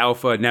 Johnny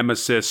Alpha,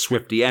 Nemesis,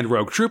 Swifty, and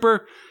Rogue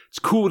Trooper. It's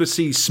cool to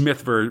see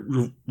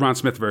Ron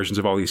Smith versions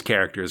of all these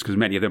characters because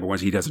many of them are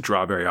ones he doesn't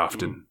draw very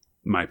often,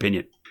 in my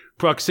opinion.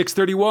 Prog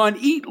 631,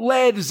 Eat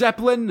Led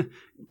Zeppelin.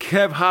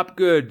 Kev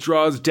Hopgood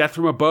draws Death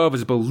from Above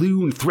as a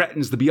balloon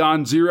threatens the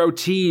Beyond Zero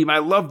team. I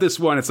love this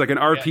one. It's like an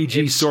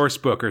RPG source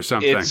book or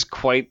something. It's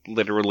quite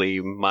literally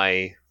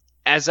my...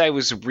 As I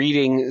was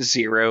reading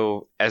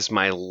Zero as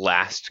my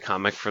last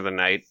comic for the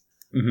night,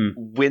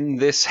 when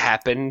this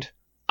happened,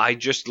 I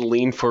just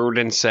leaned forward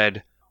and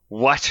said,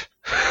 "What?"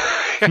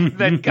 And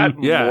then got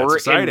more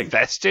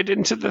invested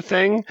into the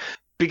thing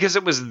because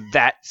it was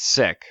that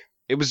sick.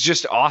 It was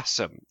just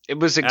awesome. It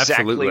was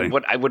exactly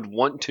what I would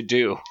want to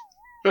do.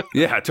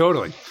 Yeah,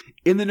 totally.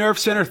 In the Nerve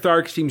Center,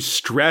 Tharg seems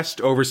stressed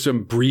over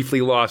some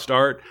briefly lost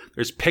art.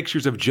 There's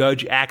pictures of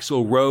Judge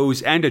Axl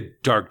Rose and a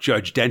Dark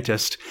Judge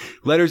dentist.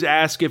 Letters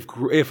ask if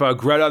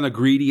Grudon the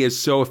Greedy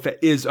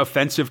is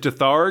offensive to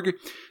Tharg,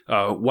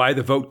 why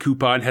the vote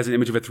coupon has an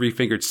image of a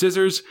 3-fingered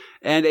scissors,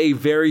 and a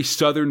very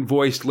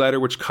southern-voiced letter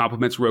which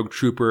compliments Rogue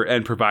Trooper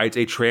and provides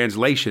a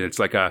translation. It's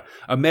like a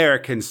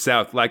American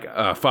South, like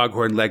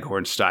Foghorn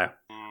Leghorn style.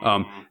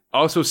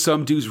 Also,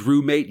 some dude's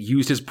roommate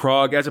used his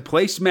prog as a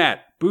placemat.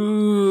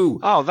 Boo!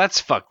 Oh, that's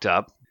fucked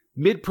up.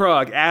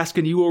 Mid-prog, ask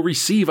and you will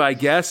receive, I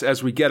guess,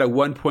 as we get a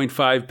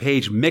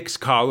 1.5-page mix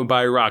column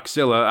by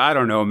Roxilla. I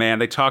don't know, man.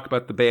 They talk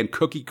about the band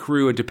Cookie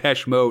Crew and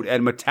Depeche Mode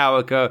and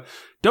Metallica.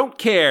 Don't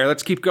care.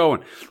 Let's keep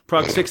going.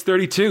 Prog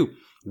 632.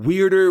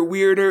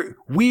 Weirdest.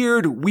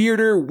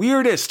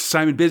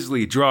 Simon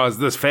Bisley draws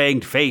the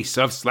fanged face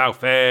of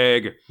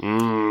Slough-Fag.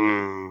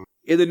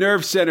 In the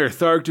Nerve Center,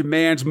 Tharg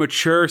demands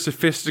mature,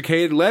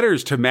 sophisticated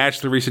letters to match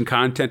the recent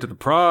content of the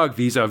prog,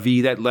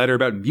 vis-a-vis that letter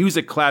about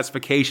music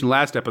classification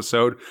last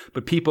episode,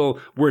 but people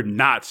were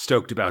not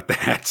stoked about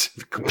that.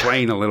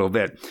 Complain a little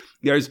bit.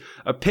 There's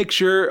a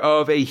picture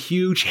of a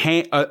huge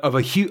hand, of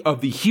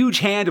the huge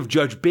hand of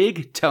Judge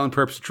Big telling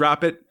Perps to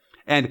drop it.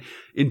 And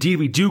indeed,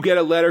 we do get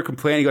a letter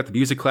complaining about the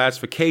music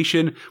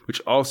classification,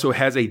 which also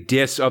has a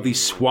diss of the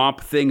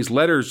Swamp Things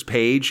letters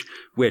page,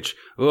 which,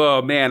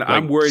 oh man, like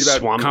I'm worried about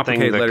Swamp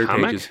complicated letter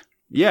pages.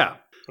 Yeah,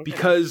 okay.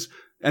 Because,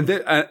 and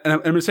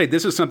I'm going to say,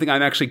 this is something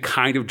I'm actually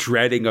kind of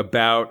dreading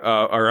about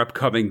our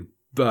upcoming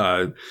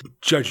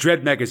Judge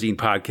Dredd magazine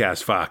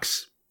podcast,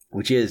 Fox,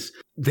 which is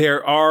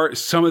there are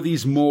some of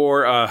these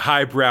more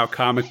highbrow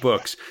comic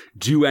books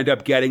do end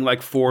up getting like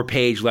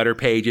 4-page letter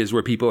pages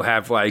where people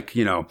have like,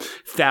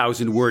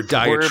 1,000-word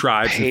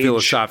diatribes and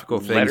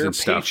philosophical things and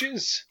stuff.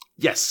 Pages?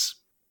 Yes.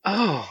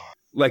 Oh.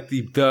 Like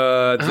the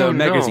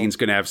magazine's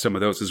going to have some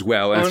of those as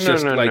well. And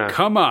it's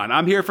come on,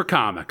 I'm here for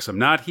comics. I'm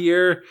not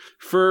here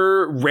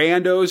for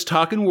randos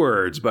talking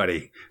words,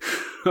 buddy.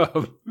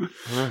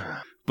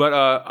 But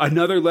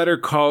another letter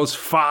calls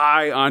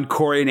Phi on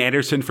Corey and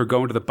Anderson for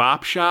going to the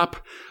bop shop.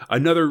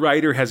 Another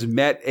writer has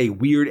met a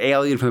weird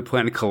alien from the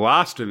planet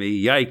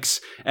Colostomy. Yikes.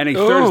 And a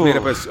third has made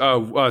up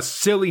a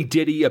silly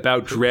ditty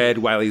about Dredd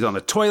while he's on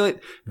the toilet.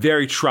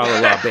 Very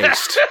tra-la-la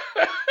based.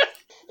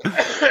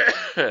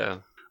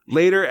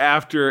 Later,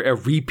 after a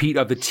repeat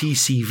of the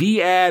TCV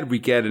ad, we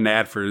get an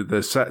ad for the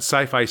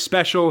sci-fi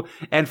special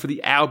and for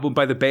the album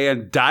by the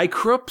band Die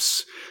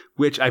Krups,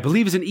 which I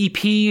believe is an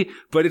EP,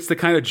 but it's the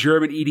kind of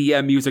German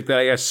EDM music that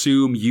I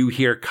assume you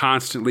hear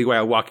constantly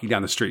while walking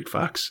down the street,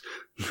 Fox.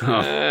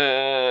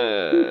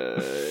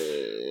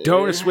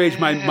 Don't assuage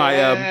my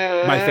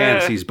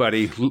fantasies,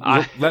 buddy.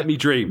 Let me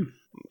dream.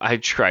 I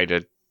try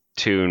to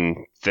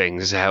tune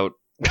things out.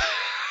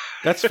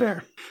 That's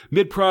fair.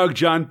 Mid-prog,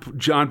 John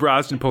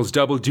Brosnan pulls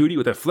double duty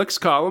with a Flicks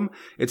column.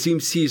 It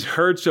seems he's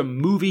heard some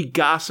movie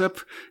gossip,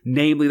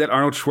 namely that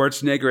Arnold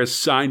Schwarzenegger has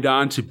signed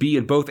on to be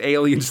in both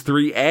Aliens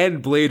 3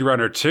 and Blade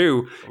Runner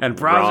 2. And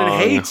Brosnan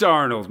hates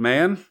Arnold,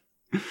 man.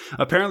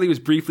 Apparently he was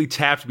briefly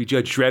tapped to be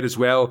Judge Dredd as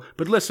well.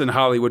 But listen,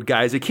 Hollywood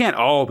guys, it can't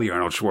all be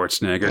Arnold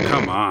Schwarzenegger.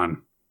 Come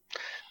on.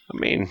 I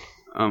mean...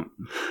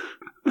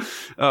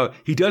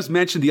 he does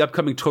mention the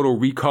upcoming Total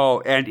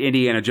Recall and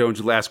Indiana Jones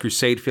The Last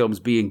Crusade films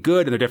being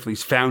good, and they're definitely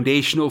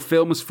foundational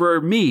films for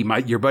me,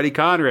 your buddy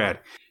Conrad.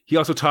 He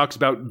also talks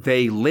about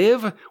They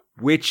Live,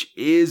 which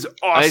is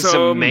awesome. It's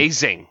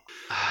amazing.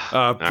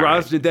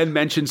 Brosnan then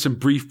mentioned some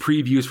brief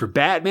previews for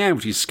Batman,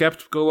 which he's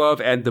skeptical of,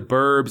 and The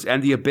Burbs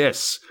and The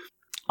Abyss.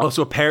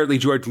 Also, apparently,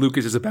 George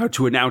Lucas is about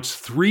to announce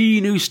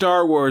 3 new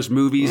Star Wars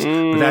movies,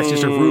 but that's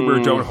just a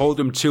rumor. Don't hold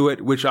him to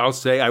it, which I'll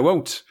say I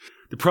won't.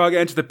 The prog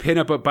ends with a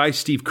pinup by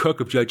Steve Cook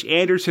of Judge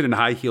Anderson in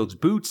high-heeled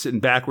boots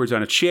and backwards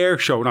on a chair,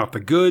 showing off the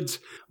goods.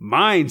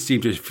 Mine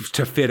seem to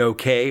fit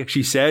okay,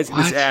 she says. In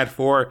this ad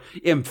for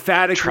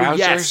emphatically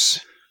yes.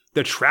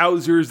 The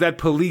trousers that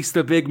police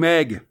the Big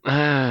Meg.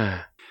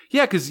 Yeah,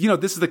 because,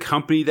 this is the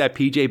company that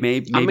PJ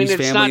Maybe's family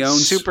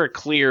owns. It's not super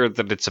clear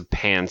that it's a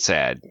pants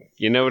ad.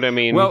 You know what I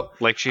mean? Well,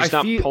 like, she's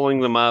not pulling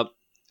them up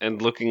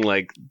and looking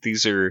like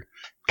these are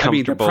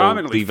comfortable. They're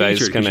prominently Levi's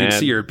featured because you can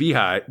see her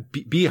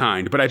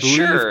behind. But I believe...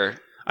 Sure.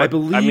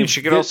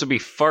 She could also be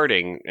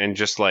farting, and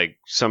just, like,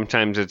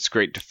 sometimes it's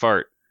great to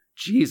fart.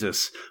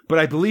 Jesus. But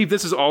I believe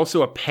this is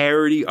also a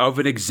parody of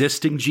an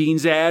existing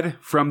jeans ad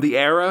from the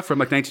era, from,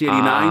 like,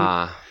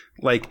 1989.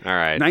 Like, all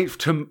right.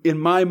 In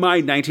my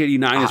mind,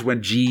 1989 is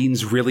when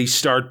jeans really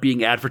start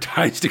being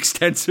advertised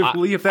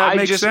extensively, if that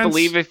makes sense. I just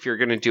believe if you're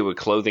going to do a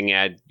clothing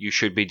ad, you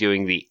should be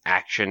doing the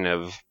action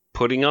of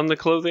putting on the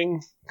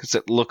clothing, because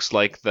it looks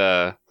like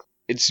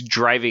it's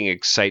driving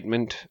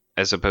excitement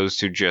as opposed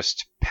to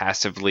just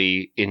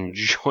passively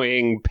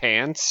enjoying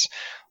pants.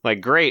 Like,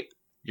 great,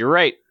 you're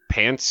right,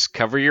 pants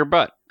cover your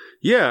butt.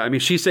 Yeah, I mean,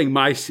 she's saying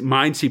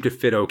mine seem to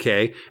fit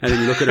okay, and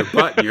then you look at her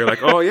butt and you're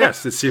like, oh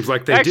yes, it seems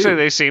like they do. Actually,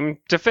 they seem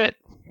to fit.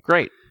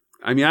 Great.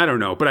 I mean, I don't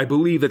know, but I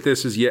believe that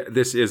this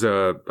is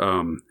a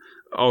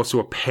also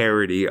a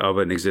parody of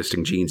an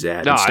existing jeans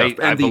ad. No, and stuff.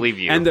 I believe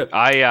you.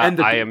 I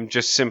am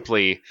just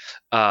simply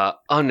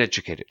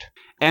uneducated.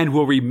 And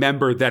we'll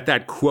remember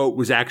that quote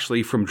was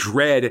actually from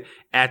Dredd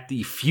at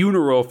the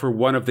funeral for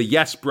one of the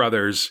Yes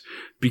Brothers,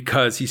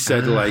 because he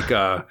said really?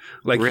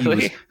 he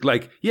was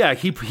like, yeah,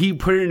 he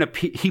put in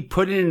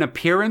an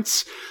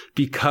appearance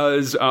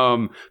because the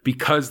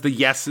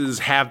Yeses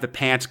have the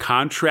pants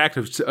contract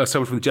of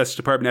someone from the Justice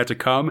Department had to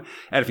come,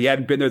 and if he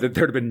hadn't been there, there'd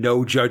have been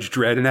no Judge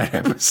Dredd in that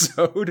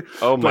episode.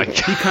 Oh my God.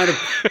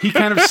 He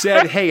kind of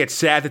said, hey, it's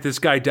sad that this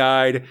guy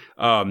died.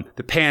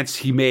 The pants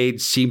he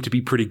made seemed to be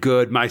pretty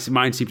good.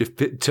 Mine seemed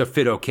to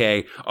fit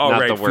okay. All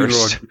Not right, the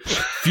worst.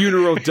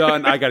 funeral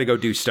done. I got to go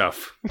do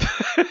stuff.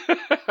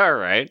 All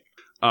right.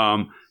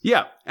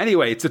 Yeah.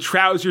 Anyway, it's the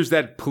trousers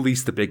that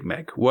police the Big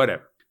Meg.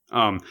 Whatever.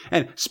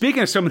 And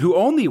speaking of someone who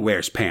only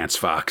wears pants,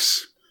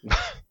 Fox.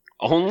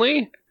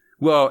 Only?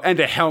 Well, and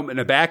a helmet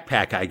and a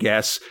backpack, I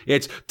guess.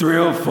 It's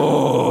Thrill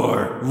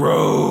 4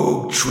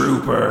 Rogue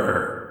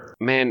Trooper.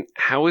 Man,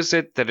 how is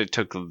it that it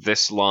took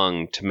this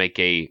long to make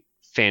a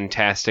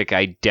fantastic,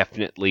 I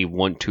definitely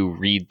want to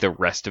read the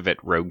rest of it,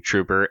 Rogue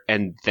Trooper,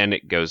 and then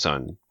it goes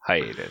on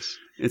hiatus?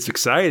 It's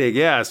exciting,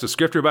 yeah. So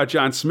script about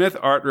John Smith,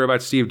 art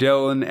about Steve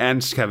Dillon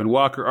and Kevin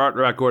Walker, art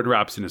about Gordon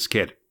Robson as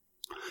Kid.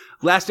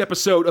 Last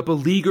episode, a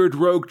beleaguered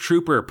rogue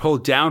trooper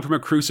pulled down from a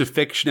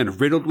crucifixion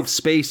and riddled with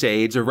space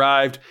aids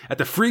arrived at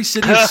the Free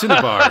City of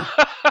Cinnabar.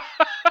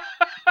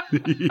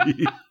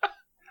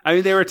 I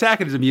mean, they were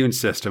attacking his immune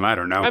system. I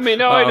don't know. I mean,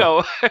 no, I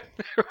know.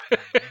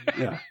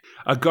 Yeah.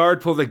 A guard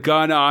pulled a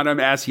gun on him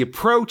as he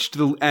approached,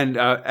 and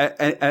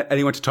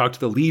he went to talk to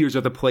the leaders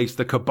of the place,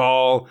 the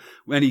Cabal.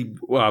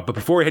 But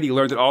beforehand, he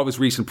learned that all of his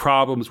recent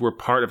problems were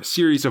part of a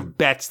series of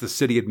bets the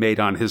city had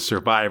made on his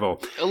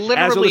survival.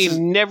 Literally,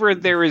 never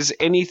there is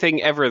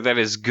anything ever that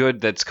is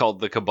good that's called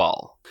the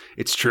Cabal.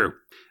 It's true.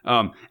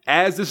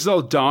 As this is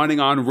all dawning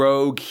on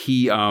Rogue,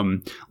 he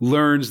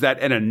learns that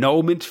an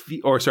annulment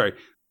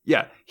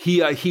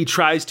he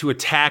tries to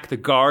attack the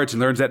guards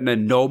and learns that an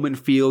annulment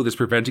field is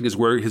preventing his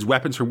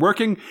weapons from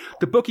working.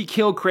 The bookie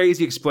Kill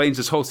Crazy explains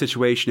this whole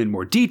situation in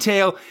more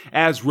detail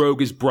as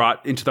Rogue is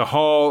brought into the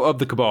hall of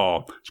the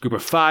Cabal. It's a group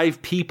of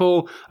 5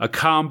 people, a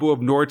combo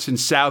of Norts and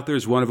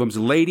Southers. One of them's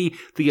a lady.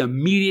 They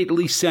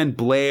immediately send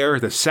Blair,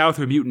 the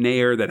Souther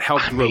mutineer that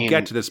helped Rogue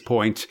get to this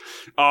point,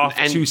 off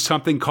to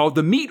something called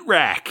the Meat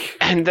Rack.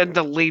 And then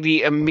the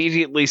lady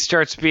immediately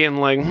starts being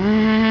like...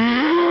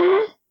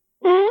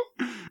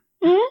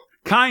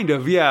 Kind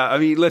of, yeah. I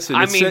mean, listen.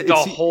 The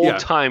whole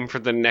time for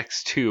the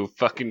next 2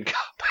 fucking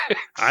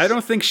comics. I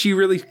don't think she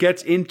really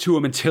gets into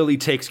him until he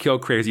takes Kill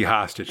Crazy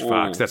hostage,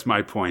 Fox. That's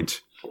my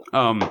point.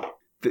 But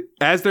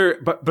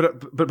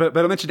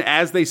I mentioned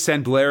as they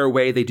send Blair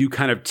away, they do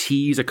kind of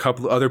tease a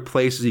couple of other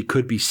places he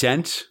could be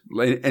sent,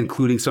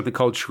 including something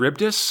called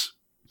Charybdis.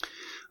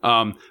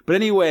 But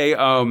anyway,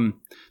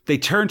 they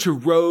turn to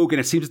Rogue, and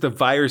it seems that the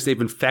virus they've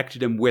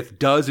infected him with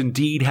does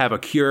indeed have a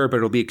cure, but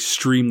it'll be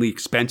extremely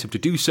expensive to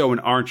do so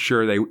and aren't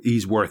sure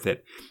he's worth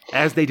it.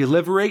 As they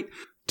deliberate,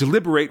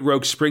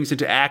 Rogue springs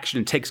into action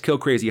and takes Kill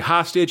Crazy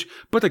hostage,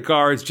 but the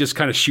guards just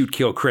kind of shoot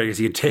Kill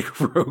Crazy and take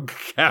Rogue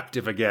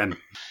captive again.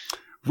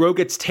 Rogue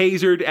gets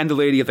tasered, and the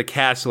lady of the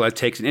castle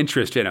takes an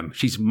interest in him.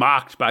 She's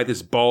mocked by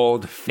this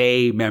bald,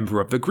 fey member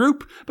of the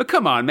group. But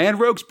come on, man,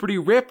 Rogue's pretty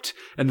ripped,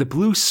 and the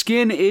blue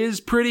skin is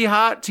pretty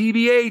hot,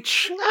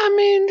 TBH. I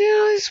mean,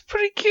 he's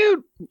pretty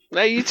cute.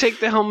 Now you take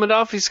the helmet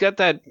off, he's got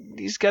that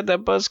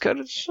buzz cut.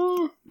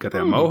 Got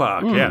that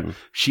mohawk, yeah.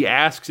 She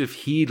asks if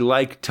he'd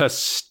like to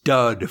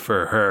stud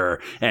for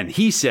her, and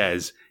he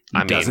says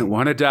he doesn't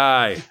want to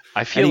die.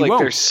 I feel like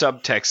there's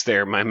subtext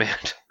there, my man.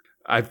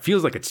 It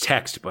feels like it's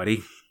text,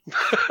 buddy.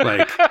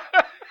 Like,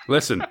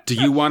 listen, do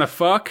you want to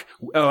fuck?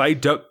 Well, I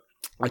don't.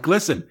 Like,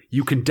 listen,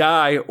 you can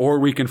die or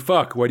we can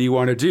fuck. What do you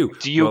want to do?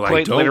 Do you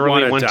quite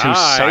literally want to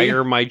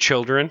sire my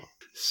children?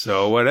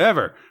 So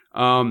whatever.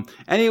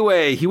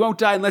 Anyway, he won't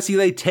die unless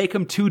they take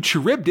him to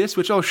Charybdis,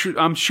 which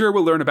I'm sure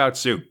we'll learn about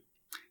soon.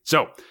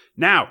 So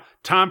now,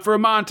 time for a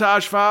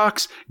montage,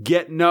 Fox.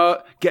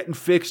 Getting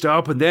fixed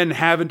up and then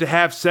having to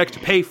have sex to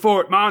pay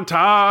for it.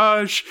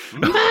 Montage.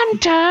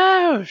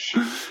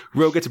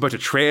 Rogue gets a bunch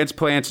of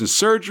transplants and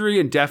surgery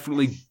and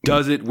definitely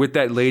does it with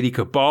that Lady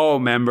Cabal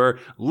member.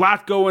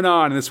 Lot going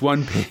on in this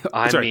one.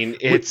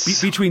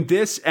 It's between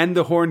this and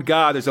the Horned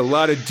God. There's a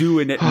lot of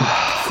doing it in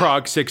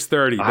Prague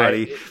 630,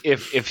 buddy.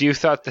 If you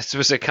thought this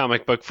was a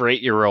comic book for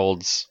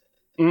 8-year-olds,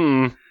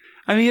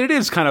 I mean, it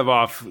is kind of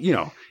off.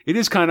 It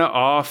is kind of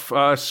off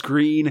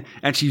screen,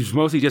 and she's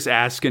mostly just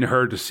asking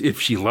her if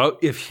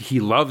he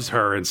loves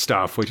her and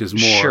stuff, which is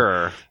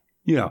more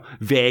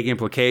vague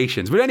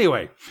implications. But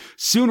anyway,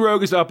 soon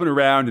Rogue is up and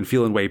around and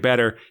feeling way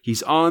better.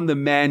 He's on the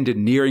mend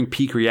and nearing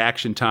peak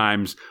reaction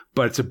times,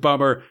 but it's a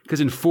bummer because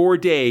in 4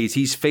 days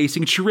he's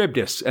facing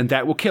Charybdis, and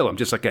that will kill him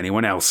just like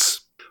anyone else.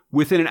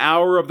 Within an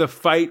hour of the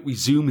fight, we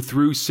zoom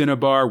through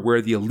Cinnabar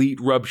where the elite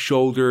rub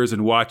shoulders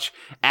and watch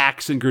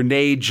axe and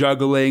grenade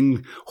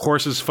juggling,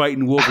 horses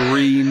fighting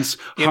wolverines,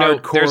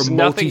 hardcore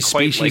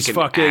multi-species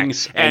fucking,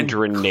 and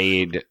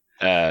grenade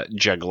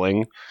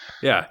juggling.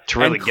 Yeah, to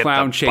really and get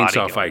clown the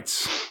chainsaw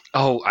fights.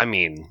 Oh, I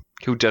mean,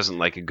 who doesn't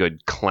like a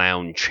good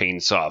clown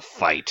chainsaw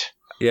fight?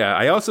 Yeah,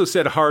 I also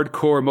said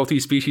hardcore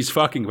multi-species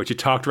fucking, but you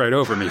talked right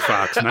over me,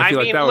 Fox. And I feel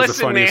like that was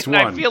the funniest one.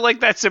 I feel like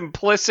that's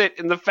implicit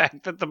in the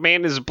fact that the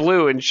man is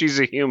blue and she's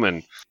a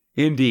human.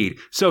 Indeed.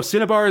 So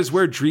Cinnabar is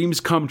where dreams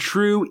come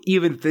true,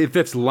 even if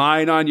it's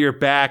lying on your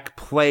back,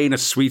 playing a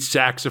sweet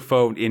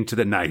saxophone into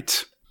the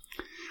night.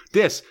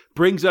 This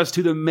brings us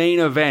to the main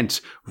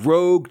event,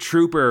 Rogue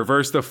Trooper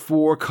versus the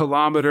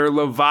 4-kilometer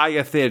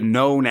Leviathan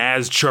known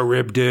as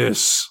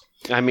Charybdis.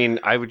 I mean,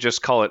 I would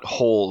just call it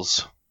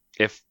Holes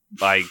if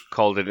I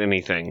called it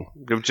anything.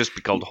 It would just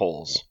be called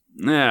Holes.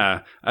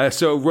 Yeah.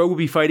 So Rogue will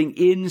be fighting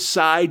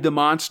inside the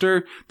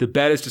monster. The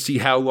bet is to see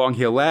how long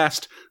he'll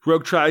last.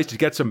 Rogue tries to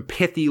get some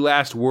pithy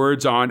last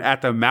words on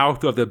at the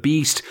mouth of the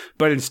beast,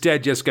 but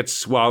instead just gets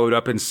swallowed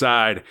up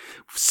inside.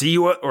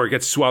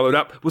 Gets swallowed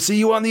up. We'll see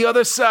you on the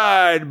other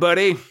side,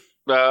 buddy.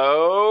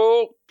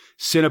 Oh.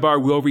 Cinnabar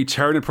will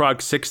return in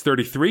Prague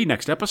 633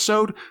 next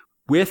episode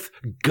with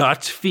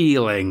Gut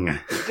Feeling.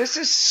 This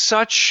is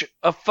such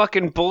a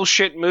fucking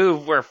bullshit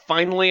move where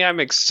finally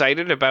I'm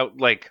excited about,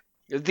 like,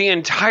 the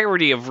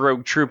entirety of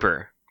Rogue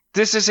Trooper.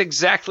 This is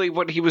exactly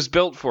what he was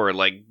built for,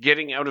 like,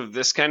 getting out of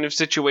this kind of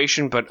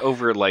situation, but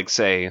over, like,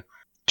 say,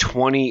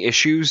 20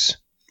 issues.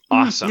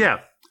 Awesome. Yeah.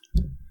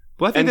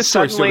 Well, I think this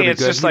story's still going to be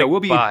good. Just like,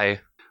 bye.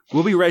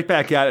 We'll be right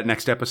back at it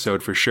next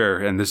episode for sure.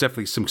 And there's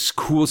definitely some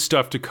cool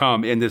stuff to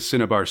come in this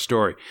Cinnabar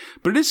story.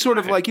 But it is sort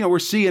of like, we're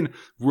seeing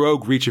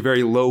Rogue reach a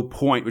very low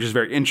point, which is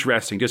very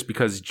interesting just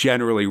because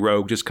generally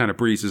Rogue just kind of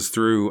breezes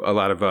through a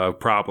lot of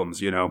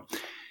problems,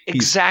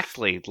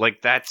 Exactly.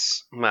 Like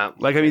that's... Well,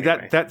 like, I mean,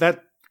 anyway.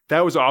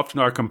 that was often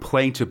our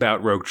complaint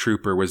about Rogue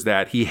Trooper was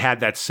that he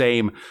had that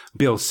same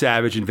Bill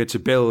Savage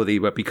invincibility,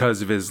 but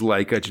because of his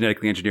like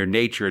genetically engineered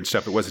nature and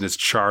stuff, it wasn't as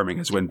charming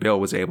as when Bill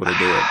was able to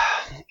do it.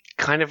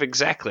 Kind of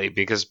exactly,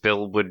 because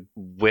Bill would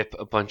whip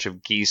a bunch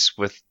of geese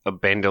with a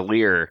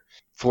bandolier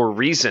for a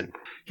reason.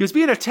 He was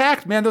being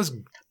attacked, man. Those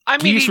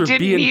geese he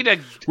didn't need a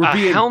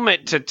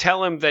helmet to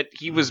tell him that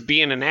he was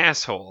being an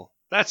asshole.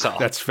 That's all.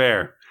 That's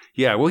fair.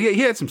 Yeah, well, he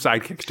had some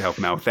sidekicks to help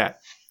him out with that.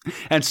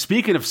 And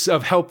speaking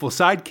of helpful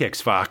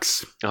sidekicks,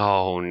 Fox.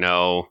 Oh,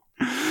 no.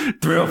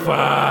 Thrill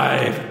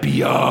 5,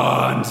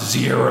 Beyond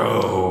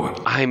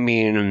Zero. I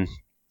mean,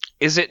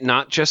 is it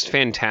not just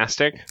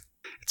fantastic?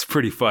 It's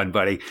pretty fun,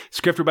 buddy.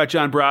 Script robot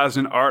John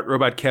Brosnan, art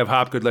robot Kev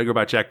Hopgood, leg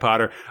robot Jack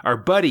Potter. Our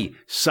buddy,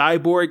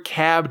 cyborg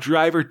cab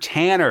driver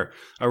Tanner,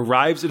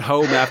 arrives at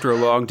home after a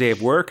long day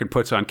of work and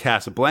puts on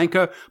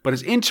Casablanca, but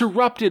is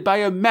interrupted by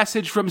a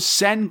message from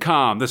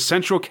CENTCOM, the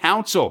Central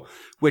Council,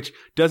 which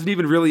doesn't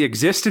even really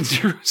exist in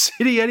Zero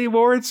City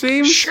anymore, it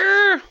seems.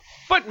 Sure,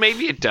 but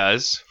maybe it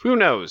does. Who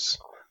knows?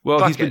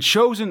 Well, he's been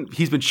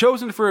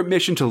chosen for a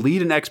mission to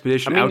lead an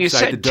expedition outside you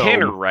said the dome.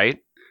 Tanner, right?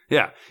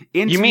 Yeah.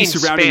 You mean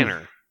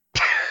Spanner.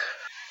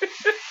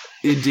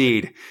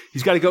 Indeed.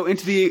 He's got to go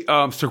into the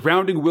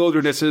surrounding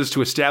wildernesses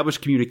to establish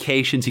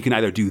communications. He can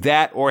either do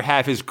that or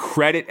have his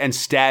credit and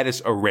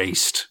status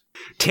erased.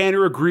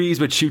 Tanner agrees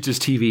but shoots his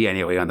TV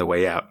anyway on the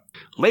way out.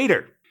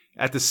 Later,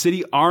 at the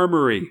city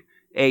armory,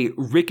 a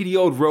rickety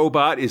old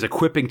robot is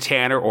equipping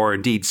Tanner, or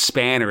indeed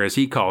Spanner as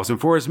he calls him,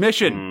 for his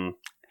mission.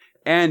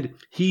 And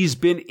he's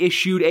been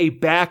issued a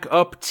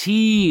backup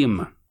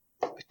team.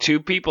 two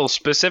people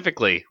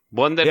specifically.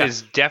 One that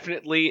is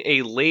definitely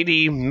a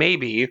lady,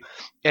 maybe,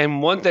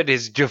 and one that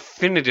is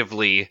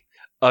definitively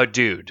a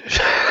dude.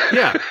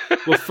 Yeah.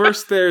 Well,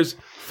 first there's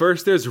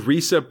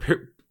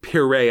Risa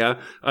Pirea,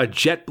 a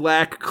jet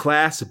black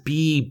Class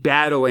B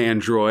battle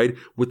android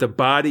with the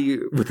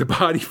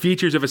body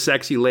features of a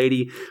sexy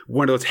lady,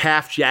 one of those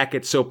half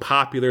jackets so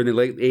popular in the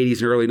late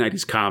 80s and early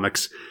 90s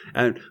comics.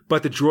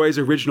 But the droid's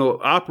original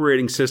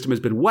operating system has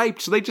been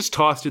wiped, so they just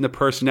tossed in the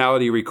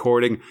personality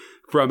recording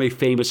from a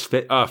famous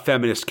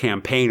feminist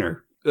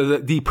campaigner.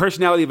 The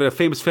personality of a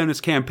famous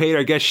feminist campaigner,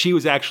 I guess she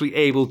was actually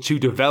able to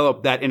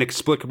develop that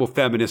inexplicable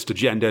feminist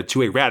agenda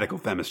to a radical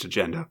feminist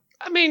agenda.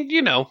 I mean,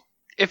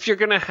 if you're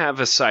going to have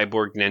a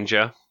cyborg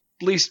ninja, at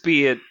least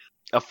be it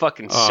a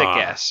fucking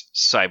sick-ass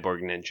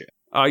cyborg ninja.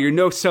 You're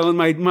no selling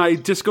my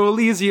Disco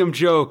Elysium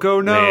joke. Oh,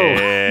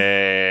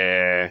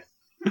 no.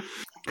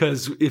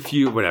 Because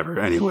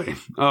anyway.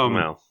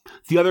 Well.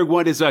 The other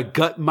one is a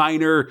Gut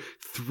Miner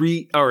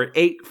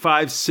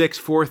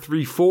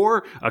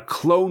 856434, a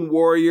clone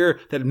warrior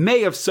that may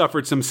have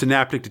suffered some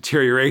synaptic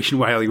deterioration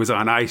while he was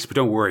on ice, but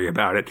don't worry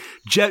about it.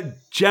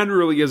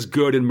 Generally as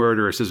good and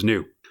murderous as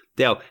new.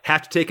 They'll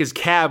have to take his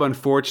cab,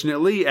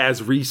 unfortunately,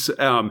 as Reese,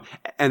 and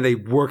they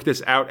work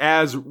this out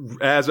as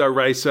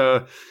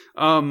Risa,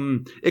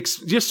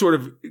 just sort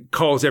of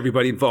calls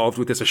everybody involved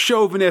with this a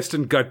chauvinist,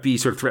 and Gut B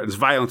sort of threatens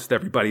violence with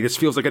everybody. This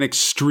feels like an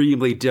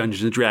extremely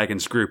Dungeons and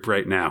Dragons group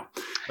right now.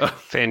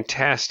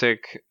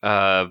 Fantastic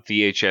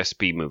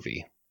VHS-B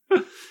movie.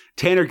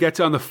 Tanner gets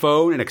on the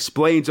phone and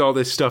explains all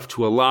this stuff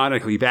to Alana.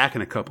 He'll be back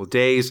in a couple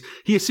days.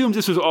 He assumes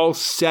this was all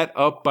set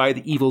up by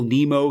the evil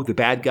Nemo, the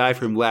bad guy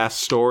from last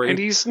story. And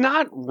he's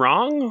not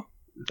wrong,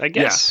 I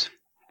guess. Yeah.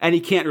 And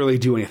he can't really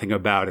do anything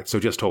about it, so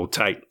just hold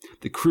tight.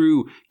 The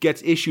crew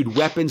gets issued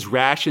weapons,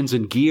 rations,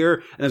 and gear.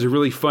 And there's a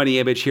really funny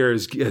image here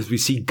as we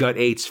see Gut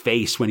 8's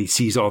face when he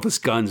sees all this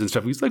guns and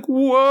stuff. He's like,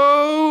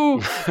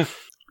 whoa!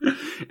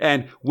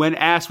 And when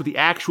asked what the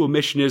actual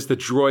mission is, the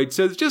droid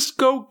says, just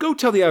go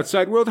tell the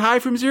outside world hi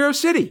from Zero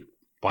City.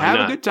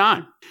 Have a good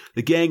time.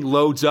 The gang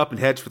loads up and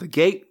heads for the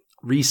gate.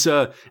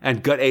 Risa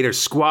and Gut 8 are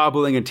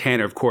squabbling, and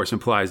Tanner, of course,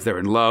 implies they're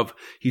in love.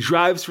 He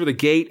drives for the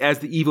gate as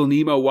the evil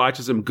Nemo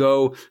watches him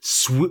go,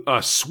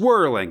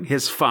 swirling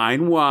his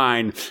fine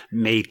wine.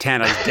 May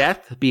Tanner's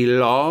death be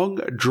long,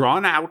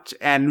 drawn out,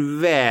 and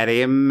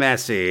very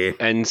messy.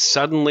 And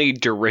suddenly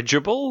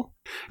dirigible?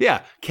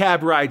 Yeah,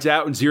 cab rides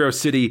out and Zero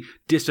City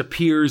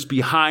disappears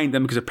behind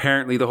them because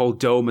apparently the whole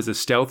dome is a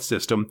stealth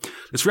system.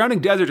 The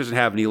surrounding desert doesn't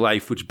have any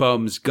life, which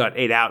bums Gut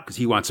 8 out because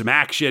he wants some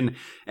action.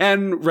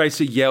 And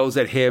Risa yells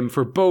at him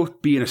for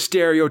both being a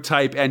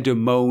stereotype and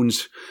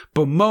bemoans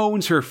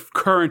her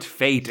current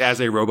fate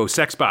as a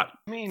robo-sexbot.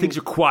 Things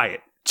are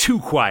quiet. Too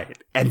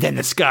quiet. And then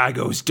the sky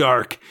goes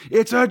dark.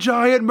 It's a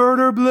giant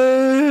murder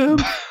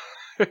blimp!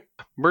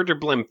 Murder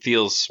blimp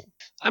feels...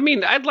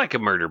 I'd like a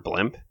murder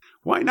blimp.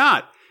 Why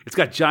not? It's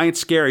got giant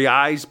scary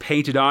eyes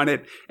painted on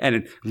it,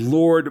 and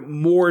Lord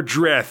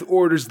Mordreth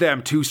orders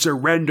them to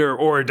surrender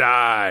or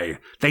die.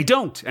 They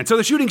don't, and so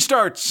the shooting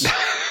starts.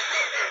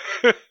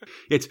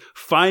 It's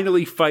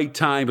finally fight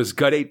time as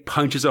Gut 8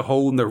 punches a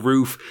hole in the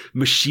roof,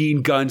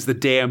 machine guns the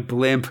damn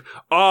blimp.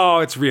 Oh,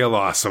 it's real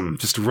awesome.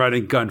 Just a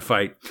running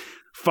gunfight.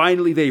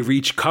 Finally, they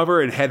reach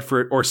cover and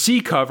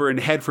see cover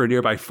and head for a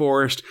nearby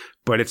forest,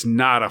 but it's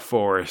not a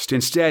forest.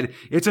 Instead,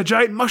 it's a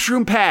giant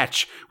mushroom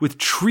patch with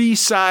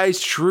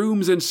tree-sized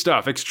shrooms and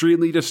stuff.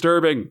 Extremely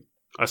disturbing,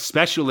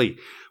 especially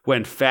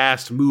when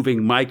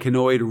fast-moving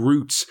myconoid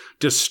roots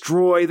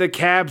destroy the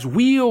cab's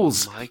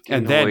wheels.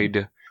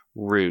 Myconoid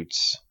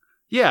roots.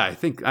 Yeah,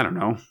 I don't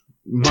know.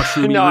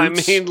 Mushroom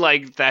roots.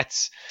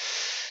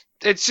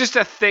 It's just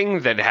a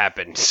thing that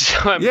happened,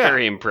 so I'm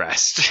very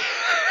impressed.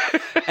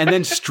 And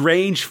then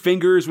strange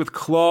fingers with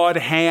clawed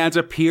hands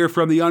appear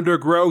from the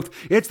undergrowth.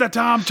 It's the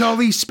Tom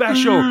Tully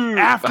special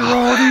after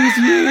all these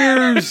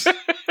years.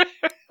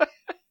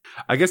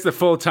 I guess the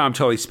full Tom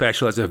Tully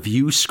special has a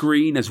view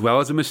screen as well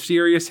as a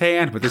mysterious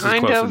hand, but this is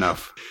close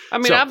enough.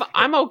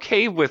 I'm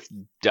okay with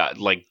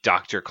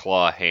Dr.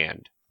 Claw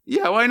hand.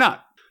 Yeah, why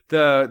not?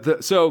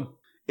 So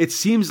it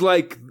seems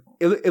like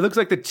it looks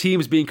like the team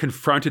is being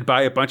confronted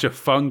by a bunch of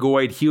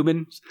fungoid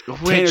humans.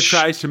 Tanner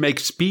tries to make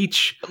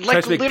speech.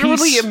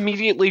 Literally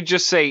immediately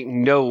just say,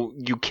 no,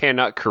 you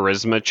cannot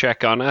charisma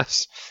check on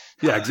us.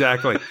 Yeah,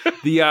 exactly.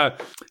 He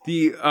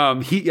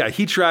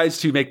tries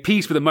to make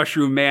peace, but the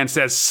mushroom man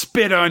says,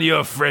 spit on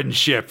your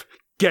friendship.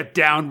 Get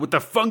down with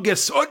the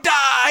fungus or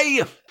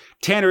die.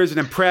 Tanner isn't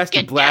impressed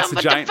and blasts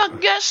the giant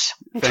fungus.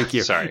 Thank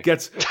you. Sorry.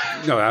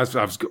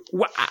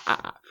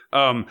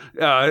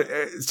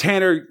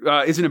 Tanner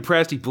isn't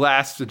impressed. He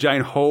blasts a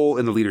giant hole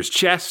in the leader's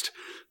chest,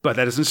 but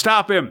that doesn't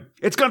stop him.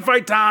 It's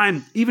gunfight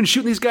time. Even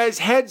shooting these guys'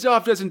 heads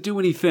off doesn't do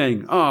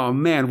anything. Oh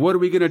man, what are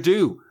we gonna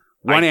do?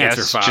 One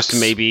answer, Fox. Just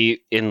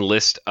maybe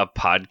enlist a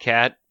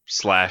podcat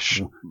 /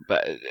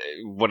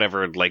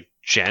 whatever,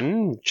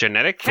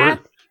 genetic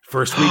cat.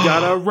 First, we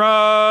gotta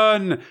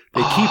run.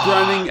 They keep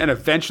running and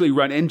eventually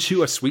run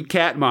into a sweet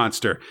cat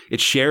monster.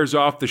 It shares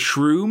off the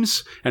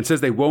shrooms and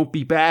says they won't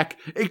be back.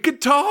 It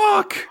could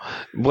talk.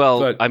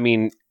 Well, I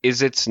mean,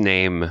 is its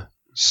name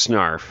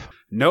Snarf?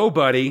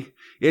 Nobody.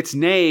 Its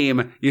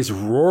name is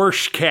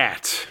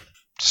Rorschach.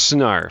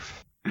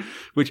 Snarf.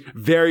 Which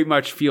very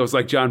much feels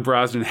like John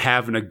Brosnan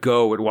having a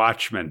go at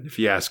Watchmen, if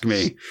you ask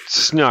me.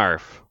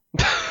 Snarf.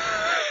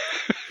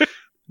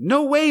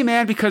 No way,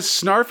 man, because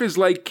Snarf is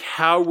like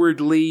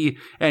cowardly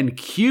and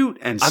cute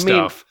and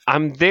stuff. I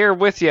mean, I'm there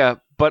with you,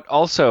 but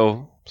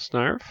also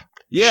Snarf?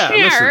 Yeah,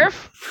 Snarf?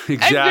 Listen,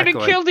 exactly. I'm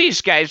going to kill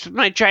these guys with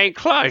my giant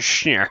claws,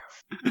 Snarf.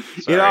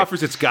 It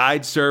offers its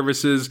guide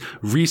services.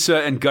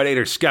 Risa and Gut 8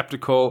 are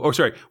skeptical. Oh,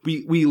 sorry.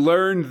 We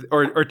learned,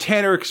 or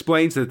Tanner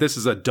explains that this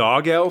is a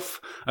dog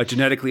elf, a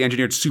genetically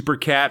engineered super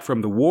cat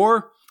from the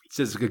war. It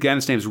says, again,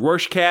 his name is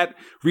Rorschach.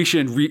 Risha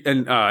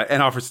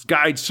and offers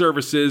guide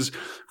services.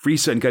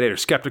 Risa and Gut 8 are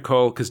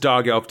skeptical because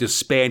Dog Elf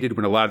disbanded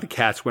when a lot of the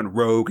cats went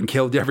rogue and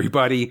killed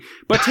everybody.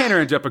 But Tanner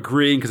ends up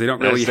agreeing because they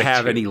don't really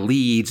have any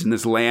leads in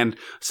this land.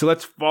 So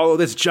let's follow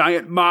this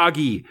giant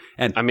Moggy.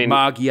 And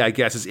Moggy, I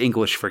guess, is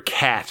English for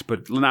cat,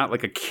 but not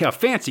like a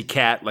fancy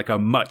cat, like a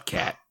mutt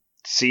cat.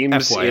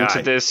 Seems FYI.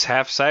 into this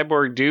half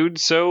cyborg dude,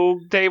 so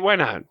why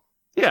not?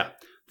 Yeah.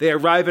 They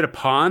arrive at a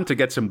pond to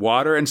get some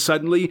water, and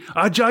suddenly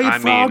a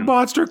giant frog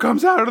monster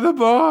comes out of the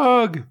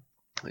bog.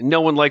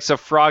 No one likes a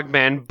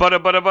frogman.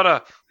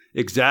 Butta.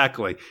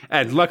 Exactly.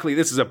 And luckily,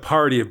 this is a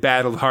party of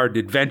battle-hardened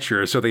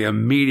adventurers, so they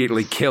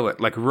immediately kill it,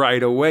 like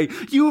right away.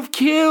 You've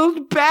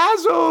killed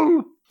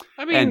Basil!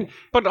 I mean,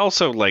 but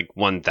also like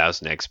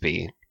 1,000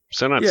 XP,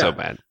 so not so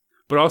bad.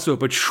 But also a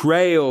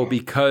betrayal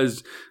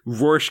because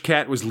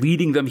Rorschach was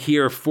leading them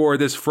here for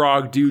this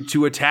frog dude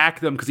to attack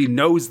them because he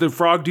knows the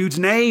frog dude's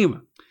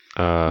name.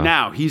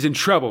 Now, he's in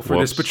trouble for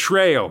this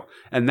betrayal,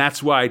 and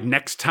that's why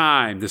next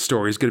time the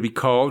story is going to be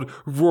called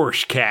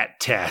Rorschach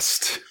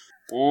Test.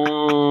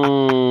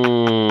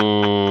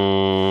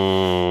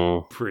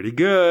 Pretty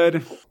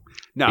good.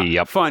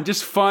 No, fun,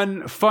 just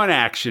fun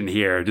action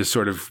here. Just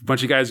sort of a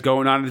bunch of guys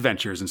going on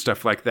adventures and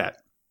stuff like that.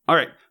 All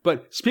right,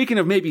 but speaking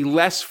of maybe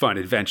less fun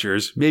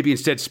adventures, maybe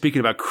instead speaking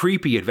about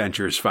creepy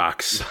adventures,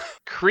 Fox.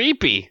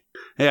 Creepy?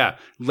 Yeah,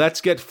 let's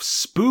get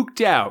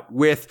spooked out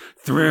with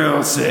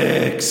Thrill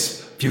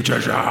 6.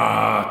 Future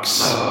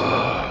Shocks.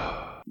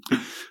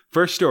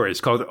 First story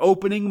is called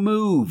Opening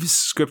Moves.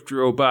 Script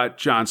robot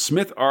John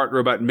Smith, art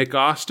robot Mick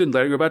Austin,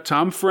 lettering robot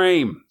Tom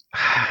Frame.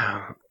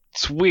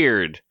 It's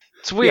weird.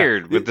 It's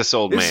weird with this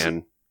old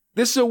man.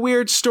 This is a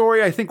weird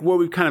story. I think what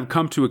we've kind of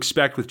come to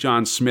expect with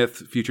John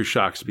Smith, Future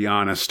Shocks, to be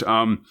honest.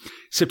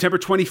 September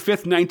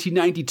 25th,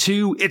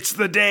 1992, it's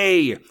the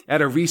day.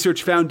 At a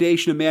research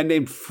foundation, a man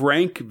named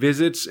Frank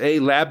visits a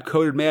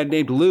lab-coated man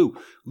named Lou.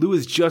 Lou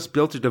has just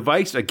built a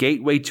device, a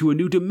gateway to a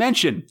new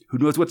dimension. Who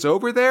knows what's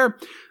over there?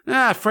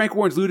 Frank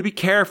warns Lou to be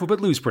careful, but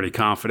Lou's pretty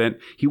confident.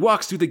 He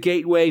walks through the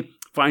gateway,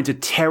 finds a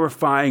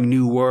terrifying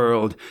new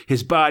world.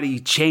 His body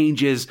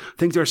changes.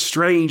 Things are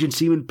strange and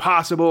seem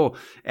impossible.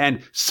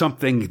 And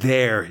something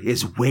there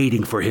is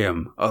waiting for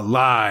him,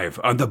 alive,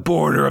 on the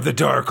border of the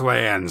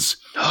Darklands.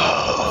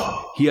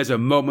 He has a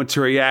moment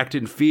to react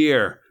in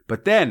fear.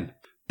 But then,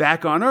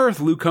 back on Earth,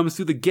 Lou comes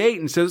through the gate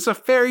and says it's a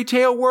fairy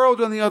tale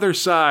world on the other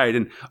side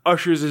and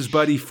ushers his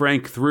buddy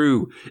Frank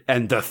through.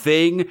 And the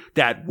thing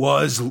that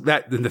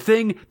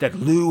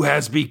Lou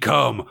has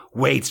become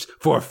waits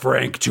for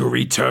Frank to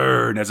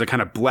return as a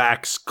kind of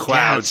black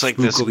cloud it's like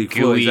this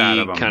gooey out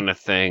of him. Kind of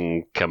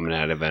thing coming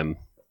out of him.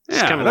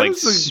 It's Yeah, kind of that like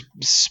was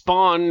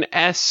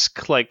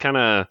Spawn-esque, like kind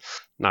of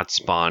not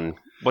Spawn.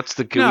 What's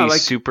the gooey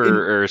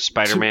or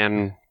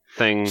Spider-Man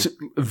thing?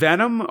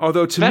 Venom,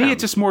 although to me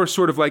it's just more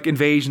sort of like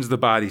Invasions of the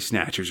Body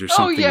Snatchers or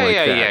something like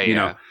that. You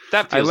know,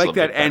 that feels I like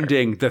that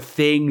ending. The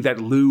thing that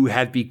Lou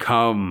had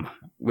become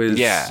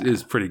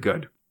is pretty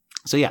good.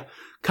 So yeah,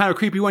 kind of a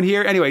creepy one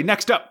here. Anyway,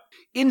 next up.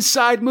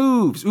 Inside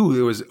Moves. Ooh,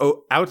 it was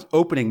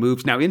opening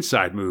moves, now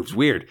inside moves.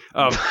 Weird.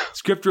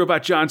 Script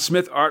robot John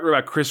Smith, art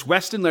robot Chris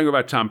Weston, lettering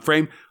robot Tom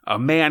Frame. A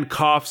man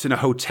coughs in a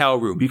hotel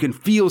room. You can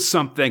feel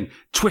something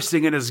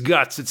twisting in his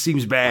guts. It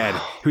seems bad.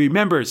 He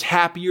remembers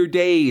happier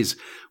days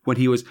when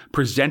he was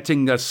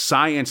presenting a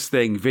science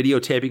thing,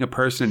 videotaping a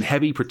person in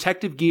heavy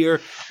protective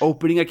gear,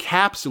 opening a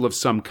capsule of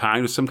some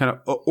kind with some kind of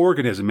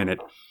organism in it.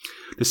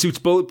 The suit's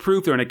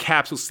bulletproof. They're in a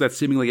capsule that's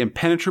seemingly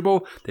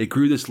impenetrable. They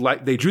drew this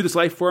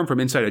life form from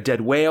inside a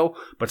dead whale,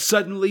 but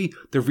suddenly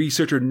the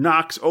researcher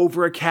knocks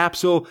over a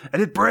capsule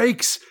and it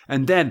breaks.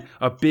 And then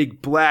a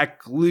big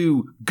black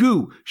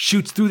goo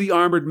shoots through the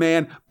armored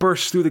man,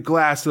 bursts through the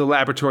glass of the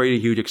laboratory in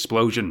a huge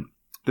explosion.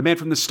 The man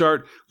from the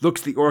start looks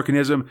at the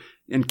organism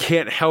and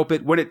can't help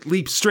it when it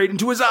leaps straight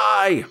into his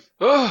eye.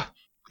 Ugh.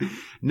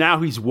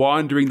 Now he's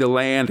wandering the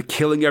land,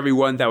 killing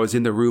everyone that was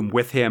in the room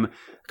with him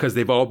because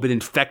they've all been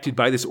infected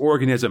by this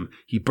organism.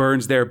 He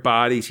burns their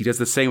bodies. He does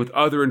the same with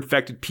other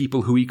infected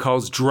people who he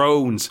calls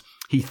drones.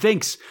 He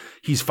thinks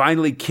he's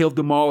finally killed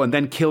them all and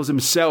then kills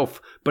himself,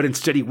 but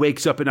instead he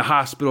wakes up in a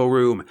hospital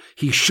room.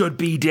 He should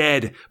be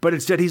dead, but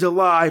instead he's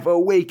alive,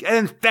 awake, and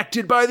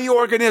infected by the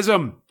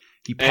organism.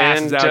 He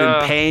passes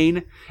out in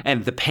pain,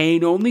 and the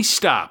pain only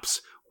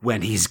stops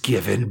when he's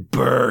given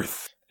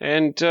birth.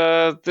 And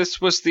this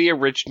was the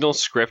original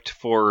script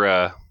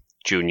for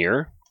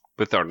Junior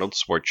with Arnold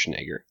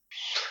Schwarzenegger.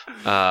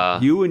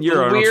 You and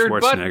your Arnold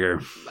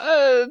Schwarzenegger.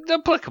 But,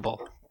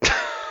 applicable.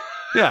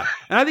 Yeah,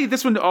 and I think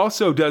this one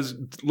also does,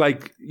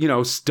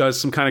 does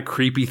some kind of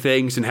creepy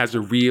things and has a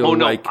real, Oh,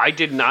 no, I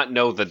did not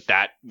know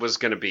that was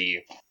going to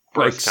be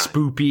birth time.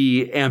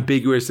 Spoopy,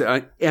 ambiguous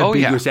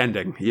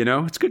ending,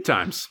 It's good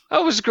times.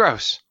 Oh, it was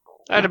gross.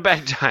 I had a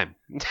bad time.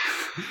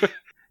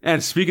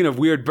 And speaking of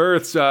weird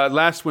births,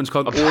 last one's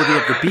called Order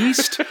of the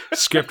Beast.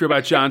 Script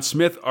by John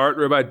Smith, art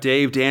by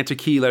Dave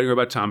Dantecke, lettering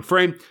by Tom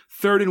Frame.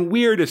 Third and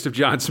weirdest of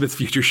John Smith's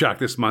Future Shock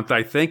this month,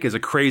 I think, is a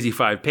crazy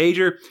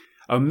 5-pager.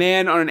 A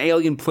man on an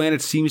alien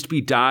planet seems to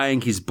be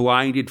dying. He's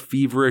blinded,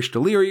 feverish,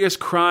 delirious,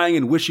 crying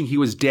and wishing he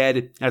was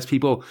dead as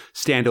people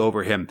stand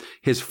over him.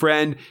 His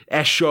friend,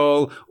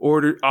 Eshol,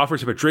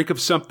 offers him a drink of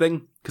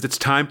something because it's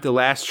time for the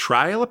last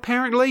trial,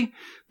 apparently.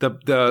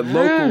 The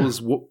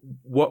locals,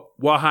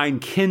 Wahine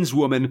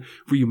kinswoman,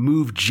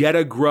 remove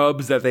Jeddah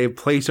grubs that they have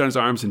placed on his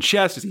arms and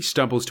chest as he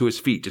stumbles to his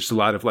feet. Just a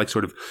lot of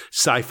sort of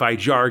sci-fi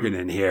jargon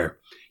in here.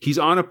 He's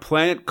on a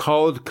planet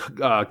called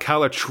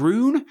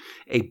Calatroon,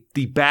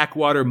 the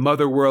backwater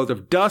mother world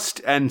of dust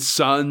and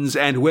suns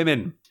and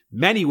women.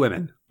 Many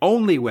women.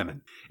 Only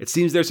women. It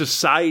seems their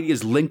society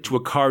is linked to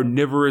a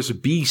carnivorous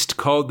beast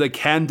called the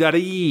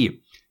Kandari.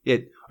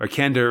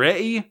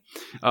 Kandarei.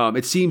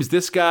 It seems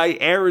this guy,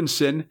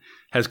 Aronson,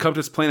 has come to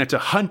this planet to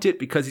hunt it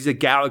because he's a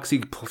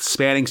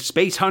galaxy-spanning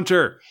space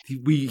hunter.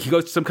 He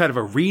goes to some kind of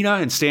arena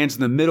and stands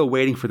in the middle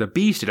waiting for the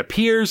beast. It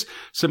appears,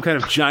 some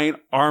kind of giant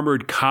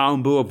armored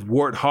combo of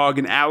warthog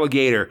and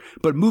alligator,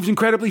 but moves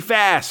incredibly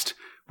fast.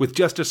 With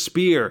just a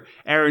spear,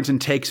 Aronson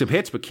takes some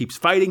hits but keeps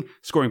fighting,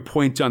 scoring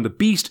points on the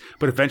beast,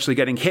 but eventually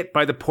getting hit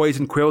by the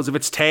poison quills of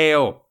its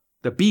tail.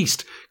 The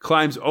beast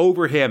climbs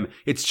over him,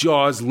 its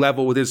jaws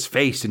level with his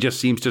face, and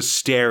just seems to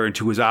stare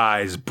into his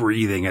eyes,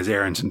 breathing as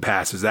Aronson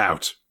passes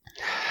out.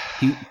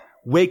 He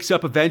wakes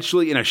up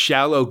eventually in a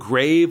shallow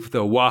grave,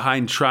 the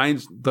Wahine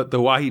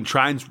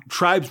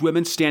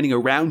tribeswomen standing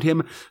around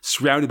him,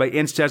 surrounded by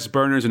incense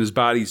burners, and his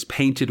body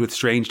painted with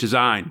strange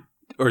designs.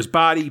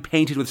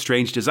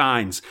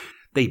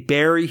 They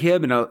bury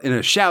him in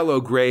a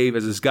shallow grave,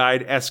 as his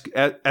guide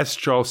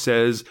Estral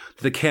says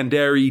that the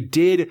Kandari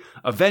did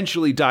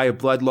eventually die of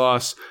blood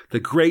loss. The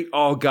great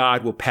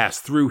all-god will pass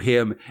through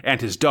him and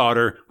his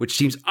daughter, which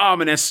seems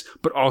ominous,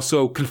 but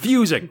also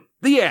confusing.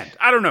 The end.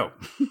 I don't know.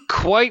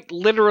 Quite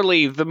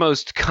literally the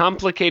most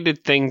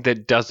complicated thing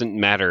that doesn't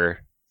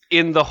matter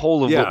in the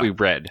whole of what we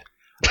read.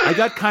 I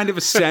got kind of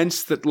a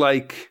sense that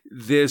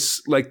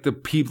the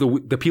people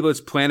of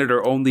this planet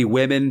are only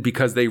women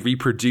because they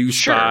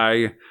reproduce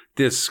by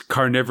this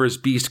carnivorous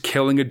beast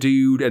killing a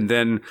dude and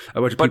then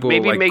a bunch of people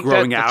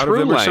growing out of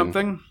them or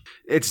something.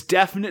 It's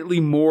definitely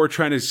more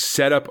trying to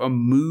set up a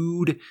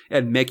mood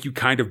and make you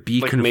kind of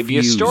be confused. Maybe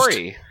a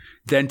story.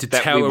 Than to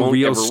tell a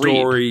real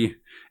story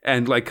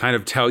and kind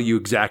of tell you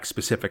exact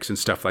specifics and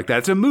stuff like that.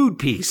 It's a mood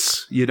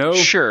piece,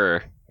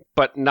 Sure,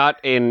 but not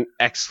an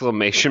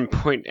exclamation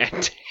point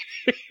ending.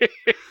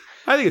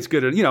 I think it's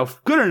good,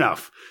 good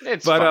enough.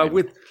 It's but fine.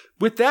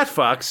 With that,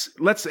 Fox,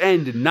 let's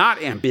end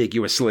not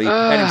ambiguously,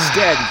 and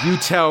instead you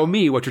tell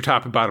me what your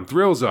top and bottom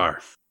thrills are.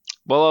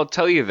 Well, I'll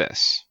tell you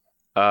this.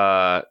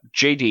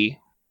 JD,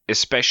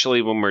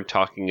 especially when we're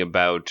talking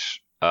about,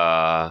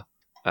 I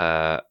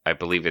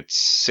believe it's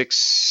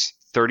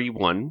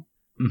 631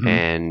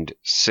 and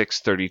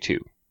 632,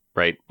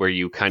 right? Where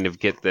you kind of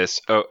get this,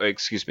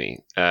 excuse me,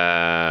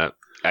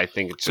 I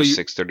think it's just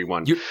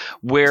 631.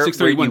 Where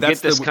you get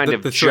this kind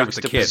of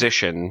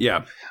juxtaposition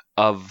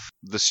of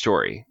the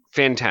story.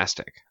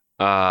 Fantastic.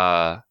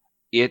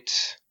 It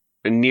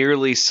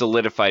nearly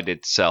solidified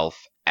itself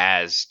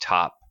as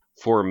top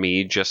for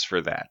me just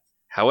for that.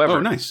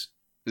 However, nice.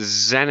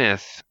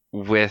 Zenith,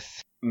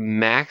 with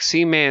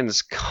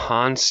Maximan's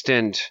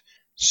constant,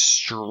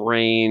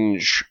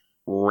 strange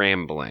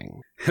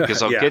rambling,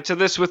 because I'll get to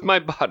this with my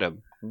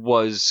bottom,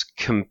 was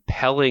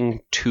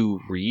compelling to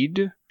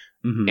read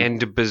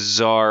and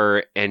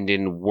bizarre and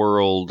in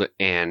world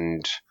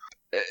and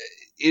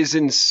is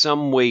in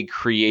some way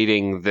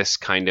creating this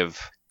kind of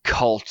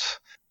cult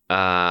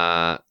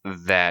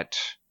that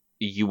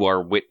you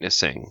are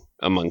witnessing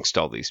amongst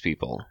all these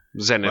people.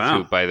 Zenith,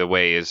 who, by the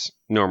way, is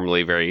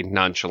normally very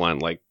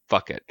nonchalant, like,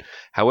 fuck it.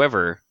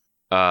 However,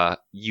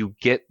 you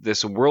get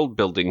this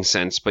world-building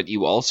sense, but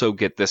you also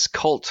get this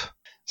cult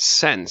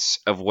sense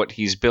of what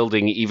he's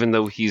building, even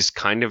though he's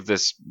kind of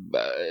this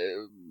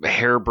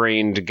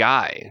harebrained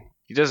guy.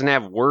 He doesn't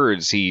have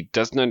words. He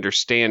doesn't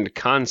understand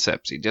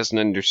concepts. He doesn't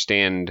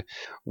understand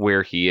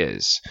where he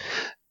is.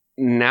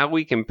 Now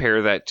we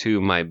compare that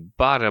to my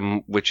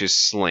bottom, which is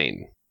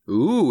Slain.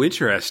 Ooh,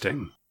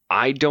 interesting.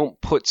 I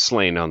don't put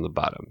Slain on the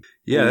bottom.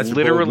 Yeah, that's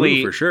literally a bold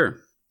move for sure.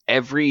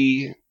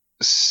 Every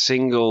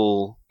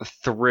single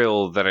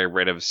thrill that I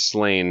read of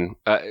Slain,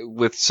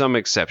 with some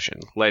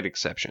exception, light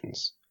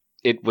exceptions,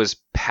 it was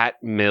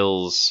Pat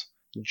Mills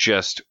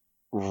just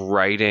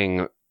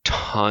writing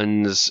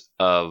tons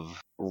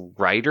of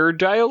writer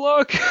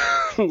dialogue,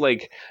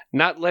 like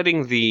not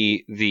letting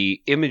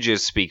the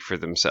images speak for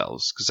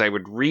themselves. Because I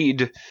would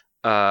read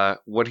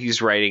what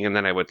he's writing, and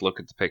then I would look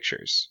at the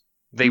pictures.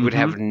 They would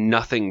have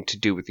nothing to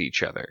do with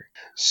each other.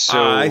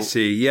 So I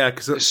see. Yeah,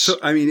 because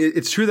I mean,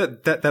 it's true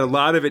that a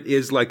lot of it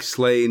is like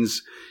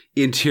Slane's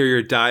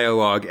interior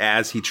dialogue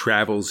as he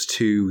travels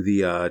to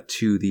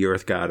the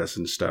Earth Goddess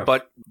and stuff.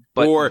 But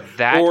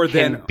that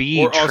can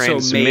be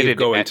transmitted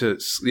going to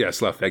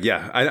Slough-Veg.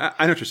 Yeah,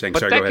 I know what you're saying. But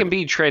sorry, that can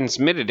be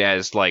transmitted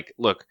as like,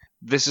 look,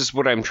 this is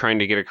what I'm trying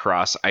to get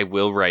across. I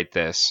will write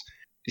this.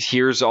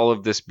 Here's all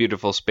of this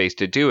beautiful space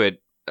to do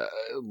it.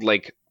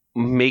 Like,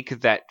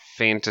 make that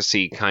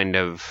fantasy kind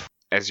of,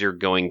 as you're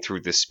going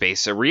through this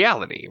space, a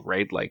reality,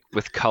 right? Like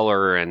with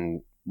color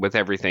and with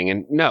everything.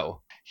 And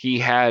no, he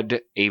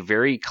had a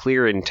very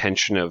clear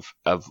intention of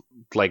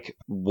like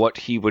what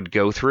he would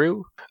go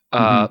through.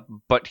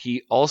 But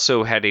he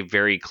also had a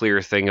very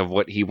clear thing of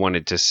what he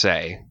wanted to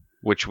say,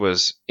 which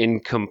was in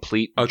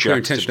complete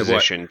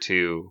juxtaposition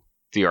to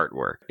the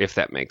artwork, if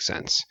that makes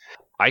sense.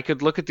 I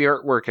could look at the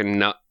artwork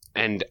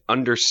and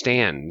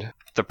understand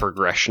the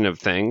progression of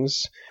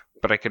things,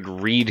 but I could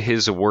read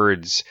his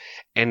words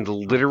and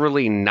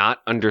literally not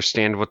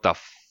understand what the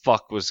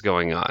fuck was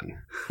going on.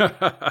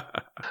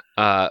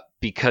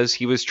 Because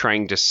he was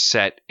trying to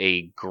set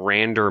a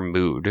grander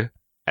mood,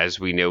 as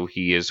we know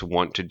he is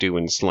wont to do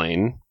in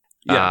Slain.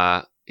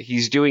 Yeah.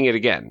 He's doing it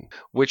again,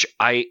 which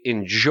I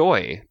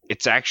enjoy.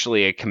 It's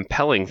actually a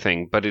compelling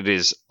thing, but it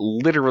is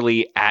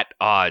literally at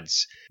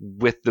odds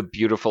with the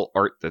beautiful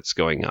art that's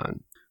going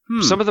on.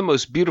 Some of the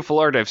most beautiful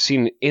art I've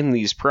seen in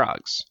these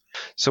progs.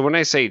 So when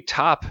I say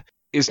top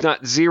is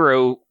not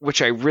 0,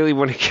 which I really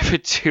want to give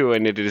it to,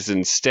 and it is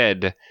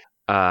instead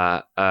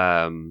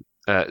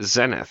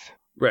Zenith.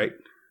 Right.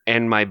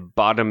 And my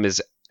bottom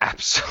is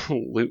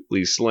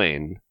absolutely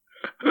Slain.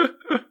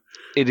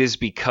 It is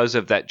because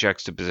of that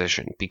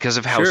juxtaposition, because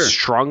of how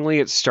strongly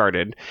it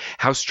started,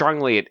 how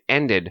strongly it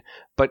ended,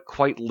 but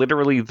quite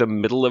literally the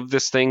middle of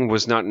this thing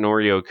was not an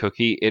Oreo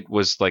cookie, it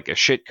was like a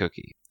shit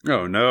cookie.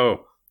 Oh,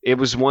 no. It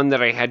was one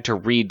that I had to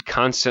read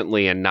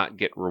constantly and not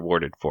get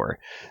rewarded for.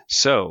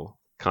 So,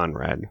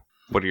 Conrad,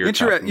 what are your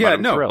top and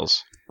bottom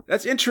thrills?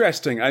 That's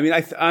interesting. I mean,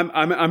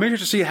 I'm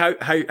interested to see how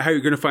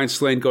you're going to find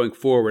Slain going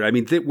forward. I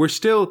mean, we're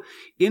still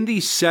in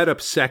these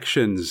setup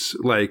sections.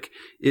 Like,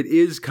 it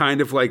is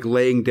kind of like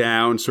laying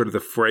down sort of the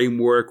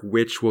framework,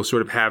 which will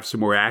sort of have some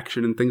more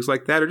action and things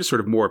like that, or just sort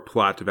of more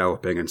plot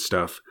developing and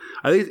stuff.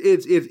 I think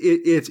it's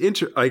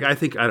like I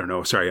don't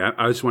know. Sorry,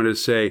 I just wanted to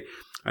say.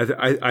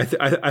 I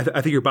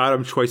think your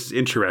bottom choice is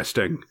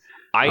interesting.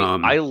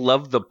 I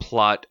love the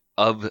plot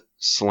of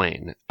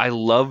Slain. I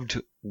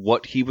loved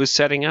what he was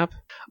setting up.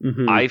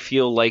 I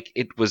feel like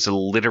it was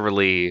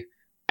literally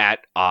at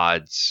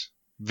odds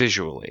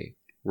visually,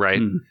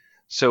 right?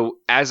 So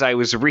as I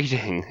was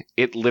reading,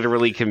 it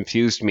literally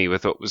confused me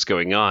with what was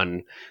going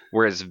on,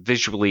 whereas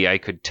visually I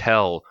could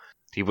tell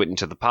he went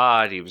into the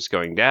pod, he was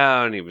going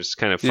down, he was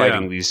kind of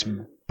fighting these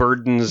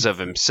burdens of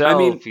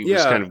himself, he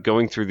was kind of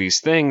going through these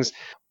things.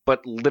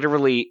 But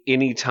literally,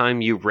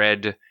 anytime you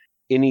read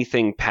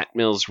anything Pat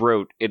Mills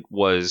wrote, it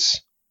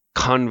was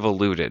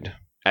convoluted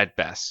at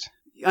best.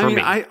 I mean,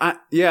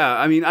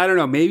 I don't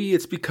know. Maybe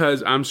it's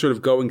because I'm sort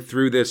of going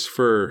through this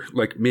for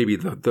like maybe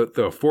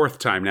the fourth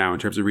time now in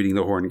terms of reading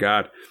The Horn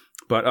God.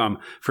 But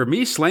for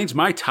me, Slane's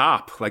my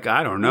top. Like,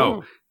 I don't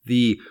know.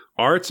 The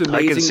art's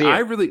amazing. I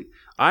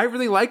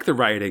really like the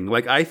writing.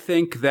 Like, I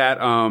think that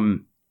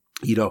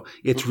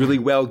it's really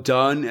well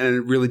done, and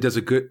it really does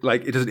it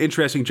does an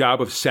interesting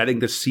job of setting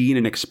the scene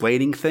and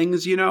explaining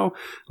things,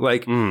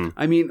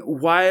 I mean,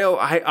 while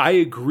I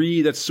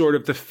agree that sort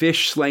of the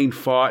fish Slane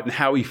fought and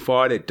how he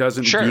fought, it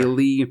doesn't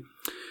really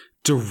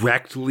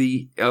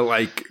directly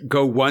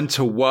go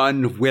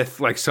 1-to-1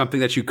 with like something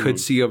that you could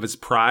see of his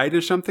pride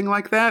or something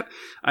like that.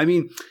 I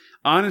mean,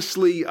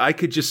 honestly, I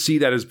could just see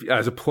that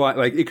as a plot.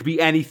 Like, it could be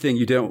anything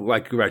you don't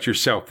like about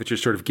yourself that you're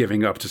sort of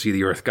giving up to see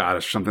the Earth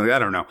Goddess or something like that. I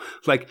don't know.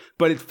 Like,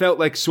 but it felt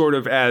like sort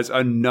of as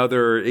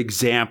another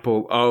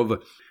example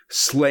of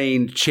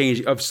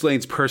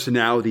Slane's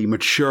personality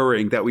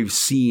maturing that we've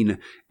seen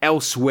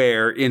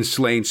elsewhere in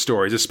Slane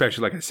stories,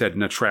 especially, like I said, in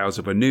the Trials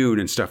of Annwn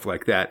and stuff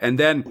like that. And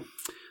then,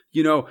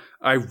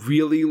 I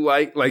really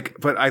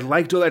but I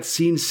liked all that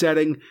scene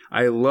setting.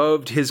 I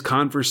loved his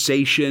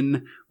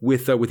conversation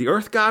with the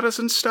Earth Goddess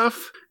and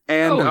stuff.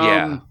 And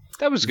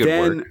that was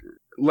good work.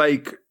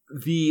 Like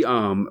the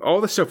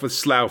all the stuff with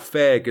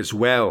Slough-Veg as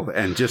well,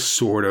 and just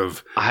sort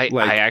of I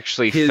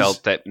actually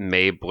felt that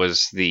Mabe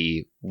was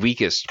the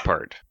weakest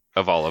part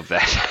of all of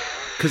that.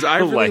 Because I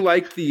really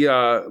liked the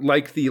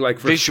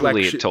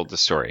visually it told the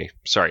story.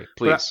 Sorry,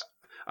 please.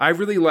 I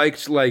really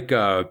liked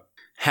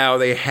how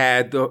they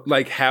had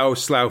how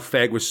Slough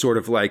Feg was sort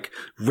of like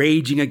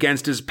raging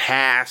against his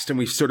past, and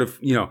we sort of,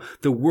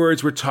 the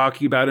words we're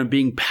talking about him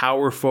being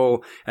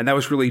powerful, and that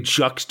was really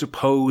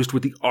juxtaposed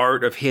with the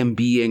art of him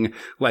being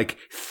like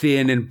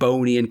thin and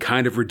bony and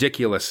kind of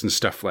ridiculous and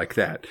stuff like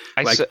that.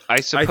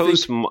 I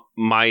suppose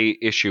my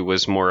issue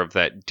was more of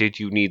that. Did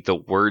you need the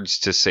words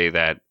to say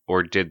that,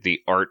 or did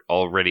the art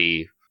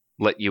already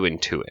let you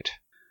intuit?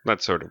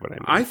 That's sort of what I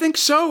mean. I think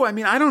so. I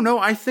mean, I don't know.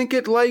 I think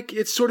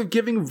it's sort of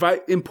giving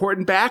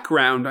important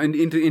background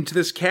into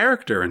this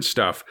character and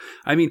stuff.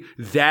 I mean,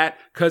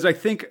 because I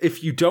think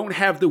if you don't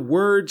have the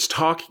words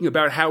talking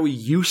about how he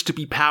used to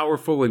be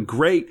powerful and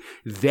great,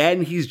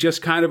 then he's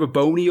just kind of a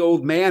bony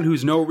old man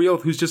who's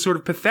just sort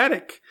of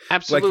pathetic.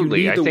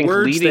 Absolutely. Like, you need the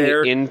words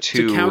there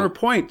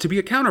to be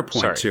a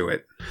counterpoint to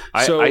it.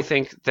 I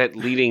think that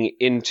leading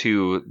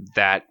into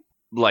that,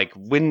 like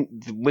when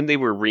they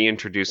were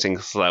reintroducing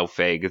Slough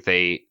Feg,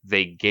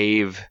 they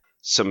gave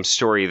some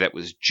story that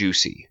was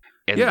juicy,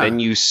 and then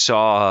you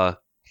saw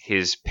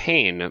his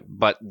pain,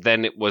 but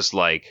then it was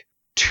like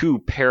 2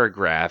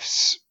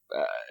 paragraphs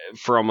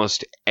for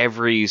almost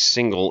every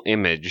single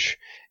image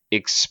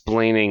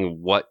explaining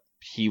what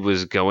he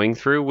was going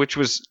through, which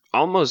was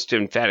almost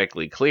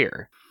emphatically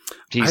clear.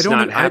 He's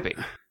not happy.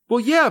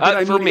 Well, yeah,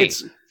 but for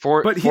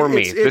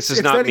me, this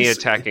is not me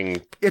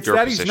attacking. It's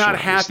that he's not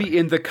happy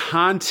in the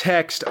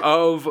context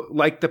of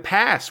like the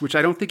past, which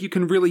I don't think you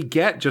can really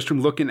get just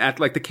from looking at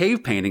like the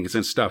cave paintings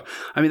and stuff.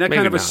 I mean, that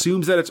kind of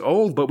assumes that it's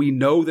old, but we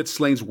know that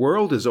Slane's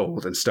world is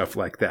old and stuff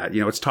like that.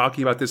 It's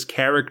talking about this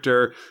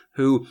character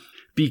who,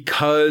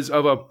 because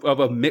of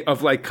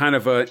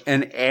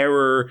an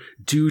error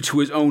due to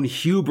his own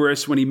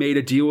hubris when he made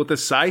a deal with the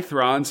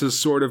Scythrons, has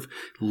sort of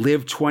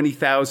lived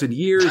 20,000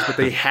 years, but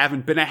they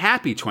haven't been a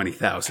happy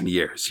 20,000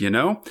 years,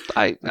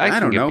 I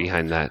can get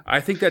behind that. I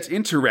think that's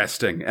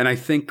interesting. And I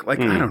think I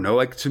don't know,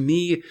 like to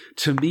me,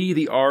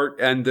 the art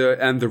and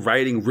the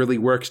writing really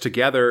works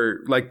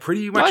together like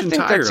pretty much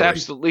entirely. I think that's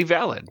absolutely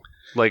valid.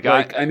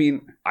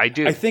 I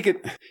do. I think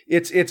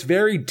it's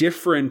very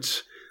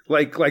different.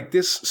 Like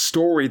this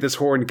story, this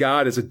Horned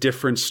God is a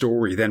different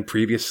story than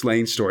previous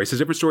Slane stories. It's a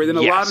different story than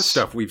a lot of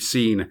stuff we've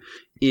seen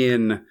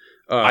in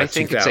I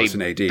think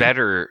 2000 it's a AD.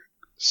 better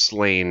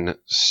Slane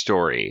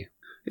story.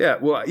 Yeah,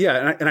 well,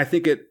 yeah, and I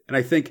think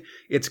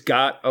it's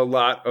got a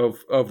lot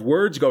of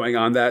words going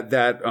on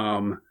that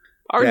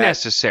are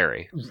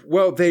necessary.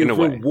 Well, they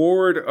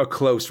reward a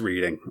close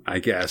reading, I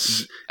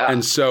guess,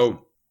 and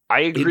so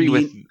I agree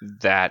with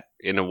that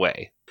in a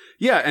way.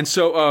 Yeah, and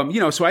so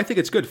so I think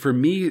it's good for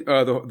me.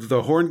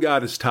 The Horned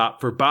God is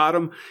top. For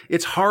bottom,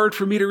 it's hard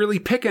for me to really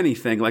pick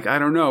anything. Like I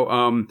don't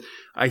know.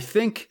 I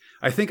think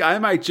I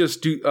might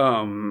just do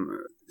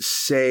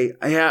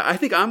I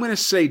think I'm going to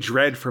say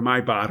Dread for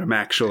my bottom.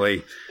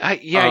 Actually,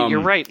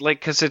 you're right. Like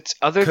because it's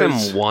other than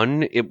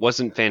one, it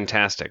wasn't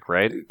fantastic,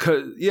 right?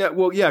 Because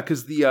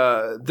the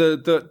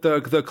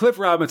Cliff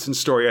Robinson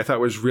story I thought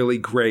was really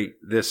great.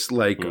 This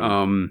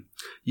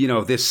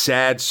this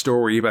sad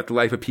story about the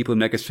life of people in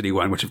Mega City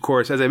 1, which of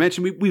course, as I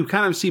mentioned, we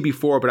kind of see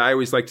before, but I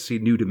always like to see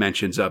new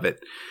dimensions of it.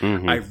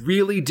 Mm-hmm. I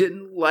really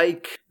didn't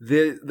like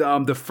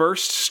the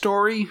first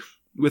story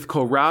with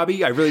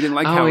Kohlrabi. I really didn't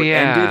like how it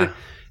ended.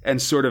 And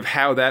sort of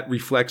how that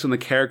reflects on the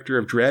character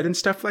of Dread and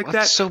stuff like that.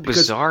 That's so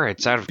bizarre.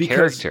 It's out of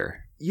character.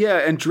 Yeah,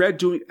 and Dread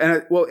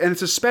and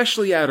it's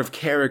especially out of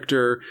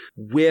character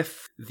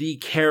with the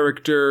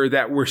character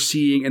that we're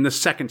seeing in the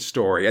second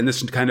story, and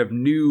this kind of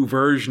new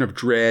version of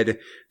Dread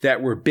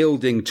that we're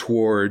building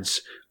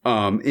towards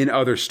in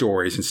other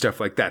stories and stuff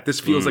like that. This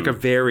feels like a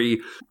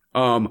very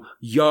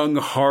young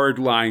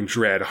hardline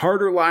Dread,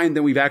 harder line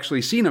than we've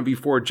actually seen him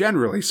before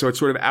generally. So it's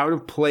sort of out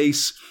of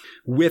place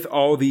with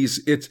all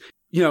these. It's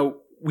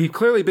we've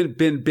clearly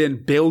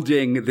been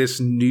building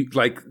this new,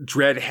 like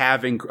Dread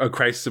having a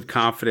crisis of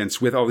confidence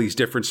with all these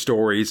different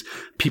stories,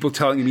 people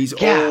telling him he's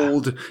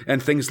old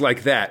and things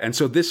like that. And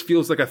so this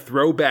feels like a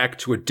throwback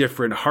to a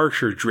different,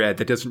 harsher Dread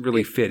that doesn't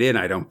really fit in,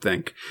 I don't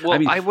think.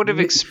 Well, I would have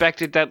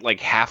expected that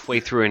like halfway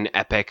through an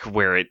epic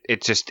where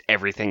it just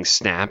everything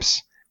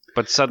snaps,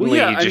 but suddenly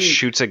he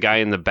shoots a guy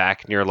in the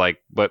back and you're like,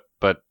 but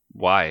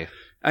why?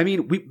 I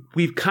mean,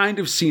 we've kind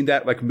of seen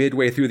that like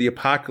midway through the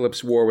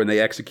Apocalypse War when they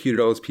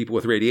executed all those people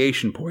with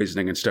radiation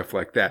poisoning and stuff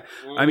like that.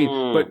 I mean,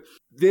 but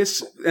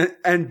this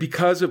and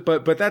because of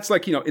but that's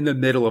like in the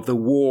middle of the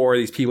war,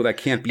 these people that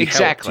can't be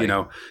helped,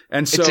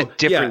 and so it's a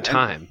different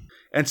time.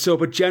 And so,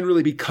 but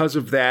generally because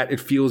of that, it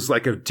feels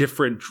like it's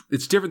different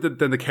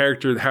than the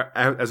character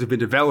as we've been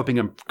developing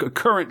him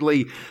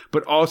currently,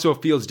 but also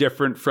feels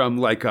different from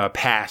like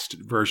past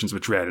versions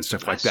of Dread and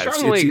stuff like that. I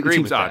strongly agree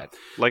with that.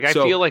 Like, I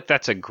feel like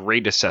that's a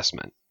great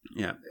assessment.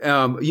 Yeah.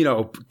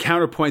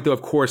 Counterpoint though,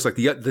 of course, like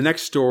the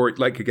next story,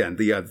 like again,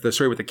 the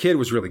story with the kid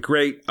was really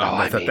great.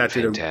 I thought that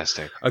did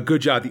a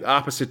good job, the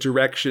opposite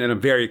direction. And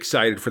I'm very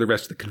excited for the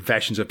rest of the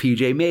Confessions of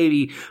PJ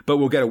Maybe, but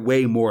we'll get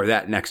way more of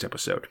that next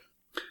episode.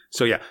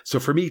 So yeah, so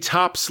for me,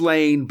 top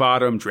Slane,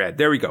 bottom Dread.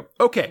 There we go.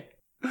 Okay.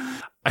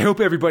 I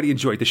hope everybody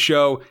enjoyed the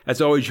show. As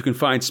always, you can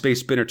find Space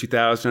Spinner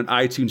 2000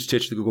 on iTunes,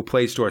 Stitch, the Google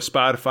Play Store,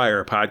 Spotify, or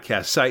our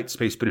podcast site,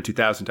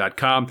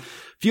 spacespinner2000.com.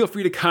 Feel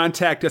free to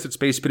contact us at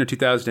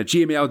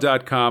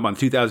spacespinner2000@gmail.com, on the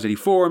 2080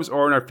 forums,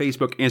 or on our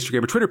Facebook,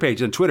 Instagram, or Twitter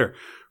pages. On Twitter,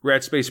 we're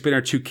at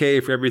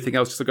SpaceSpinner2K. For everything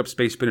else, just look up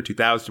Space Spinner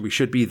 2000. We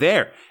should be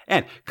there.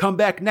 And come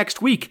back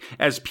next week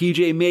as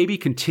PJ Maybe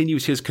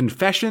continues his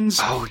confessions.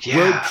 Oh, yeah.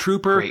 Rogue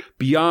Trooper, Great.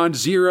 Beyond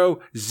Zero,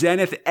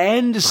 Zenith,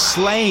 and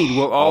Slane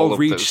will all of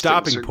reach those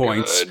stopping things are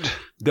points. good.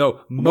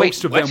 Though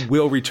most of what? them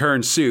will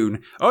return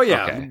soon. Oh,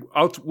 yeah. Okay.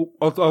 I'll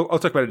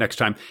talk about it next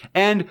time.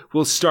 And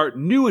we'll start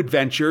new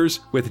adventures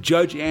with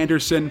Judge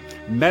Anderson,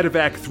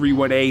 Medevac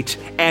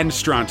 318, and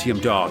Strontium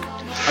Dog.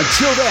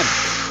 Until then,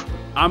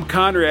 I'm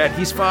Conrad,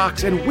 he's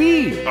Fox, and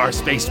we are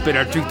Space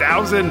Spinner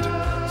 2000.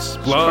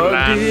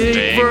 Splendid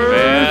Splendid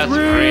Earth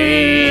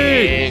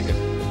Ring. Ring.